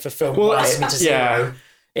mean that if a film hit me to 0,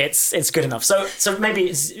 it's good enough. So maybe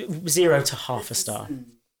it's 0 to half a star.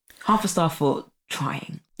 Half a star for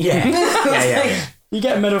trying. Yeah. You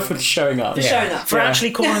get a medal for showing up. Showing up. For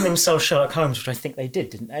actually calling themselves Sherlock Holmes, which I think they did,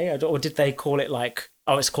 didn't they? Or did they call it like,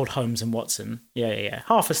 it's called Holmes and Watson? Yeah.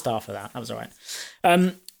 Half a star for that. That was all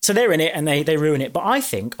right. So they're in it and they ruin it. But I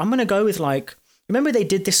think I'm going to go with like, remember they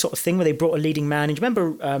did this sort of thing where they brought a leading man in? Do you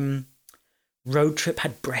remember Road Trip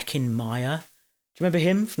had Breckin Meyer? you remember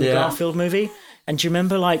him from the Garfield movie? And do you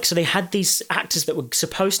remember, like, so they had these actors that were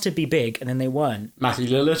supposed to be big and then they weren't. Matthew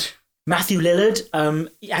Lillard,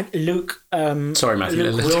 Luke. Sorry, Matthew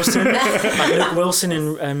Luke Lillard. Wilson, like Luke Wilson,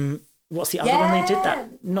 and what's the other one they did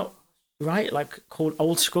that not right? Like called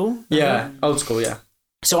Old School. Yeah, Old School. Yeah.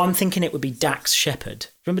 So I'm thinking it would be Dax Shepard.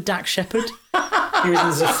 Remember Dax Shepard? He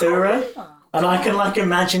was in Zathura, and I can like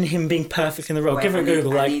imagine him being perfect in the role. Give it a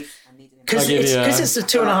Google, like. Because it's a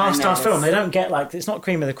 2.5-star film. They don't get like it's not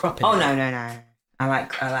cream of the crop. In Oh it. no! I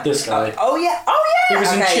like This guy. Oh yeah! He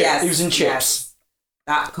was in Okay, Chips. yes, He was in Chips. yes.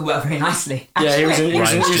 That could work very nicely. Yeah, he was in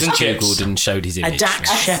Ryan's Chips. just googled and showed his A image.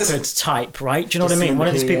 Dax Shepard type, right? Do you know what I mean? One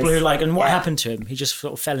of these people who like, and what happened to him? He just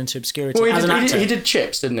sort of fell into obscurity Well, as an actor. he did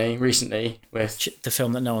Chips, didn't he? Recently with. The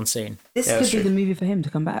film that no one's seen. This Yeah, could that's be true. the movie for him to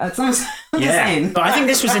come back. That's what I'm saying. But I think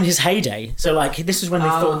this was in his heyday. So like, this was when they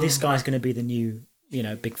thought this guy's going to be the new,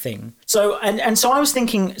 big thing. So and so I was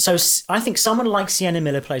thinking. So I think someone like Sienna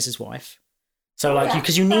Miller plays his wife. So like,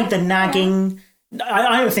 because you need the nagging.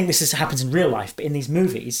 I don't think this happens in real life, but in these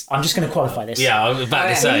movies, I'm just going to qualify this. Yeah, I was about to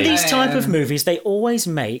In say. these type of movies, they always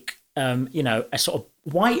make, a sort of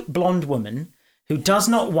white blonde woman who does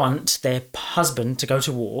not want their husband to go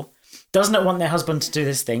to war, does not want their husband to do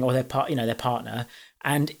this thing or their partner,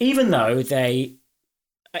 and even though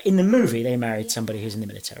in the movie they married somebody who's in the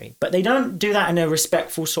military, but they don't do that in a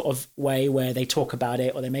respectful sort of way where they talk about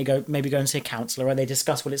it, or they maybe go and see a counsellor, or they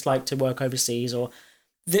discuss what it's like to work overseas, or.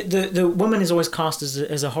 The woman is always cast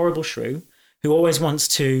as a horrible shrew who always wants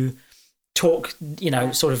to talk,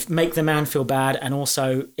 sort of make the man feel bad, and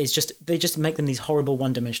also they just make them these horrible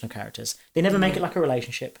one-dimensional characters. They never make it like a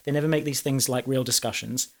relationship. They never make these things like real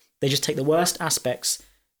discussions. They just take the worst aspects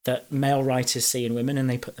that male writers see in women and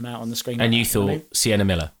they put them out on the screen. And you thought Sienna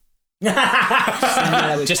Miller.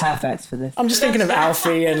 Just perfect for this. I'm just thinking of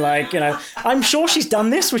Alfie and I'm sure she's done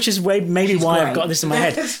this, which is maybe why I've got this in my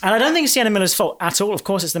head. And I don't think it's Sienna Miller's fault at all. Of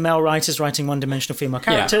course, it's the male writers writing one-dimensional female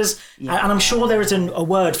characters. Yeah. And I'm sure there is a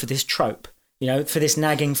word for this trope, for this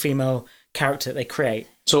nagging female character that they create.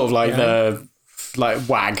 Sort of like the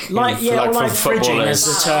wag. Like fridging is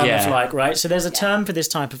the term of right? So there's a term for this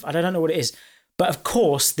type of, I don't know what it is. But of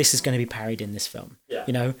course, this is going to be parried in this film,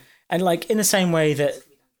 And in the same way that,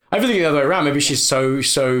 I think the other way around. Maybe she's so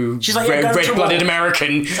she's like, red-blooded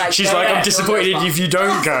American. She's like, I'm disappointed if you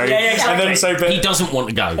don't go. Yeah, exactly. And then He doesn't want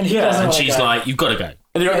to go. And she's like, you've got to go.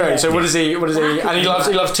 And you don't go. So what does he? And he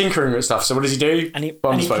loves tinkering with stuff. So what does he do? And he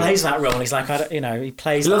plays that role. He's like, he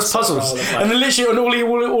plays. He loves puzzles. And then literally,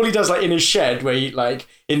 all he does, in his shed, where he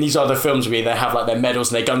in these other films where they have their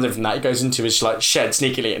medals and their guns and from that, he goes into his shed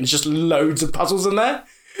sneakily, and there's just loads of puzzles in there.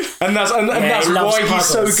 And that's why he's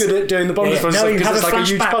so good at doing the bomb puzzles. No, you have it's a a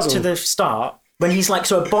huge flashback puzzle. to the start when he's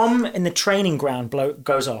so a bomb in the training ground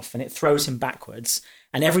goes off and it throws him backwards.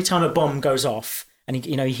 And every time a bomb goes off and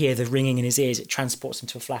you hear the ringing in his ears, it transports him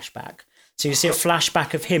to a flashback. So you see a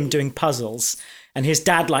flashback of him doing puzzles and his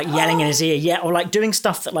dad yelling in his ear, or doing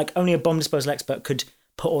stuff that only a bomb disposal expert could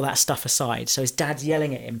put all that stuff aside. So his dad's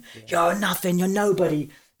yelling at him, "You're nothing. You're nobody.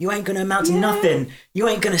 You ain't going to amount to nothing. You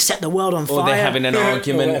ain't going to set the world on fire." Or they're having an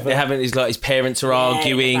argument. They're having his parents are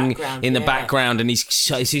arguing in the background, and his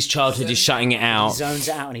childhood is shutting it out. He zones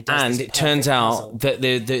it out, and he does. And this it turns perfect out puzzle. that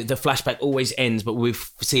the flashback always ends, but we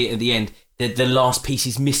see it at the end. The last piece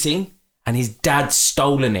is missing, and his dad's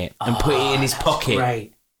stolen it and put it in his pocket.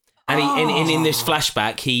 Great. And in this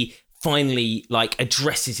flashback, he finally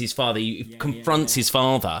addresses his father. He confronts his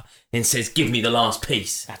father and says, "Give me the last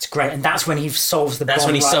piece." That's great, and that's when he solves the bomb. That's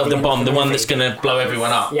when he solved the bomb, the one movie. that's going to blow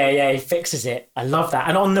everyone up. Yeah, he fixes it. I love that.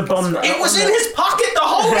 And on the bomb, It was in his pocket the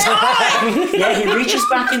whole time. yeah, he reaches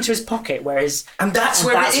back into his pocket where That's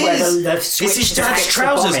where that's it where is. the It's switch his to dad's fix the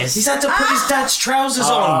bomb trousers. is. He's had to put his dad's trousers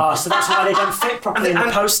on. Oh, so that's why they don't fit properly in the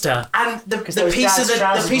poster. And the those piece of dad's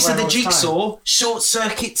trousers the piece of were the all the time. jigsaw short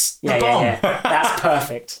circuits the Yeah, bomb. yeah. That's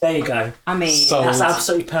perfect. There you go. I mean, That's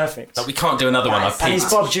absolutely perfect. But we can't do another one. I've And he's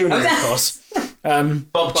peaked. Bob Jr. of course.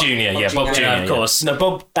 Bob Jr. Yeah, Bob Jr. of course. No,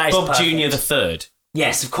 Bob That is Jr. perfect. the third.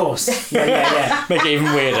 Yes, of course. Yeah. Make it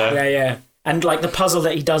even weirder. Yeah. And the puzzle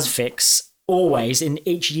that he does fix, always in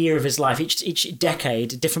each year of his life, each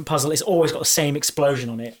decade, a different puzzle, it's always got the same explosion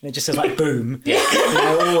on it. And it just says boom. Yeah.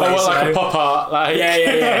 Always, a pop art.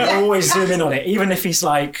 Yeah. Always zoom in on it. Even if he's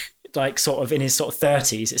sort of in his sort of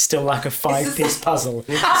 30s, it's still a 5-piece puzzle.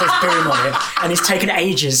 It says boom on it. And it's taken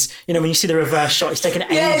ages. When you see the reverse shot, it's taken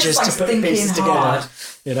ages to put the pieces together.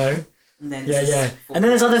 And then Yeah. And then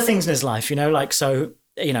there's other things in his life, so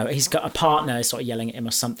he's got a partner sort of yelling at him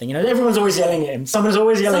or something. Everyone's always yelling at him. Someone's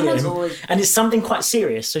always yelling at him. And it's something quite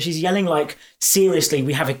serious. So she's yelling like, seriously,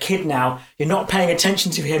 we have a kid now. You're not paying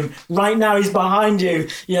attention to him. Right now he's behind you.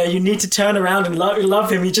 You need to turn around and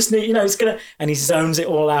love him. You just need, it's going to... And he zones it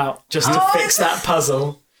all out just to fix that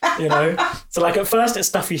puzzle. So like at first it's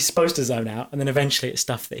stuff he's supposed to zone out, and then eventually it's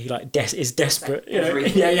stuff that he like is desperate.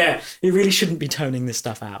 Yeah. He really shouldn't be toning this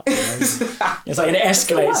stuff out. It's like it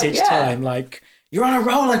escalates each time. Like, you're on a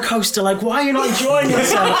roller coaster. Like, why are you not enjoying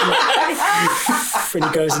yourself? And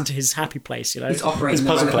he goes into his happy place. He's operating his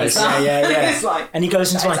puzzle place. Yeah. And he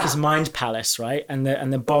goes into like his mind palace, right? And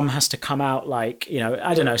the bomb has to come out like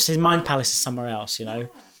I don't know. So his mind palace is somewhere else,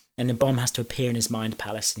 And the bomb has to appear in his mind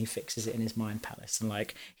palace, and he fixes it in his mind palace. And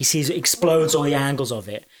like he sees it explodes all the angles of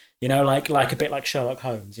it, like a bit like Sherlock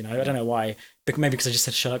Holmes. I don't know why, but maybe because I just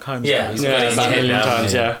said Sherlock Holmes. Yeah, about a million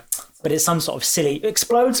times. Yeah. But it's some sort of silly. It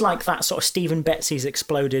explodes like that sort of Stephen Betsy's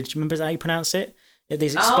exploded. Do you remember how you pronounce it?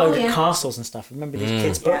 These exploded castles and stuff. Remember these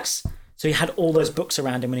kids' books? So he had all those books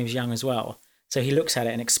around him when he was young as well. So he looks at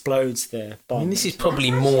it and explodes the bomb. This is probably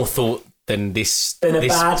more thought than this a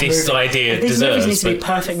bad movie. idea these deserves. Movies need to be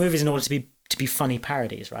perfect movies in order to be funny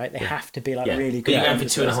parodies, right? They have to be like really good. You're going for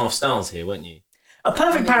 2.5 stars here, weren't you? A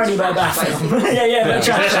perfect parody about a bad film. But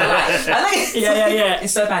trash. Yeah.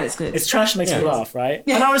 It's so bad, it's good. It's trash, makes you laugh, right?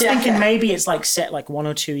 And I was thinking maybe it's like set like 1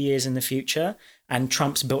 or 2 years in the future, and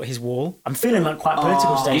Trump's built his wall. I'm feeling like quite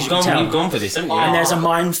political today. You've gone for this, haven't you? And there's a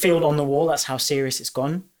minefield on the wall. That's how serious it's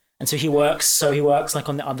gone. And so he works like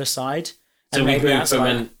on the other side. So we moved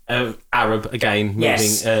from an Arab again.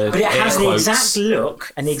 Yes, moving, but it has the quotes. exact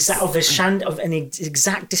look and the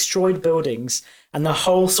exact destroyed buildings and the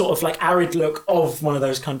whole sort of like arid look of one of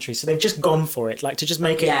those countries. So they've just gone for it, like to just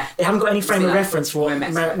make it. Yeah. They haven't got any frame of reference for what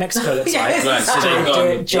Mexico looks like. Right, so they've gone.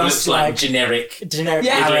 It looks like generic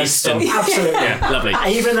Middle Eastern. Absolutely, lovely.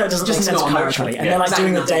 Even though it doesn't make sense culturally, and they're like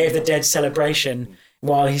doing the Day of the Dead celebration.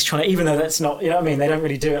 While he's trying to, even though that's not, they don't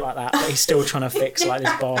really do it like that, but he's still trying to fix like this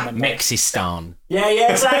bomb. And Mexistan. Yeah,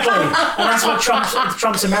 exactly. And that's what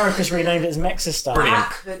Trump's America's renamed it as Mexistan.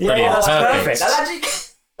 Brilliant. Yeah, that's perfect.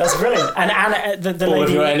 That's brilliant. And the all lady, of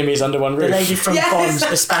your enemies under one roof. The lady from Bonds,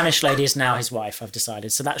 the Spanish lady, is now his wife. I've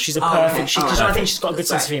decided. So that she's a perfect. I think she's got a good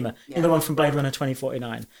sense of humor. The one from Blade Runner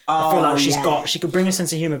 2049. I feel like she could bring a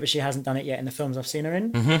sense of humor, but she hasn't done it yet in the films I've seen her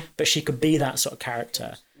in. Mm-hmm. But she could be that sort of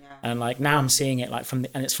character. And like now I'm seeing it like and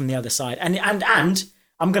it's from the other side. And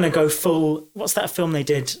I'm gonna go full. What's that film they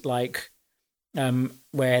did like,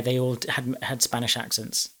 where they all had Spanish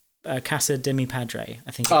accents? Casa de mi Padre,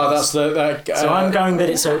 I think. That's the. So I'm going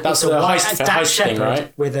that it's a white Dax Shepard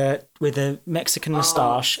right? with a Mexican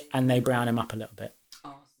moustache, and they brown him up a little bit.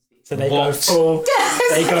 So they go full.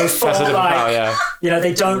 They go full like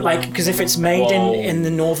they don't like because if it's made in the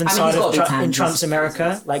northern side of in Trump's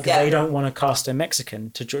America, like they don't want to cast a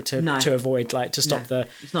Mexican to avoid like to stop the.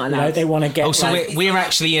 It's not allowed. They want to get. Oh, so we're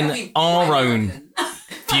actually in our own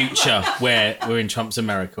future where we're in Trump's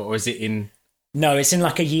America, or is it in? No, it's in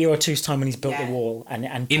like a year or two's time when he's built the wall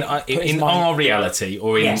and in our reality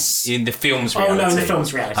or in the film's reality. Oh no, in the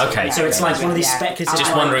film's reality. Okay, so it's like one of these speculative.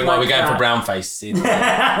 Just wondering why we're going for brown face.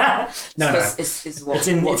 No, it's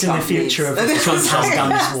in the future of Trump has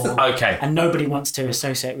done this wall. Okay, and nobody wants to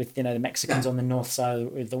associate with the Mexicans on the north side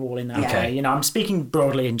with the wall in that way. I'm speaking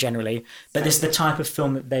broadly and generally, but this is the type of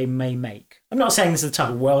film that they may make. I'm not saying this is the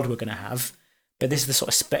type of world we're going to have. But this is the sort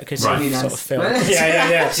of speculative sort of film.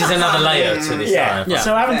 Yeah. This is another layer to this. Yeah.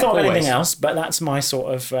 So I haven't thought of anything else, but that's my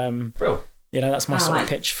sort of, that's my sort of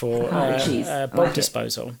pitch for Bob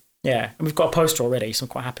Disposal. Yeah, and we've got a poster already, so I'm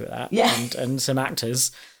quite happy with that. Yeah, and some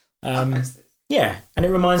actors. And it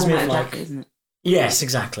reminds me of like, jacket, isn't it? Yes,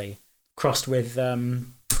 exactly, crossed with Hurt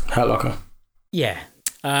Locker. Yeah.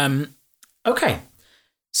 Okay.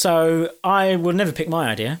 So I will never pick my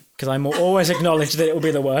idea because I'm always acknowledge that it will be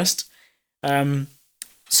the worst.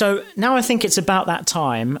 So now I think it's about that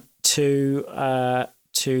time to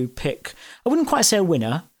pick. I wouldn't quite say a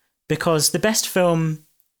winner because the best film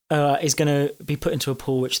is going to be put into a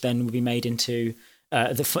pool, which then will be made into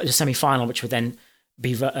the semi-final, which would then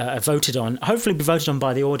be voted on. Hopefully, be voted on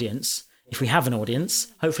by the audience. If we have an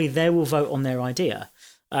audience, hopefully they will vote on their idea.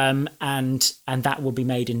 And that will be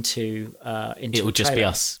made into it will just be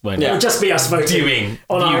us, won't it? It will just be us voting. Viewing.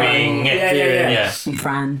 Yeah.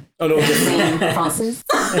 Fran. Francis.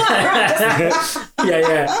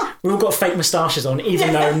 Yeah. We've all got fake moustaches on,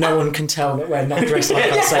 even though no one can tell that we're not dressed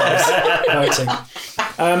like ourselves voting.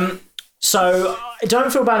 So I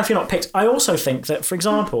don't feel bad if you're not picked. I also think that, for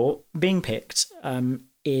example, being picked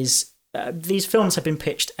is these films have been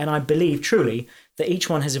pitched, and I believe truly that each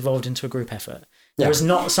one has evolved into a group effort. There is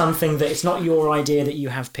not something that it's not your idea that you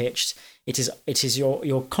have pitched. It is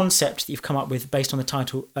your concept that you've come up with based on the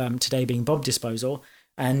title today being Bob Disposal,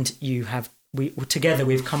 and together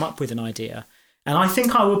we've come up with an idea. And I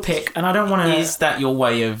think I will pick, and I don't want to... Is that your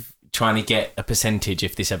way of trying to get a percentage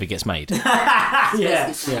if this ever gets made?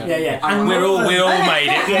 Yeah. And we all made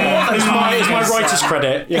it. Yeah. It's my writer's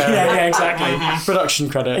credit. Yeah, exactly. Production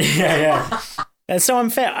credit. Yeah. And so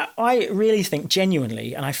I really think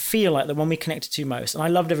genuinely, and I feel like the one we connected to most, and I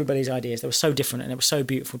loved everybody's ideas. They were so different, and it was so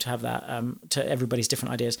beautiful to have that, to everybody's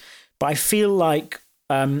different ideas. But I feel like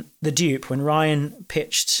The Dupe, when Ryan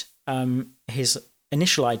pitched his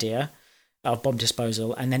initial idea of Bob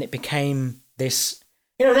Disposal, and then it became this,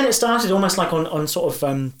 then it started almost like on sort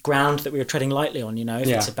of ground that we were treading lightly on, if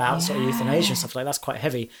it's about sort of euthanasia and stuff like that, that's quite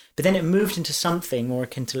heavy. But then it moved into something more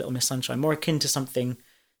akin to Little Miss Sunshine, more akin to something,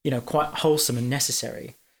 quite wholesome and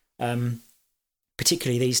necessary,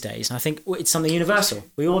 particularly these days. And I think it's something universal.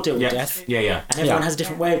 We all deal with death. Yeah. And everyone has a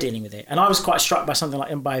different way of dealing with it. And I was quite struck by something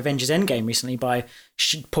like by Avengers Endgame recently, by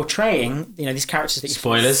portraying, these characters that you...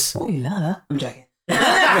 Spoilers. I'm joking.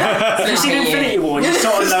 If you've seen Infinity War, you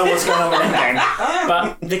sort of know what's going on with Endgame.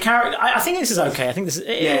 But the character... I think this is okay. I think this is...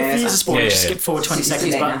 If you use a spoiler, just skip forward 20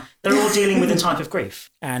 seconds. But they're all dealing with a type of grief.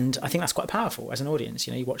 And I think that's quite powerful as an audience.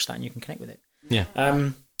 You watch that and you can connect with it. Yeah.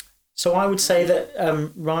 So I would say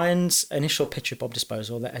that Ryan's initial pitch of Bob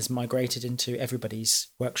Disposal that has migrated into everybody's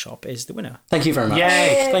workshop is the winner. Thank you very much.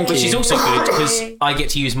 Yay! Thank you. Which is also good because I get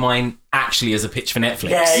to use mine actually as a pitch for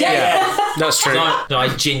Netflix. Yeah. That's true.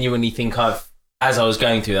 I genuinely think as I was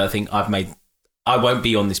going through that, I think I won't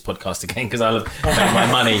be on this podcast again because I'll have made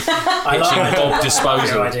my money pitching Bob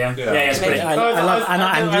Disposal. Yeah, it's brilliant.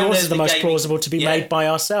 And yours is the most plausible to be made by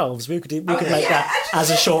ourselves. We could make that as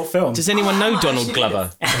a short film. Does anyone know Donald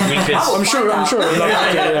Glover? I'm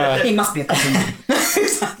sure. He must be a cousin.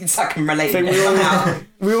 So I can relate.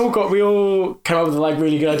 We all came up with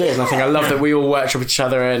really good ideas, and I think I love that we all worked with each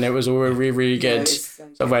other, and it was all really, really good.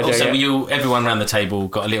 Also, everyone around the table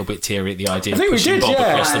got a little bit teary at the idea of we pushing did, Bob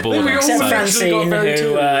across the board. Except Francine,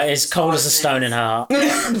 who is cold as a stone in her heart.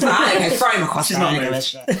 Throw him across. She's not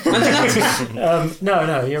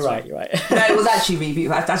No, you're right. No, it was actually really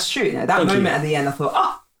beautiful. That's true. That moment at the end, I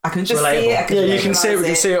thought, I can just see it. You can see it. We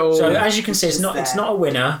can see it all. So as you can see, it's not a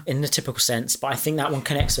winner in the typical sense, but I think that one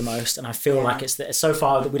connects the most, and I feel like it's so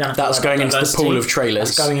far that we don't have to. That's going into the pool of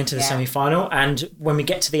trailers. That's going into the semi-final, and when we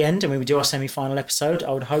get to the end and we do our semi-final episode,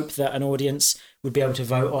 I would hope that an audience would be able to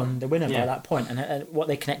vote on the winner by that point and what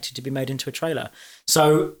they connected to be made into a trailer.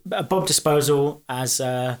 So Bob Disposal as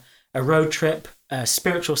a road trip, a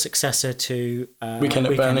spiritual successor to Weekend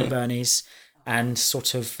at Bernie's. And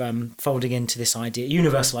sort of folding into this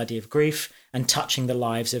universal idea of grief and touching the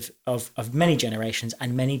lives of many generations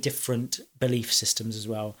and many different belief systems as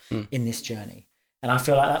well in this journey. And I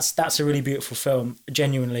feel like that's a really beautiful film,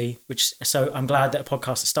 genuinely. So I'm glad that a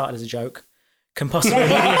podcast that started as a joke can possibly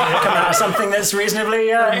come out of something that's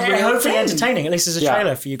reasonably, hopefully entertaining, at least as a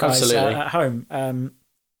trailer for you guys at home.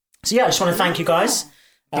 So I just want to thank you guys.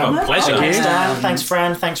 Pleasure. Thanks, Dan. Thanks,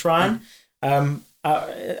 Fran. Thanks, Ryan.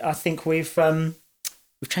 I think we've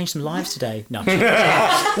changed some lives today. No,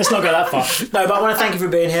 let's not go that far. No, but I want to thank you for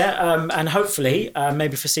being here, and hopefully,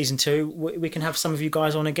 maybe for season 2, we can have some of you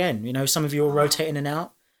guys on again. Some of you will rotate in and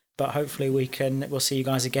out, but hopefully we'll see you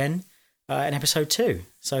guys again in episode 2.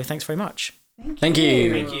 So thanks very much. Thank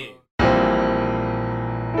you. Thank you.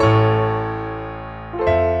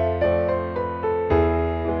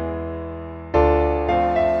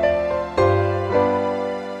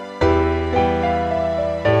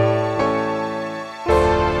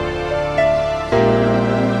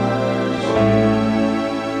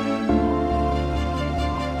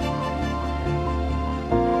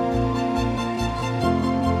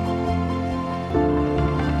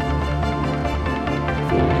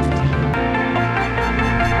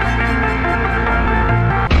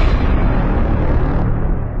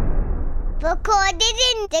 Recorded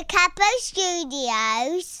in the Capo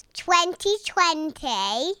Studios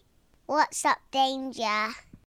 2020. What's up, Danger?